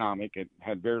economic. It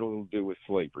had very little to do with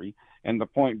slavery. And the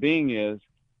point being is,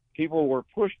 people were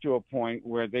pushed to a point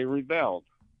where they rebelled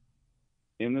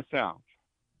in the South.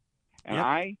 And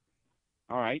Yep.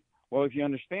 all right, well, if you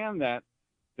understand that,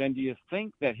 then do you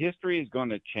think that history is going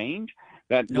to change?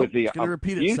 That Nope, with the it's gonna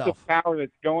repeat abuse itself. of power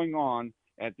that's going on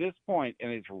at this point,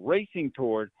 and it's racing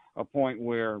toward a point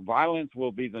where violence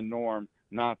will be the norm,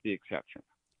 not the exception.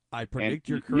 I predict And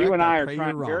you're correct. You and I pray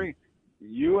you're wrong.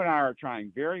 are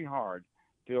trying very hard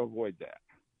to avoid that.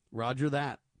 Roger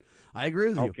that. I agree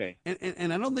with you. Okay.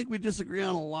 And I don't think we disagree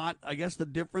on a lot. I guess the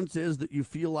difference is that you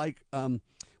feel like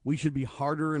we should be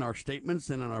harder in our statements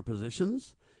and in our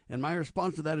positions. And my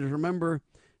response to that is, remember,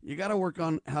 you got to work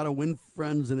on how to win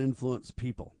friends and influence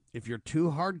people. If you're too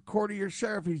hardcore to your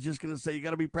sheriff, he's just going to say, you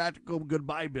got to be practical.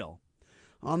 Goodbye, Bill.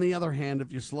 On the other hand,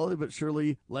 if you slowly but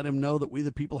surely let him know that we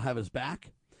the people have his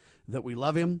back, that we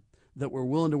love him, that we're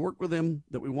willing to work with him,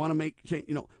 that we want to make change.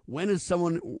 When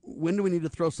do we need to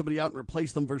throw somebody out and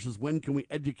replace them versus when can we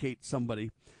educate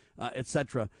somebody,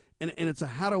 etc. And it's a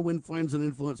how to win friends and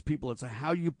influence people. It's a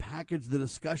how you package the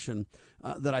discussion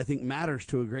that I think matters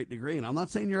to a great degree. And I'm not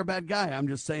saying you're a bad guy. I'm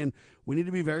just saying we need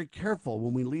to be very careful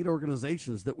when we lead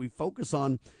organizations that we focus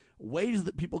on ways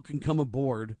that people can come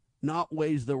aboard, not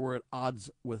ways that we're at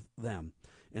odds with them.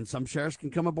 And some sheriffs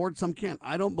can come aboard, some can't.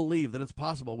 I don't believe that it's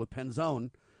possible with Penzone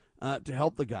to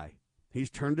help the guy. He's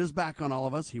turned his back on all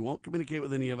of us. He won't communicate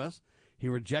with any of us. He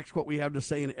rejects what we have to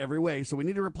say in every way, so we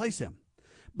need to replace him.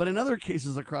 But in other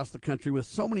cases across the country with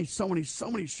so many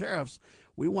sheriffs,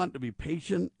 we want to be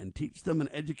patient and teach them and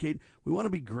educate. We want to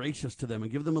be gracious to them and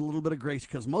give them a little bit of grace,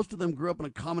 because most of them grew up in a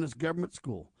communist government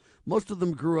school. Most of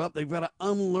them grew up, they've got to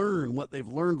unlearn what they've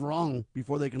learned wrong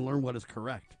before they can learn what is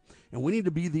correct. And we need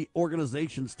to be the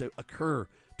organizations to occur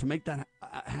to make that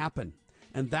happen.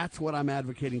 And that's what I'm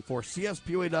advocating for.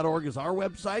 CSPOA.org is our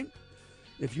website.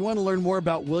 If you want to learn more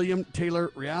about William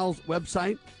Taylor Real's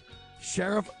website,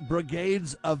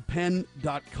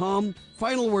 sheriffbrigadesofpenn.com.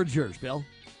 Final word's yours, Bill.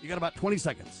 You got about 20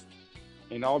 seconds.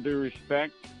 In all due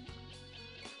respect,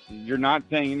 you're not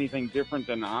saying anything different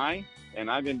than I, and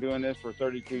I've been doing this for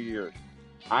 32 years.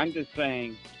 I'm just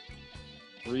saying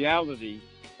reality,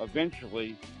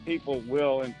 eventually, people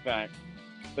will, in fact,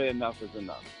 say enough is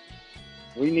enough.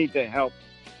 We need to help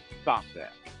stop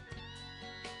that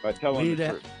by telling the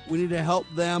truth. We need to help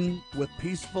them with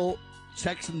peaceful,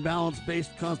 checks and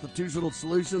balance-based constitutional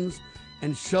solutions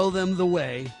and show them the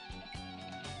way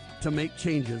to make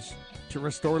changes, to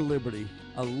restore liberty,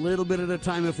 a little bit at a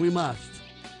time if we must.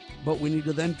 But we need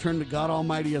to then turn to God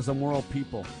Almighty as a moral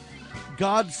people.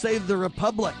 God Save the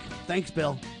Republic. Thanks,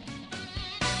 Bill.